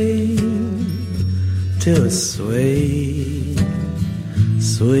ending to a sweet,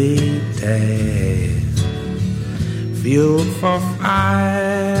 sweet day. Fuel for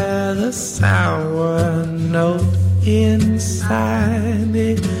fire, the sour note inside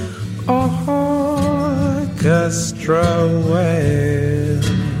the orchestra well.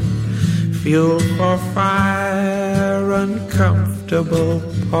 Fuel for fire, uncomfortable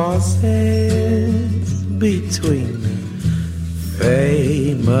pauses between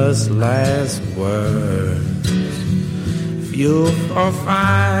famous last words. Fuel for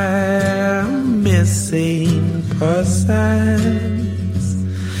fire, missing persons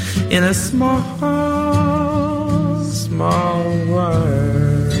in a small, small world.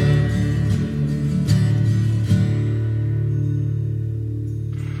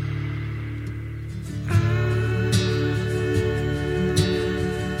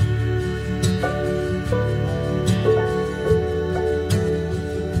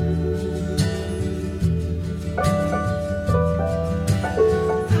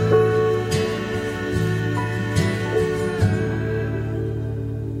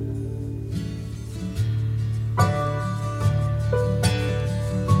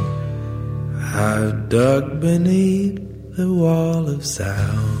 I've dug beneath the wall of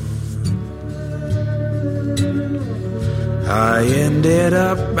sound. I ended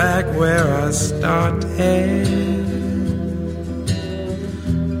up back where I started.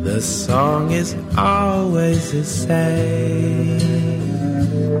 The song is always the same.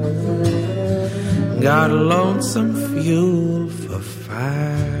 Got lonesome fuel for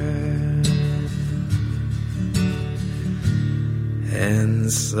fire.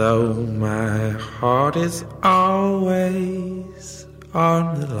 And so my heart is always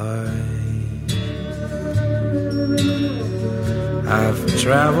on the line. I've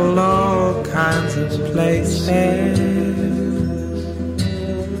traveled all kinds of places.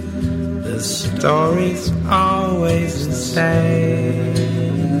 The story's always the same.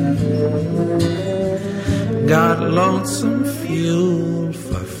 Got lonesome fuel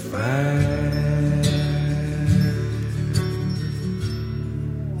for fire.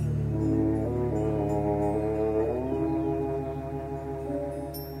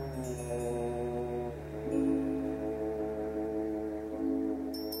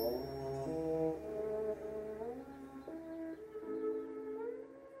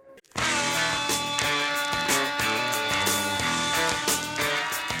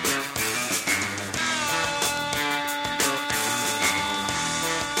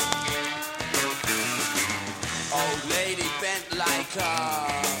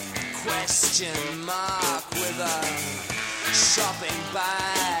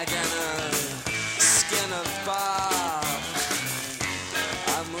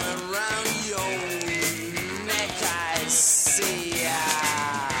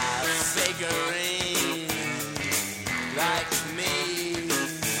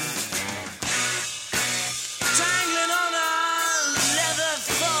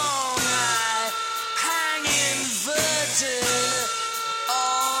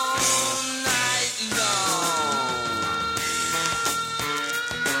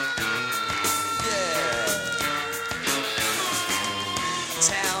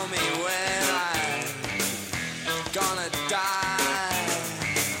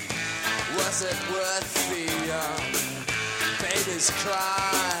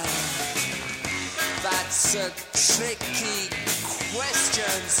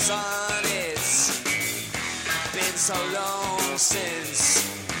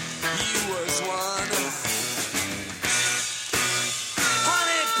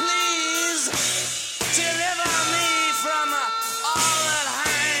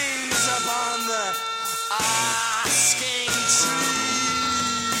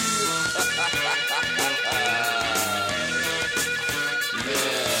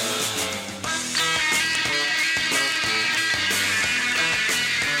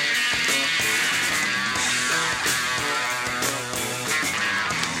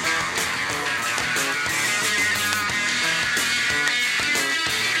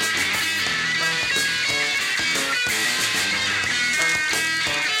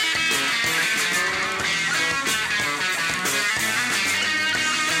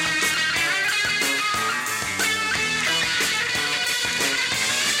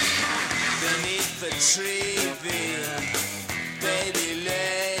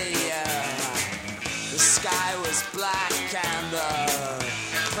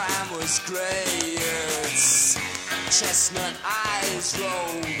 Chestnut eyes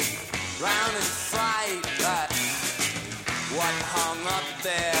rolled round in fright at what hung up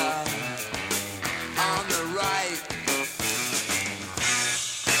there on the right.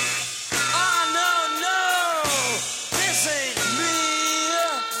 Oh no, no, this ain't me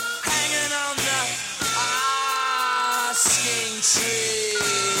hanging on the asking tree.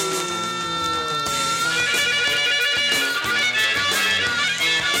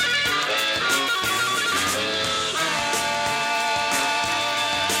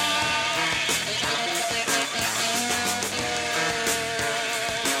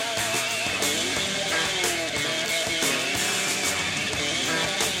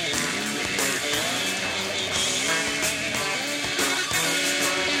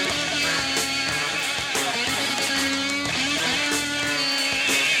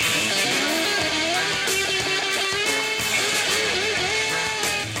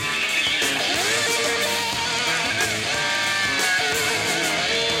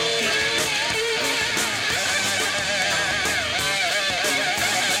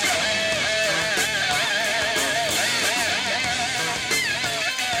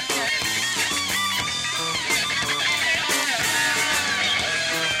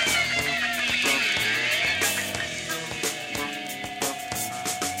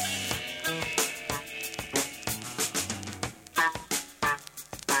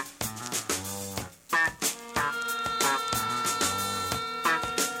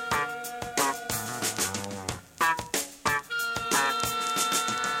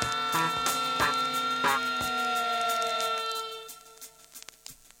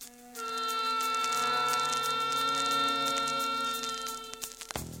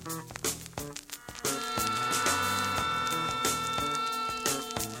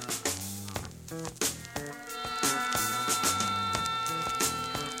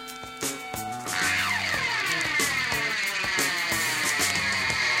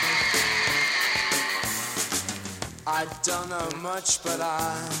 I don't know much, but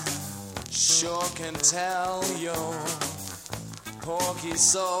I sure can tell your porky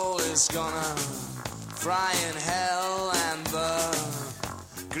soul is gonna fry in hell, and the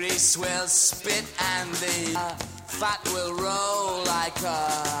grease will spit and the fat will roll like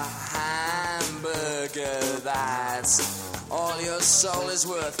a hamburger. That's all your soul is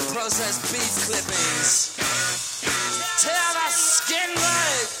worth. Processed beef clippings. Tear the skin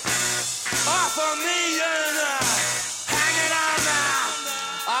right off of me and hang it on the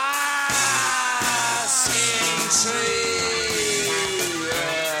asking tree.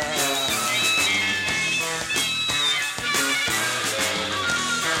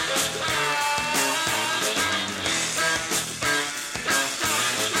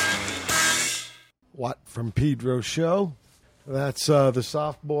 What from Pedro Show? That's the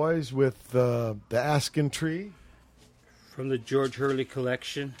Soft Boys with the Askin Tree. From the George Hurley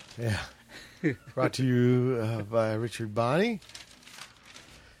collection. Yeah. Brought to you by Richard Bonney.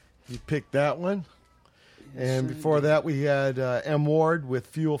 You picked that one. And before that, we had M. Ward with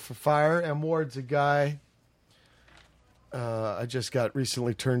Fuel for Fire. M. Ward's a guy I just got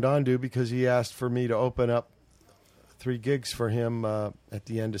recently turned on to because he asked for me to open up 3 gigs for him at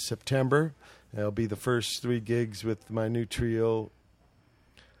the end of September. It'll be the first 3 gigs with my new trio,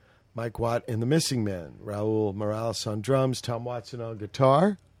 Mike Watt and the Missing Men, Raul Morales on drums, Tom Watson on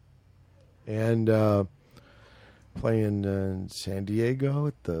guitar, and playing in San Diego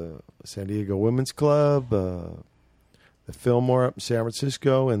at the San Diego Women's Club, the Fillmore up in San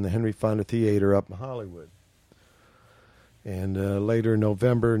Francisco, and the Henry Fonda Theater up in Hollywood. And later in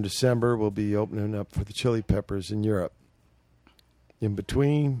November and December, we'll be opening up for the Chili Peppers in Europe. In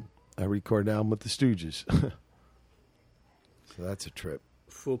between, I record an album with the Stooges. So that's a trip.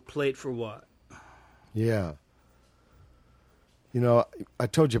 Full plate for what? Yeah. You know, I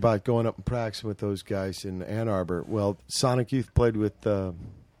told you about going up and practicing with those guys in Ann Arbor. Well, Sonic Youth played with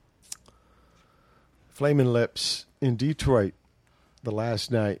Flamin' Lips in Detroit the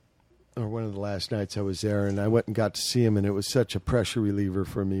last night, or one of the last nights I was there, and I went and got to see him, and it was such a pressure reliever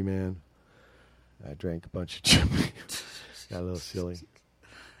for me, man. I drank a bunch of Jimmy. Got a little silly.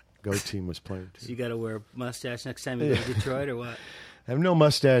 Go Team was playing too. So you got to wear a mustache next time you go to Detroit, or what? I have no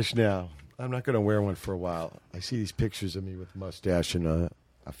mustache now. I'm not going to wear one for a while. I see these pictures of me with a mustache, and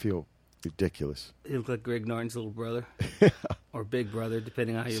I feel ridiculous. You look like Greg Norton's little brother. Or big brother,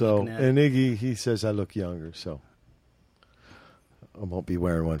 depending on how you're looking at and it. Iggy, he says I look younger, so I won't be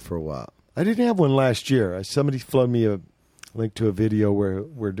wearing one for a while. I didn't have one last year. Somebody flooded me a link to a video where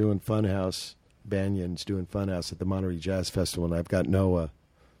we're doing Funhouse. Banyan's doing Funhouse at the Monterey Jazz Festival, and I've got no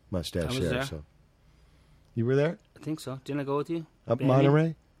mustache hair. there. So you were there? I think so. Didn't I go with you? Up Banyan?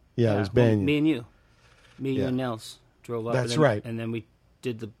 Monterey? Yeah, it was Banyan. Well, me and you. Me, Yeah. you, and Nels drove up. That's and then, right. And then we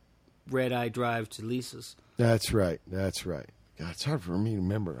did the red-eye drive to Lisa's. That's right. That's right. God, it's hard for me to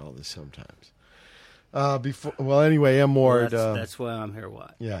remember all this sometimes. Anyway, M. Ward. That's why I'm here,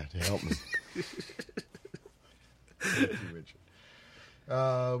 Watt. Yeah, to help me. Thank you,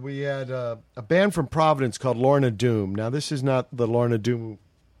 Richard. We had a band from Providence called Lorna Doom. Now, this is not the Lorna Doom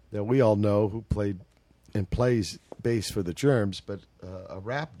that we all know who played and plays bass for the Germs, but a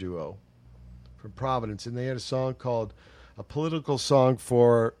rap duo from Providence. And they had a song called A Political Song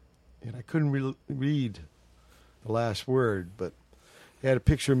for, and I couldn't read the last word, but they had a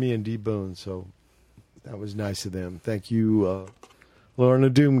picture of me and D. Boone, so that was nice of them. Thank you, Lorna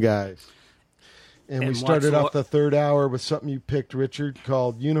Doom guys. And we started off the third hour with something you picked, Richard,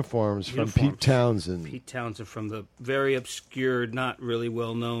 called Uniforms from Pete Townsend. Pete Townsend from the very obscure, not really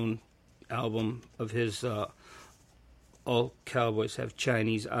well-known album of his All Cowboys Have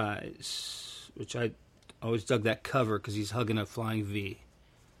Chinese Eyes, which I always dug that cover because he's hugging a flying V.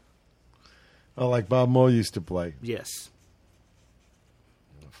 Oh, like Bob Moe used to play. Yes.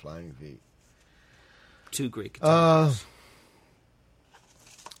 A flying V. 2 great guitars.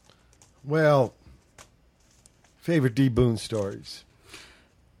 Well, favorite D. Boone stories.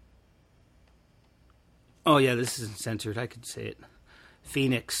 Oh, yeah, this isn't censored. I could say it.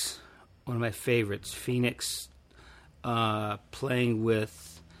 Phoenix, one of my favorites. Phoenix playing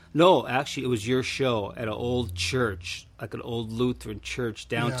with... No, actually, it was your show at an old church, like an old Lutheran church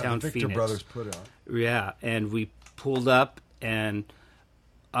downtown the Victor Phoenix. Brothers put it on. Yeah, and we pulled up, and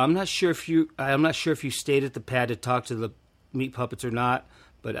I'm not sure if you stayed at the pad to talk to the Meat Puppets or not,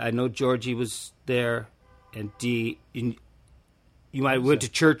 but I know Georgie was there, and Dee. You might have went to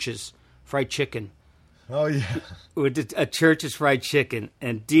Church's fried chicken. Oh, yeah. We went to a Church's fried chicken,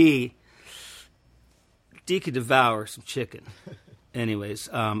 and D could devour some chicken. Anyways,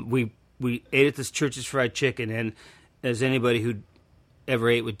 we ate at this Church's fried chicken, and as anybody who ever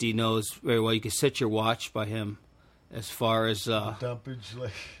ate with D knows very well, you could set your watch by him as far as Dumpage,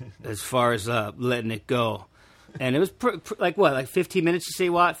 letting it go. And it was like 15 minutes, you say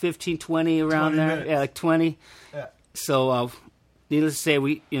what? 15, 20 around 20 there? minutes. Yeah, like 20. Yeah. So, needless to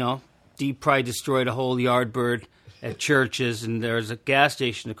say, D probably destroyed a whole yardbird at Church's, and there was a gas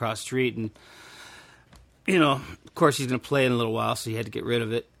station across the street, and, of course he's going to play in a little while, so he had to get rid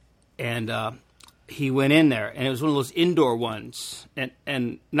of it. And he went in there, and it was one of those indoor ones,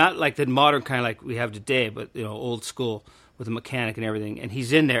 and not like the modern kind like we have today, but, old school with a mechanic and everything. And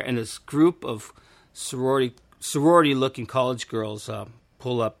he's in there, and this group of sorority-looking college girls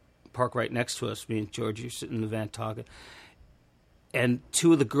pull up, park right next to us. Me and Georgie are sitting in the van talking. And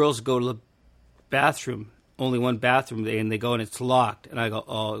two of the girls go to the bathroom, only one bathroom, and they go and it's locked. And I go,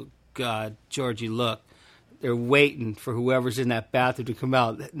 oh, God, Georgie, look. They're waiting for whoever's in that bathroom to come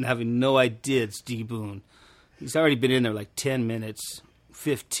out and having no idea it's D. Boone. He's already been in there like 10 minutes,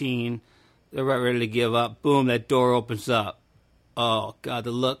 15. They're right ready to give up. Boom, that door opens up. Oh, God,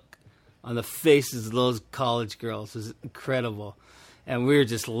 the look on the faces of those college girls is incredible. And we were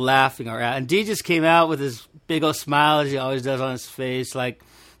just laughing our ass. And D just came out with his big old smile, as he always does on his face, like,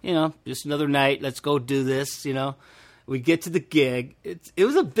 just another night. Let's go do this, We get to the gig. It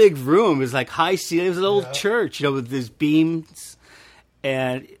was a big room. It was like high ceiling. It was an old church, with these beams.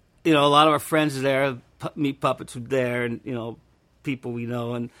 And, a lot of our friends are there. Meat Puppets were there, and, people we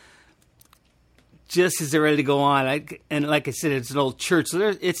know. And just as they're ready to go on, and like I said, it's an old church,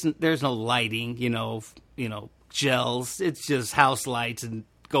 so there's no lighting, gels. It's just house lights and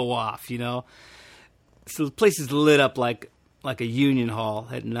go off, So the place is lit up like a union hall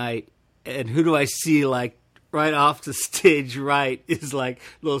at night. And who do I see like right off the stage right is like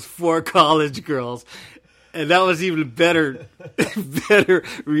those 4 college girls. And that was even better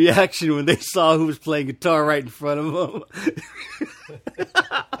reaction when they saw who was playing guitar right in front of them.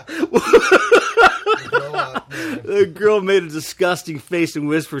 The girl made a disgusting face and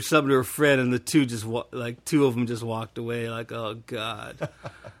whispered something to her friend, and the two of them just walked away. Like, oh God,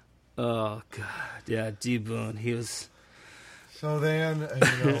 oh God, yeah, D. Boone, he was. So then,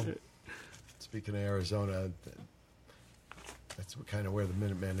 speaking of Arizona, that's kind of where the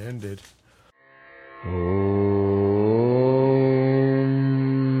Minutemen ended. Om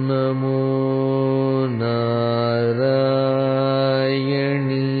Namo Narayani.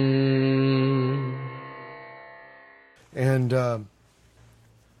 And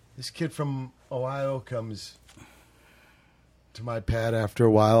this kid from Ohio comes to my pad after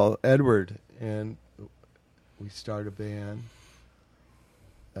a while, Edward, and we start a band,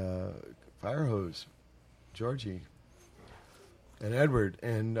 Firehose, Georgie, and Edward.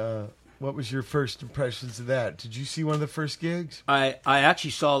 And what was your first impressions of that? Did you see one of the first gigs? I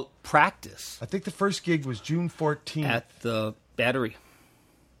actually saw practice. I think the first gig was June 14th. At the Battery.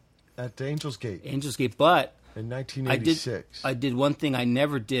 At the Angels Gate. Angels Gate, but in 1986. I did one thing I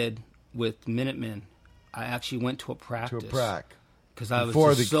never did with Minutemen. I actually went to a practice. Because I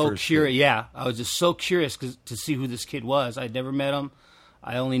was just so curious. Yeah, I was just so curious to see who this kid was. I'd never met him.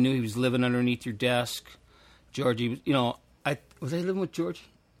 I only knew he was living underneath your desk. Georgie, was I living with Georgie?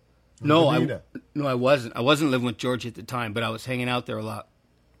 No, I wasn't. I wasn't living with Georgie at the time, but I was hanging out there a lot.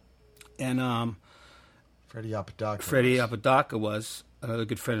 And Freddie Apodaca. Was another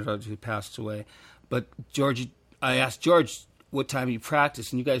good friend of ours who passed away. But Georgie, I asked George what time you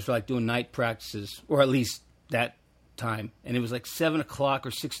practice, and you guys were like doing night practices, or at least that time. And it was like 7 o'clock or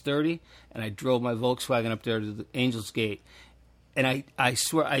 6:30, and I drove my Volkswagen up there to the Angels Gate. And I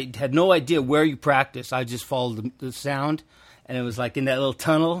swear I had no idea where you practice. I just followed the sound, and it was like in that little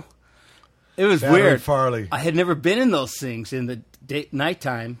tunnel. It was weird. Farley. I had never been in those things in the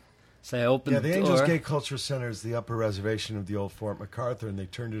nighttime. So I opened the door. The Angels Gate Cultural Center is the upper reservation of the old Fort MacArthur, and they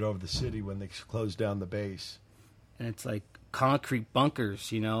turned it over to the city when they closed down the base. And it's like concrete bunkers,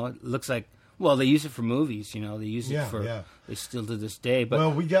 It looks like, well, they use it for movies, They use it for, they still to this day. But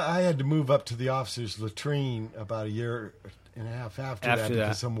I had to move up to the officer's latrine about a year and a half after that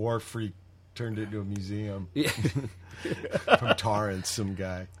because some war freak turned it into a museum. Yeah. From Torrance, some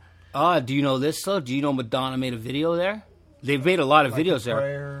guy. Do you know this, though? Do you know Madonna made a video there? They've made a lot of videos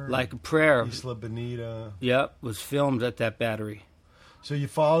there. Like a Prayer. Isla Bonita. Yep, was filmed at that Battery. So you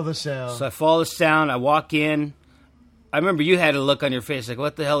follow the sound. So I follow the sound. I walk in. I remember you had a look on your face like,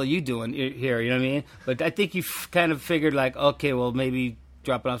 what the hell are you doing here? You know what I mean? But I think you kind of figured like, okay, well, maybe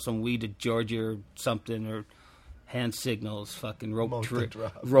dropping off some weed to Georgia or something, or hand signals, fucking rope trip,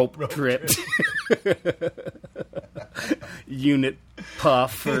 unit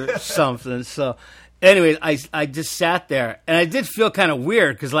puff or something. So, anyways, I just sat there, and I did feel kind of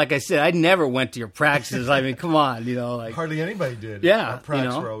weird because, like I said, I never went to your practices. I mean, come on, like hardly anybody did. Yeah, our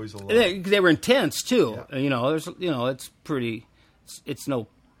practices were always a lot. They were intense too. Yeah. There's it's pretty. It's no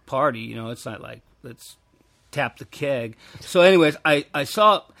party. It's not like let's tap the keg. So, anyways, I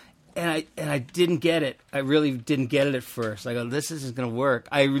saw. And I didn't get it. I really didn't get it at first. I go, this isn't going to work.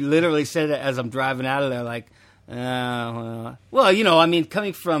 I literally said it as I'm driving out of there, like, well, I mean,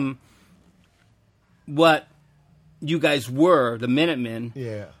 coming from what you guys were, the Minutemen,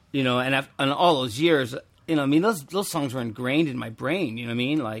 and all those years, I mean, those songs were ingrained in my brain. You know what I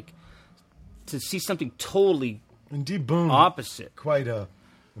mean? Like to see something totally opposite, quite a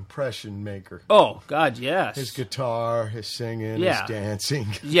impression maker. Oh God, yes. His guitar, his singing, his dancing.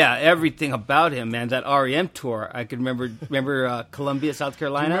 Yeah, everything about him, man. That REM tour, I could remember Columbia, South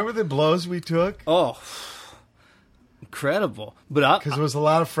Carolina. Do you remember the blows we took? Oh, incredible! But because there was a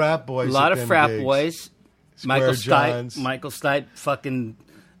lot of frat boys. A lot of frat boys. Michael Johns. Stipe, fucking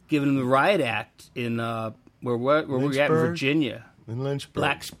giving him the riot act in where were we at in Virginia? In Lynchburg.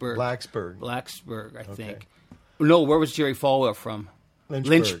 Blacksburg, I think. No, where was Jerry Falwell from?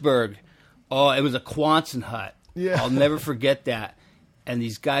 Lynchburg. Oh, it was a Quonset hut. Yeah. I'll never forget that. And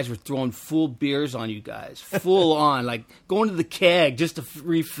these guys were throwing full beers on you guys. Full on. Like going to the keg just to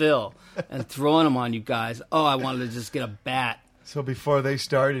refill and throwing them on you guys. Oh, I wanted to just get a bat. So before they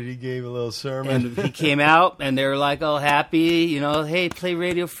started, he gave a little sermon. And he came out and they were like all happy, hey, play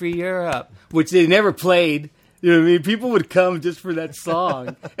Radio Free Europe. Which they never played. You know what I mean? People would come just for that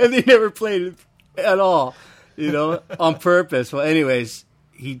song. And they never played it at all. On purpose. Well, anyways,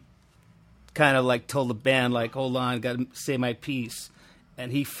 he kind of like told the band, like, hold on, got to say my piece.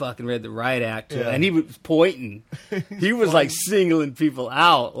 And he fucking read the riot act. Yeah. And he was pointing. He was like singling people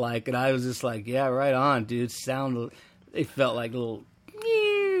out. Like, and I was just like, yeah, right on, dude. They felt like little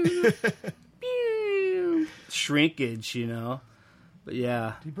shrinkage, But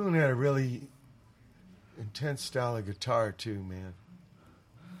yeah. D. Boone had a really intense style of guitar too, man.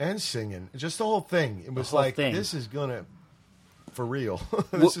 And singing. Just the whole thing. It was like, this is going to, for real,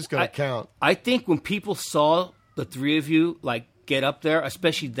 this is going to count. I think when people saw the three of you, like, get up there,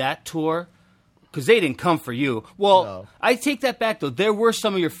 especially that tour, because they didn't come for you. Well, no. I take that back, though. There were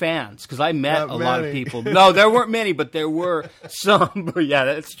some of your fans, because I met a lot of people. No, there weren't many, but there were some. Yeah,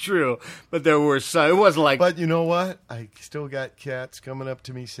 that's true. But there were some. It wasn't like... But you know what? I still got cats coming up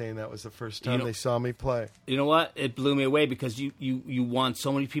to me saying that was the first time they saw me play. You know what? It blew me away, because you won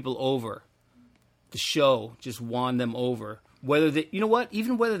so many people over. The show just won them over. Whether they... You know what?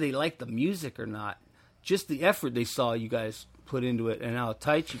 Even whether they liked the music or not, just the effort they saw you guys put into it and how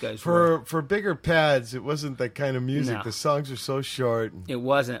tight you guys were. For bigger pads, it wasn't that kind of music. No. The songs are so short. It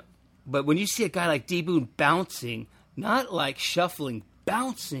wasn't. But when you see a guy like D. Boone bouncing, not like shuffling,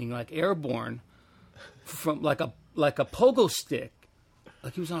 bouncing like airborne from like a pogo stick.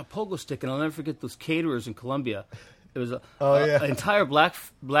 Like he was on a pogo stick, and I'll never forget those caterers in Columbia. It was an entire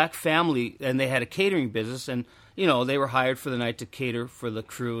black family, and they had a catering business, and they were hired for the night to cater for the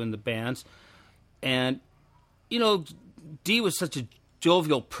crew and the bands. And D was such a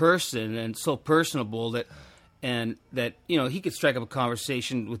jovial person and so personable that he could strike up a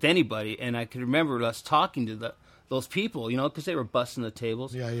conversation with anybody. And I could remember us talking to those people, because they were busting the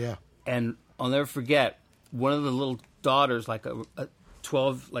tables. Yeah. And I'll never forget one of the little daughters, like a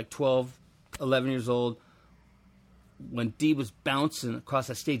 12, 11 years old, when D was bouncing across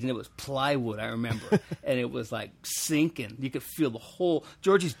the stage, and it was plywood, I remember, and it was like sinking. You could feel the whole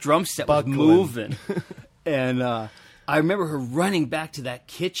Georgie's drum set was moving, and I remember her running back to that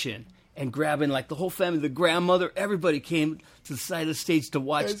kitchen and grabbing like the whole family, the grandmother, everybody came to the side of the stage to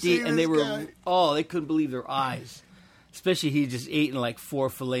watch D, and they were they couldn't believe their eyes. Especially he just ate like 4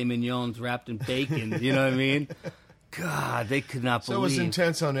 filet mignons wrapped in bacon. You know what I mean? God, they could not believe. So it was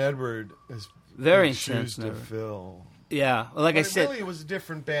intense on Edward. Very intense to fill. Yeah, like I said, really, it was a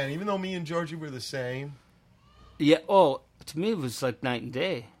different band. Even though me and Georgie were the same. Yeah. Oh, to me, it was like night and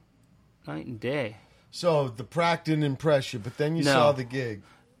day. Night and day. So the prac didn't impress you, but then you saw the gig.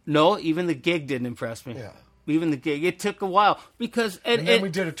 No, even the gig didn't impress me. Yeah. Even the gig, it took a while because and then we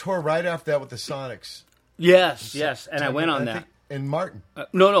did a tour right after that with the Sonics. Yes, and I went on that. And Martin.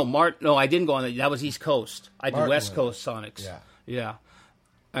 No, I didn't go on that. That was East Coast. I did West Coast Sonics. Yeah.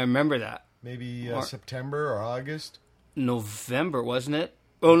 I remember that. Maybe September or August. November, wasn't it?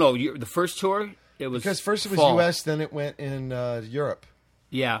 Oh no, the first tour it was because first it was fall. U.S., then it went in Europe.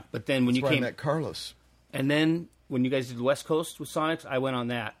 Yeah, but then when That's you where came, I met Carlos, and then when you guys did the West Coast with Sonics, I went on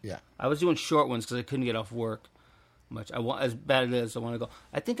that. Yeah, I was doing short ones because I couldn't get off work, much. I want as bad as I want to go.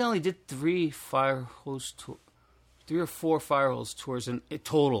 I think I only did 3 or 4 fire hose tours in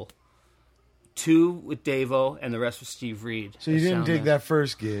total. 2 with Davo and the rest with Steve Reed. So you didn't dig that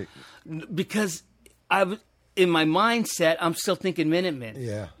first gig because I was in my mindset. I'm still thinking Minutemen.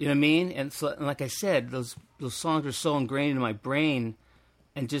 Yeah, you know what I mean. And so, and like I said, those songs are so ingrained in my brain,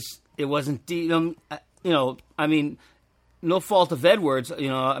 and just it wasn't. I mean. No fault of Edwards,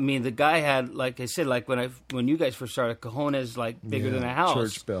 I mean, the guy had, like I said, like when you guys first started, cojones like bigger than a house.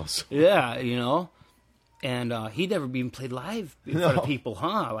 Church bells. Yeah, and he never even played live in front of people,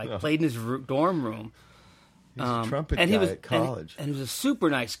 huh? Like played in his dorm room. He's a trumpet guy at college, and he was a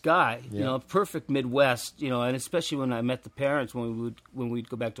super nice guy. Perfect Midwest. And especially when I met the parents when we'd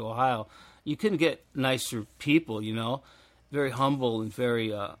go back to Ohio, you couldn't get nicer people. Very humble and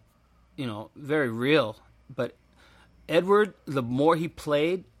very, very real, but. Edward, the more he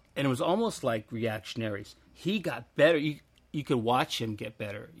played, and it was almost like Reactionaries, he got better. You could watch him get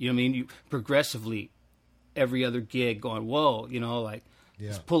better. You know what I mean? Progressively, every other gig going, whoa,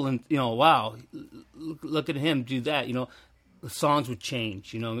 he's pulling, wow, look at him do that. The songs would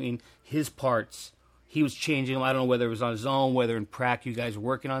change. I mean? His parts, he was changing. I don't know whether it was on his own, whether in Prac you guys were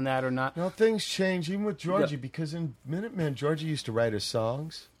working on that or not. No, things change, even with Georgie, because in Minutemen, Georgie used to write his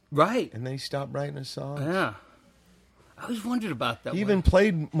songs. Right. And then he stopped writing his songs. Yeah. I always wondered about that. He even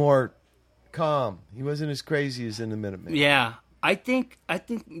played more calm. He wasn't as crazy as in the Minutemen. Yeah, I think.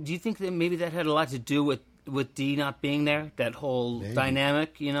 Do you think that maybe that had a lot to do with Dee not being there? That whole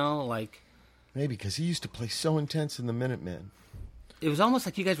dynamic, maybe because he used to play so intense in the Minutemen. It was almost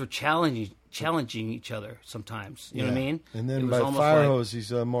like you guys were challenging each other sometimes. You know what I mean? And then by Firehose,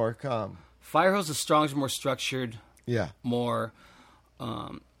 he's more calm. Firehose is stronger, more structured. Yeah. More,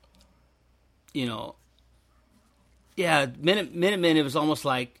 Yeah, Minutemen, it was almost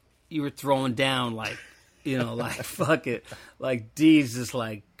like you were throwing down, like fuck it. Like, Dee's just,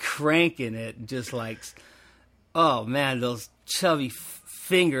 like, cranking it, and just, like, oh, man, those chubby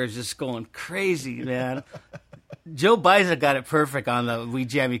fingers just going crazy, man. Joe Baiza got it perfect on the We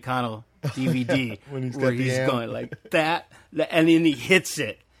Jam Econo DVD, where he's going like that, and then he hits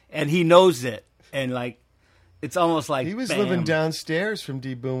it, and he knows it, and, like, it's almost like he was bam. Living downstairs from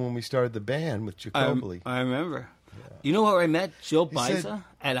D Boom when we started the band with Jacoby. I remember. Yeah. You know where I met Joe Baiza?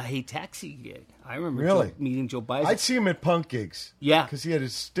 At a Hey Taxi gig. I remember meeting Joe Baiza. I'd see him at punk gigs. Yeah. Because he had a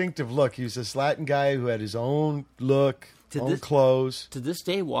distinctive look. He was this Latin guy who had his own look, own clothes. To this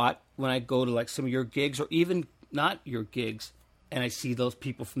day, Watt, when I go to like some of your gigs, or even not your gigs, and I see those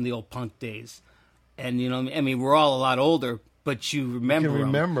people from the old punk days, and I mean, we're all a lot older, but you remember them. You can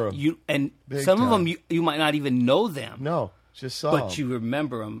remember them. And some of them, you might not even know them. No, just saw them. But you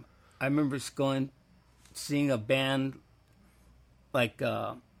remember them. I remember seeing a band like,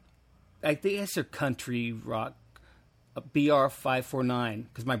 I think they're country rock, BR 549,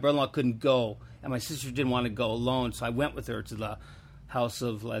 because my brother-in-law couldn't go, and my sister didn't want to go alone, so I went with her to the house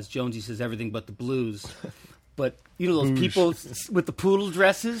of, as Jonesy says, everything but the blues. But, those people with the poodle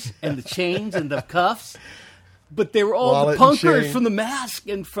dresses and the chains and the cuffs, but they were all Wallet the punkers from The Mask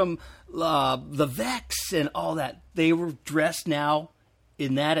and from the Vex and all that. They were dressed now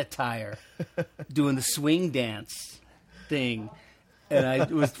in that attire, doing the swing dance thing. And I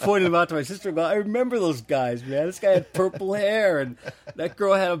was pointing them out to my sister and go, I remember those guys, man. This guy had purple hair, and that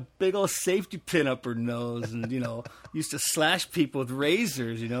girl had a big old safety pin up her nose, and, used to slash people with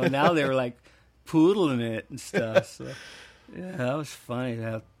razors, Now they were, like, poodling it and stuff. So, yeah, that was funny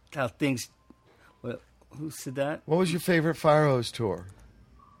how things... who said that? What was your favorite Firehose tour?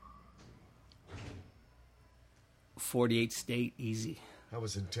 48 State, easy. That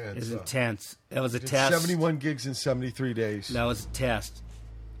was intense. It was intense. That was a test. 71 gigs in 73 days. That was a test.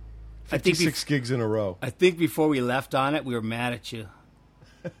 56 gigs in a row. I think before we left on it, we were mad at you.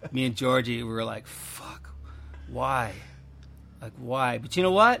 Me and Georgie, we were like, fuck, why? Like, why? But you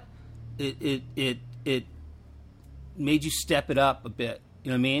know what? It made you step it up a bit.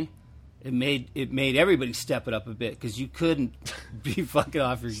 You know what I mean? It made everybody step it up a bit, because you couldn't be fucking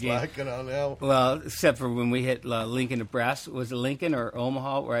off your game. Slacking on Elle. Well, except for when we hit Lincoln, Nebraska. Was it Lincoln or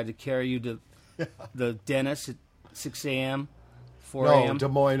Omaha, where I had to carry you to the dentist at 6 a.m., 4 a.m.? No, Des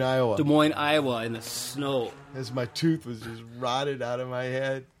Moines, Iowa. Des Moines, Iowa, in the snow. As my tooth was just rotted out of my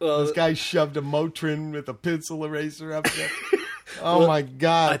head. This guy shoved a Motrin with a pencil eraser up there. Oh, my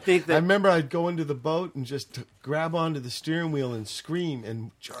God. I remember I'd go into the boat and just grab onto the steering wheel and scream.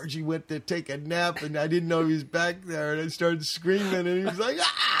 And Georgie went to take a nap, and I didn't know he was back there. And I started screaming, and he was like,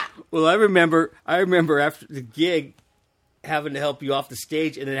 ah! Well, I remember after the gig having to help you off the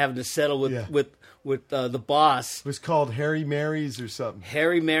stage and then having to settle with the boss. It was called Harry Mary's or something.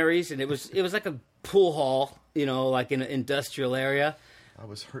 Harry Mary's, and it was like a pool hall, like in an industrial area. I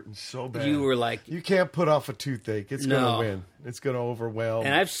was hurting so bad. You were like... You can't put off a toothache. It's going to win. It's going to overwhelm.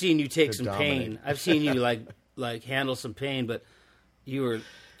 And I've seen you take some dominate. pain. I've seen you like handle some pain, but you were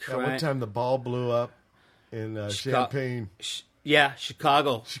crying. One time the ball blew up in Champaign.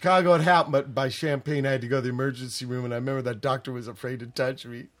 Chicago. Chicago it happened, but by Champaign I had to go to the emergency room, and I remember that doctor was afraid to touch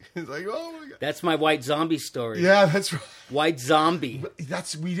me. He's like, oh my God. That's my White Zombie story. Yeah, that's right. White Zombie.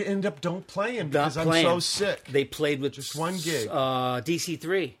 We end up don't playing because I'm so sick. They played with just one gig.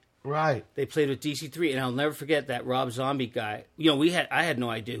 DC3. Right. They played with DC3, and I'll never forget that Rob Zombie guy. I had no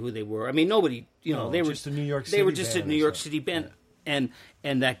idea who they were. I mean, nobody. They were just a New York City. They were just band a New York City band, and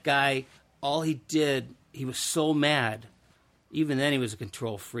that guy, all he did, he was so mad. Even then, he was a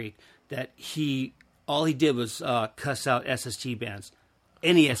control freak. That all he did was cuss out SST bands,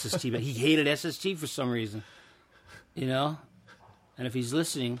 any SST band. He hated SST for some reason, And if he's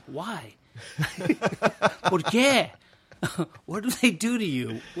listening, why? ¿Por qué? What do they do to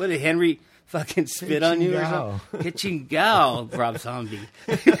you? What did Henry fucking spit on you or something? Chingao, Rob Zombie.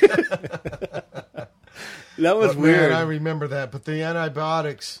 That was weird. Man, I remember that. But the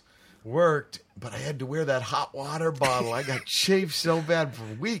antibiotics worked, but I had to wear that hot water bottle. I got chafed so bad for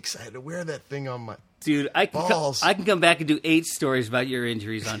weeks. I had to wear that thing on my Dude, I balls. I can come back and do 8 stories about your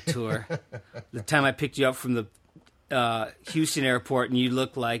injuries on tour. The time I picked you up from the Houston airport and you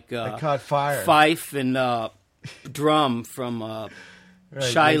looked like I caught fire. Fife and Drum from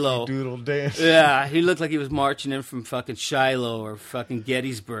Shiloh. Doodle dance. Yeah, he looked like he was marching in from fucking Shiloh or fucking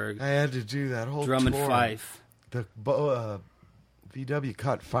Gettysburg. I had to do that whole Drum tour. and Fife. The VW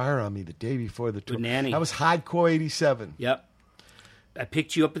caught fire on me the day before the tour. With Nanny. That was Hardcore 87. Yep. I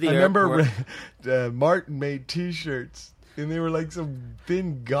picked you up at the I airport. remember Martin made T-shirts, and they were like some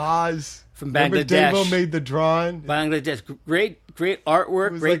thin gauze. From Remember Bangladesh. Devo made the drawing? Bangladesh. Great artwork,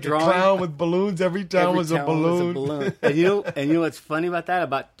 It was great like drawing. a clown with balloons. Every town was a balloon. And you know what's funny about that?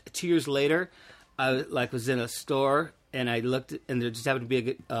 About 2 years later, I was in a store and I looked, and there just happened to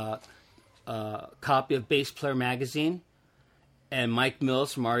be a copy of Bass Player magazine, and Mike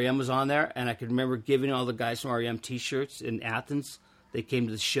Mills from REM was on there, and I could remember giving all the guys from REM T-shirts in Athens. They came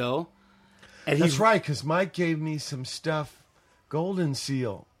to the show. And That's right, because Mike gave me some stuff, Golden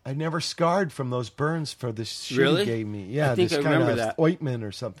Seal. I never scarred from those burns for the shit Really? he gave me. Yeah, I think this I kind remember of that. ointment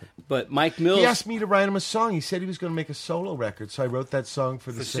or something. But Mike Mills... He asked me to write him a song. He said he was going to make a solo record, so I wrote that song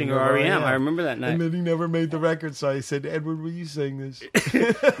for the singer of REM. I remember that night. And then he never made the record, so I said, Edward, will you sing this?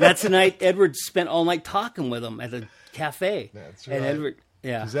 That's the night Edward spent all night talking with him at the cafe. That's And right. Edward...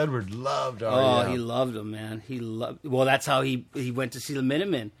 Yeah. Because Edward loved REM. Oh, he loved them, man. Well, that's how he went to see the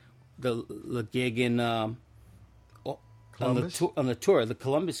Minutemen, the gig in Columbus? on the tour, the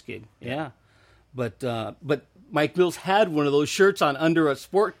Columbus gig. Yeah, but Mike Mills had one of those shirts on under a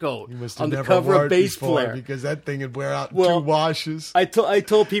sport coat He must have on the never cover wore of it Bass before, Player. because that thing would wear out in Well, 2 washes. I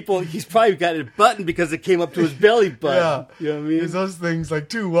told people he's probably got it buttoned because it came up to his belly button. Yeah. You know what I mean? Because those things, like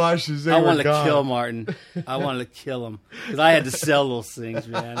 2 washes, they I were wanted to gone. kill Martin. I wanted to kill him because I had to sell those things,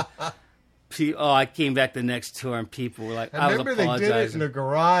 man. I came back the next tour and people were like, I remember was they apologizing. did it in a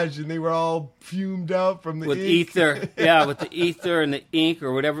garage and they were all fumed out from the With ink. ether, yeah, with the ether and the ink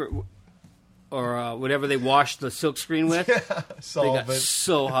or whatever, whatever they washed the silkscreen with. They got Solvent.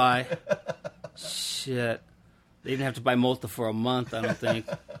 so high. Shit. They didn't have to buy Malta for a month, I don't think.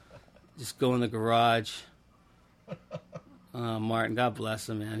 Just go in the garage. Martin, God bless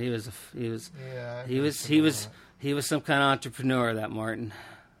him, man. He was some kind of entrepreneur, that Martin.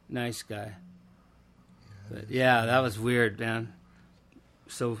 Nice guy. But yeah, that was weird, man.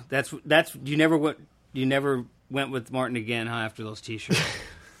 So that's you never went with Martin again, huh? After those T-shirts.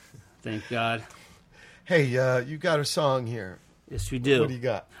 Thank God. Hey, you got a song here. Yes, we do. What do you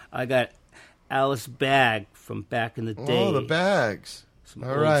got? I got Alice Bag from back in the day. Oh, the bags. Some All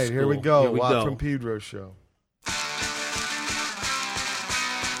old right, here we school. go. Here we Watt go. from Pedro Show.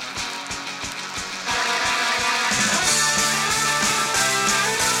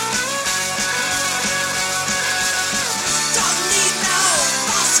 Don't need no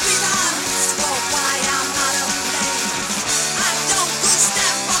false reasons for why I'm not to blame. I don't good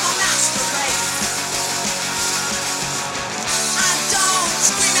step from a masquerade. I don't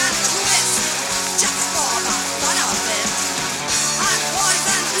scream and twist just for the fun of it. I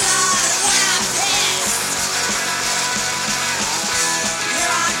poison blood when I'm pissed.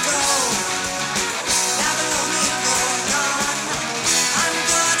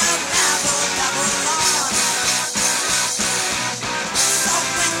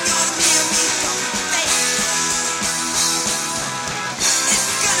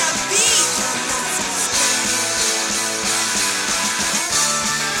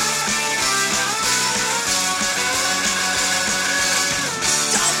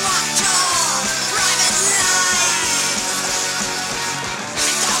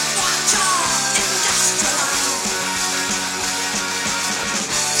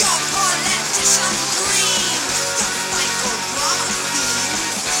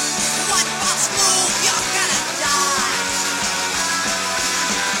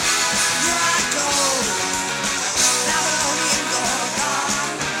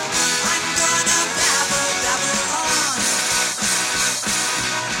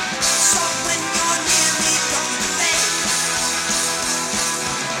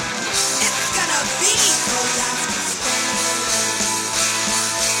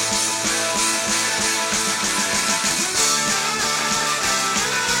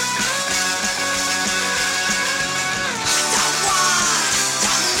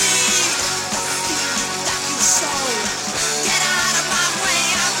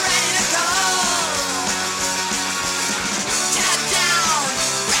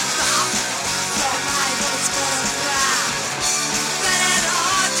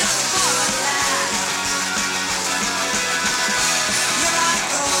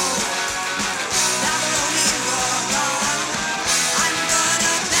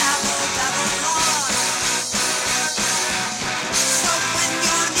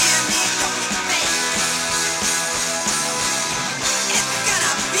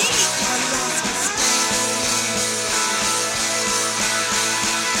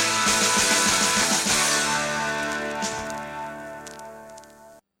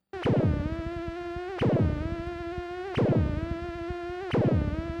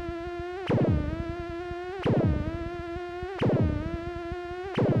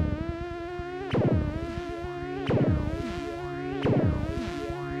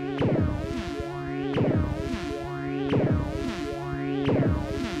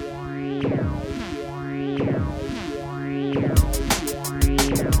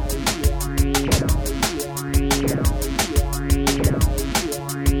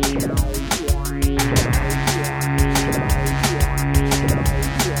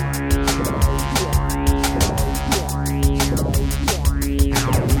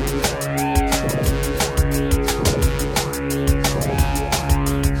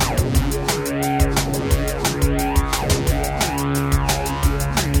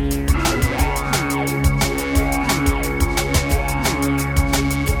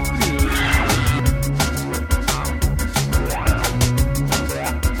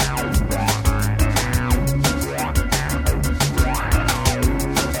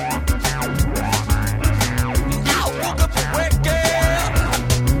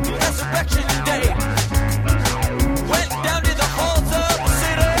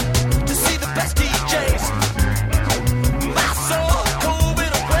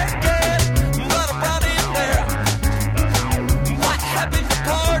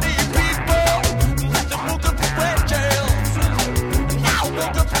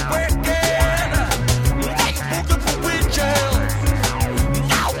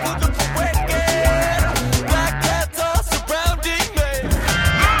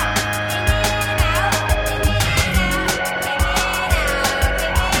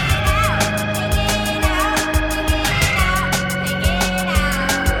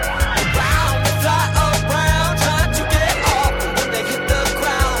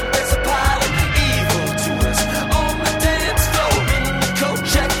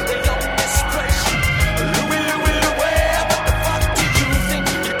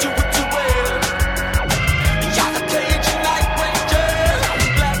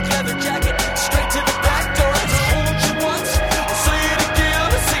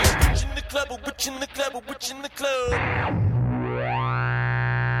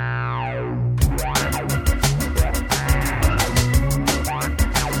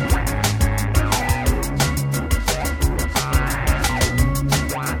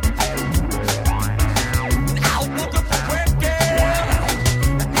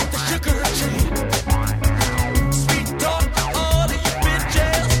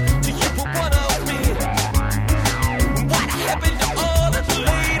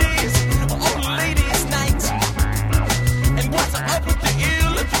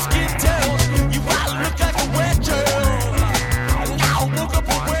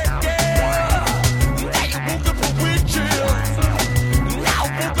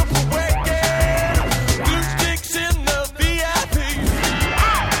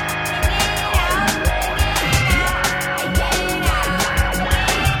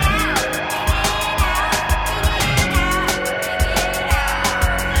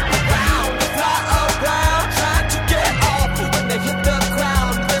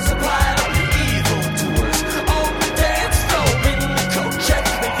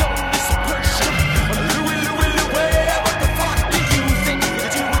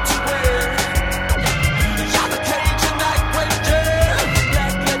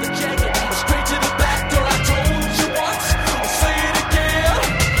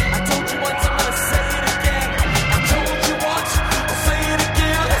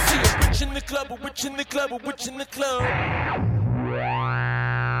 club, a witch in the club.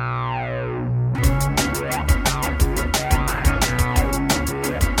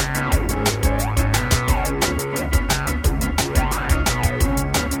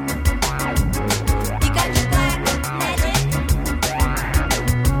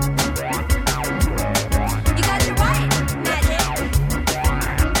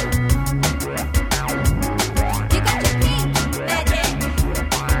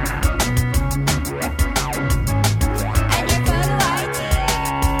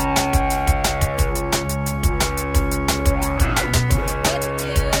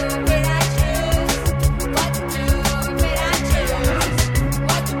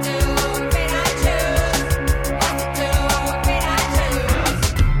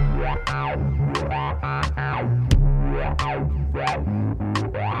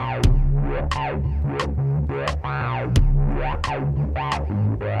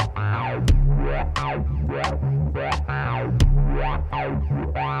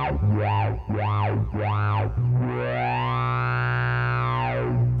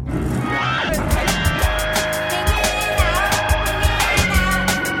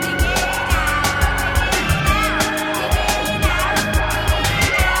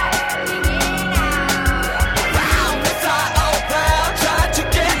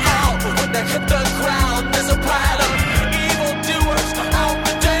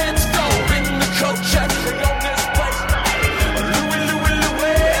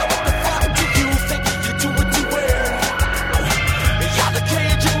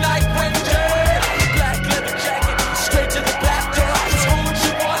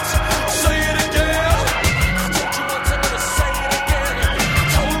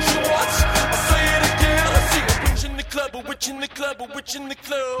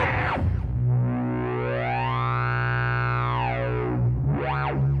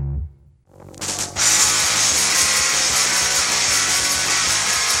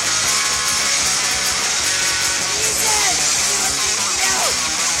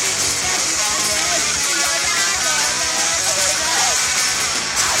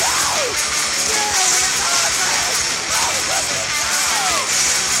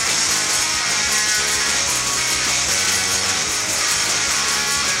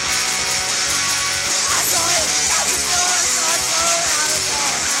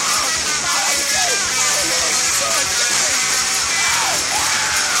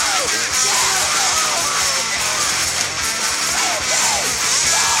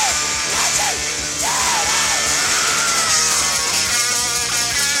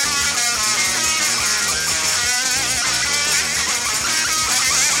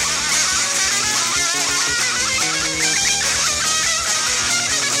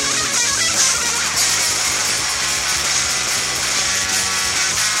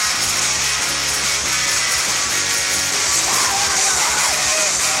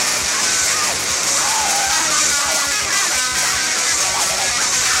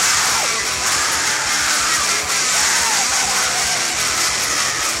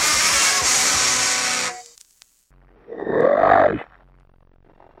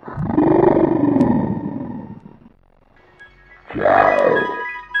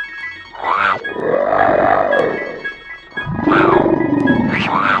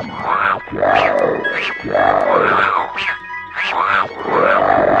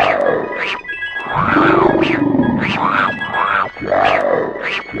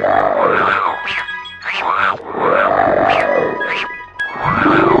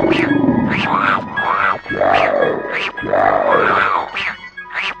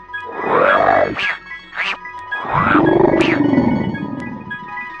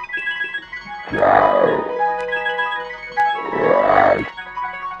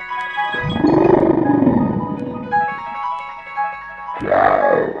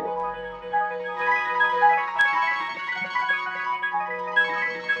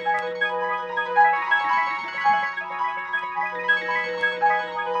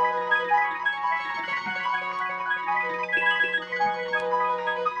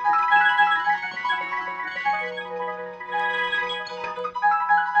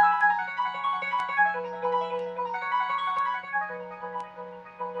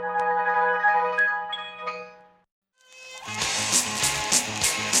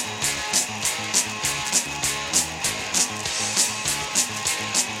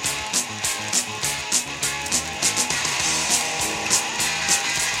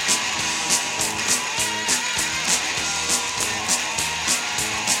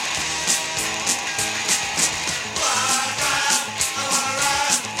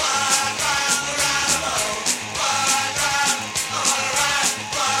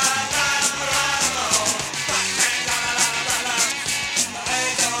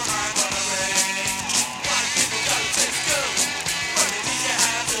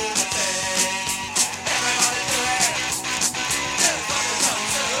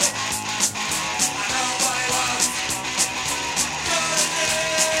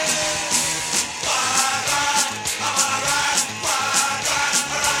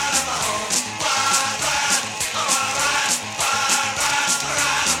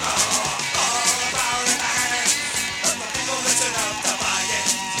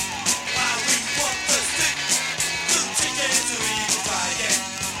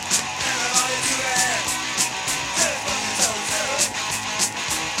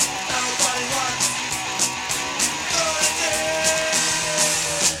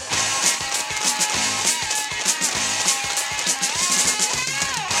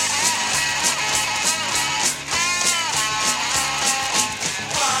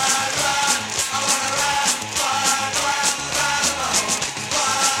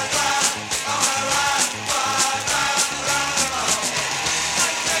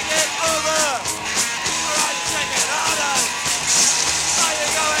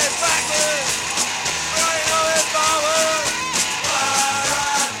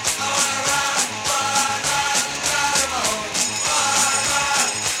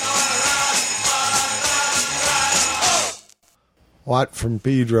 Watt from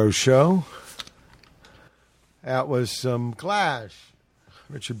Pedro Show. That was some Clash.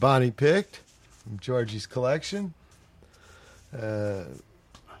 Richard Bonney picked from Georgie's collection.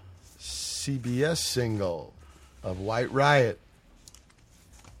 CBS single of White Riot.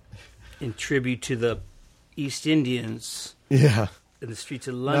 In tribute to the East Indians. Yeah. In the streets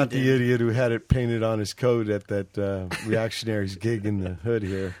of London. Not the idiot who had it painted on his coat at that reactionaries gig in the hood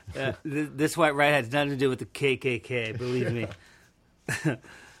here. This White Riot has nothing to do with the KKK, believe me.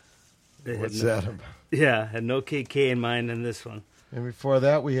 What's that about? Yeah, had no KK in mind in this one. And before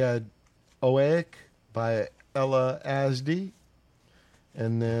that, we had Oaic by Elle, asdee.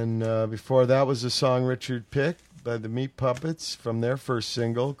 And then before that was a song Richard picked by the Meat Puppets from their first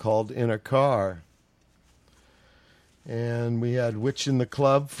single called In a Car. And we had Witch in the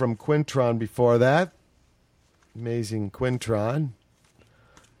Club from Quintron before that. Amazing Quintron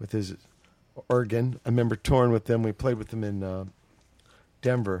with his organ. I remember touring with them. We played with them in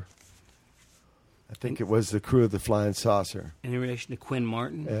Denver. I think it was the crew of the Flying Saucer. In relation to Quinn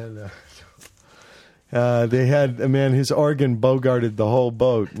Martin? And they had, man, his organ bogarted the whole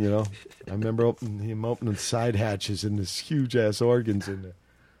boat, you know. I remember him opening side hatches and this huge-ass organs in there.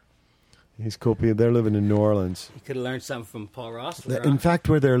 He's cool. They're living in New Orleans. You could have learned something from Paul Rossler. In fact,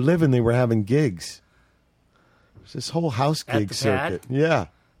 where they're living, they were having gigs. There's this whole house At gig the circuit. pad? Yeah.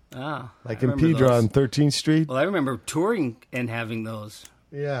 Ah, Like I in remember Pedro those. on 13th Street. Well, I remember touring and having those.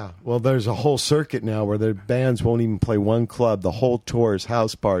 Yeah. Well, there's a whole circuit now where the bands won't even play one club. The whole tour is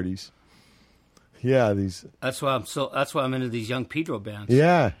house parties. Yeah, these. That's why I'm into these young Pedro bands.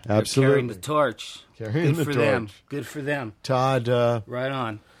 Yeah, They're absolutely. carrying the torch. Carrying Good the for torch. them. Good for them. Todd. Right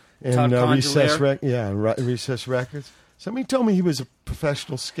on. And Todd Recess, Congelar. Recess Records. Somebody told me he was a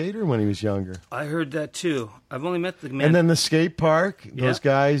professional skater when he was younger. I heard that too. I've only met the man. And then the skate park, those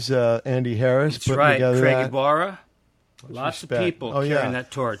guys, Andy Harris, That's putting right. together Craig that. Ibarra. Lots Respect. of people carrying that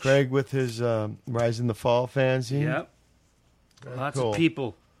torch. Craig with his Rise in the Fall fanzine. Yep. Lots cool. of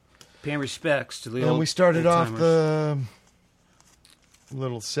people paying respects to the And old we started off old-timers. the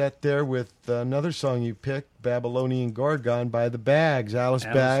little set there with another song you picked, Babylonian Gorgon by the Bags. Alice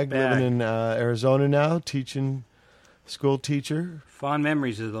Bagg, Bagg. living in Arizona now, teaching, school teacher. Fond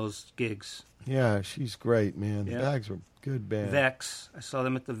memories of those gigs. Yeah, she's great, man. The Yeah. Bags were a good band. Vex. I saw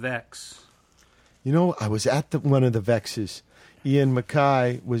them at the Vex. You know, I was at one of the Vexes. Ian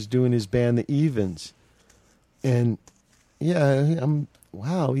Mackay was doing his band, The Evens. And, yeah,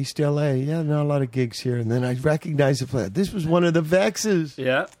 wow, East L.A. Yeah, not a lot of gigs here. And then I recognized the place. This was one of the Vexes.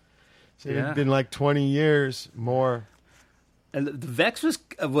 Yeah. So it had been like 20 years more. And the Vex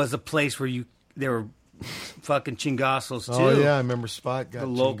was a place where there were fucking chingasos, too. Oh, yeah, I remember Spot got The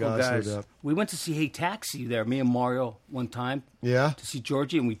local guys. up. We went to see Hey Taxi there, me and Mario, one time. Yeah? To see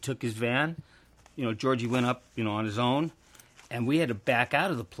Georgie, and we took his van. You know, Georgie went up, on his own, and we had to back out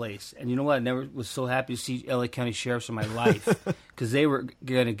of the place. And you know what? I never was so happy to see LA County Sheriffs in my life because they were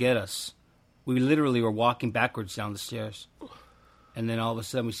going to get us. We literally were walking backwards down the stairs. And then all of a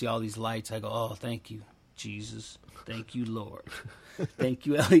sudden we see all these lights. I go, oh, thank you, Jesus. Thank you, Lord. Thank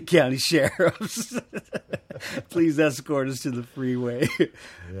you, LA County Sheriffs. Please escort us to the freeway.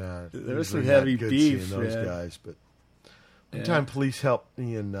 Yeah. There was some usually heavy not good beef, seeing those man. guys. But one time police helped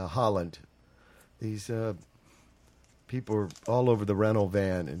me in Holland. These people were all over the rental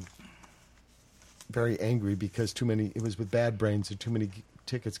van and very angry because it was with Bad Brains and too many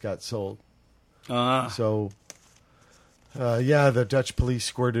tickets got sold. So, the Dutch police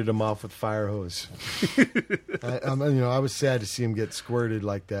squirted him off with fire hose. I was sad to see him get squirted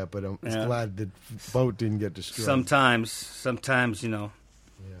like that, but I'm glad the boat didn't get destroyed. Sometimes, Yeah.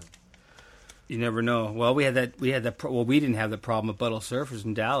 You never know. Well, we didn't have the problem with Buttle Surfers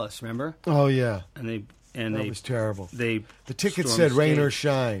in Dallas, remember? Oh yeah. That was terrible. The ticket said rain or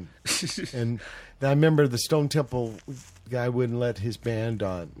shine. And I remember the Stone Temple guy wouldn't let his band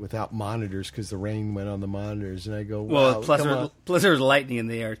on without monitors because the rain went on the monitors. And I go, wow, plus there was lightning in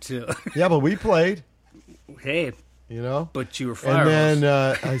the air, too. Yeah, but we played. Hey. But you were fire And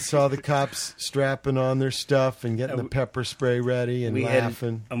then I saw the cops strapping on their stuff and getting the pepper spray ready and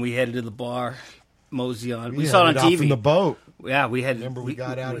laughing. We headed to the bar, mosey on. We saw it on TV. Off in the boat. Yeah, we had. Remember, we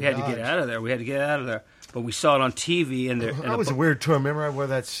got out. We had to get out of there. We had to get out of there. But we saw it on TV, and that was a weird tour. Remember, I wore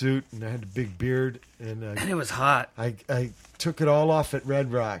that suit and I had the big beard, and it was hot. I took it all off at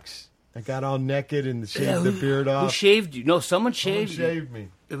Red Rocks. I got all naked and shaved the beard off. Who shaved you? No, someone shaved me.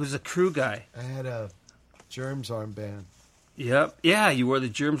 It was a crew guy. I had a Germs armband. Yep. Yeah, you wore the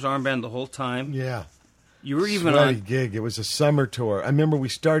Germs armband the whole time. Yeah. You were even Sweaty on gig. It was a summer tour. I remember we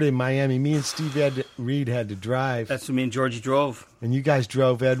started in Miami. Me and Steve Reed had to drive. That's when me and Georgie drove. And you guys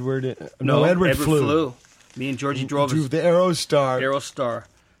drove Edward. No, Edward flew. Me and Georgie drove the Aerostar. Aerostar,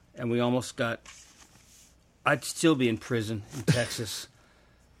 and we almost got. I'd still be in prison in Texas.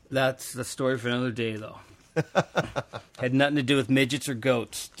 That's the story for another day, though. Had nothing to do with midgets or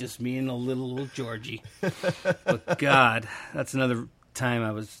goats. Just me and a little Georgie. But God, that's another time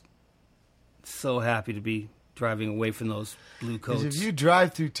I was so happy to be driving away from those blue coats. If you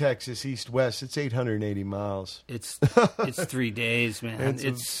drive through Texas east-west, it's 880 miles. It's 3 days, man.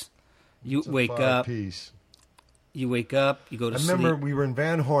 You wake up. Piece. You wake up. You go to sleep. I remember we were in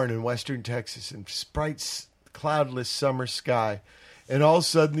Van Horn in western Texas, in bright, cloudless summer sky. And all of a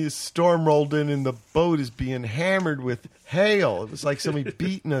sudden, this storm rolled in, and the boat is being hammered with hail. It was like somebody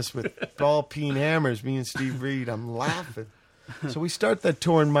beating us with ball-peen hammers, me and Steve Reed. I'm laughing. So we start that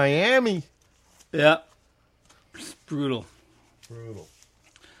tour in Miami. Yeah. It's brutal.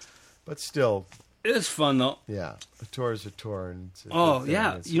 But still. It's fun, though. Yeah. A tour is a tour. And it's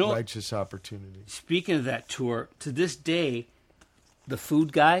It's a righteous opportunity. Speaking of that tour, to this day, the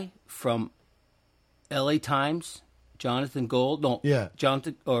food guy from LA Times... Jonathan Gold,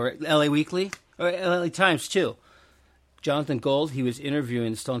 Jonathan, or LA Weekly, or LA Times too. Jonathan Gold, he was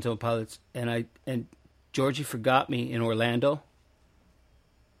interviewing the Stone Temple Pilots, and Georgie forgot me in Orlando.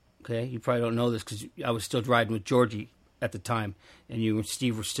 Okay, you probably don't know this because I was still riding with Georgie at the time, and you and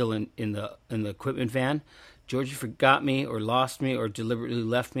Steve were still in the equipment van. Georgie forgot me, or lost me, or deliberately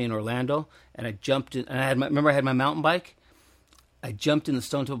left me in Orlando, and I jumped in. And I had my mountain bike. I jumped in the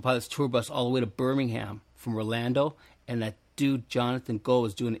Stone Temple Pilots tour bus all the way to Birmingham from Orlando. And that dude, Jonathan Gold,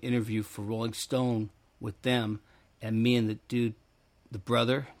 was doing an interview for Rolling Stone with them. And me and the dude, the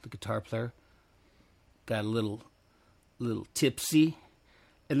brother, the guitar player, got a little tipsy.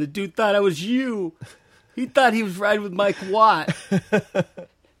 And the dude thought I was you. He thought he was riding with Mike Watt.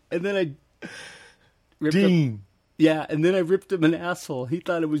 And then I ripped him. Yeah, and then I ripped him an asshole. He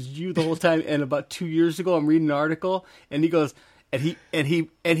thought it was you the whole time. And about 2 years ago, I'm reading an article, and he goes, and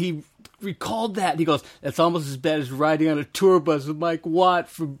he recalled that. He goes, "That's almost as bad as riding on a tour bus with Mike Watt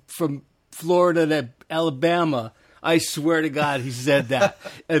from Florida to Alabama." I swear to God, he said that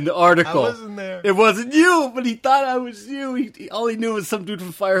in the article. I wasn't there. It wasn't you, but he thought I was you. All he knew was some dude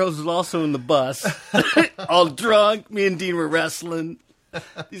from Firehose was also in the bus, all drunk. Me and Dean were wrestling.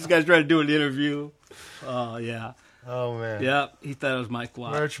 These guys tried to do an interview. Oh yeah. Oh, man. Yeah, he thought it was Mike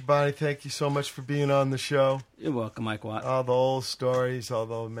Watt. Richard Bonnie, thank you so much for being on the show. You're welcome, Mike Watt. All the old stories, all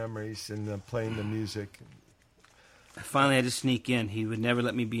the old memories, and playing the music. I finally had to sneak in. He would never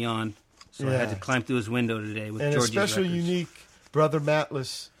let me be on, so I had to climb through his window today with Georgie's a special, records. unique Brother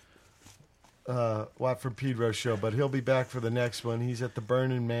Mattless Watt from Pedro show, but he'll be back for the next one. He's at the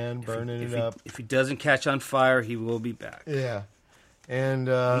Burning Man, burning it up. If he doesn't catch on fire, he will be back. Yeah. And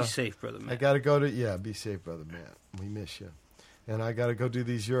be safe, Brother Matt. I got to go to, be safe, Brother Matt. We miss you. And I got to go do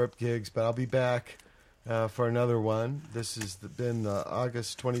these Europe gigs, but I'll be back for another one. This has been the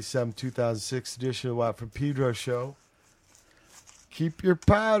August 27, 2006 edition of Watt from Pedro show. Keep your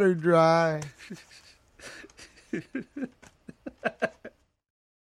powder dry.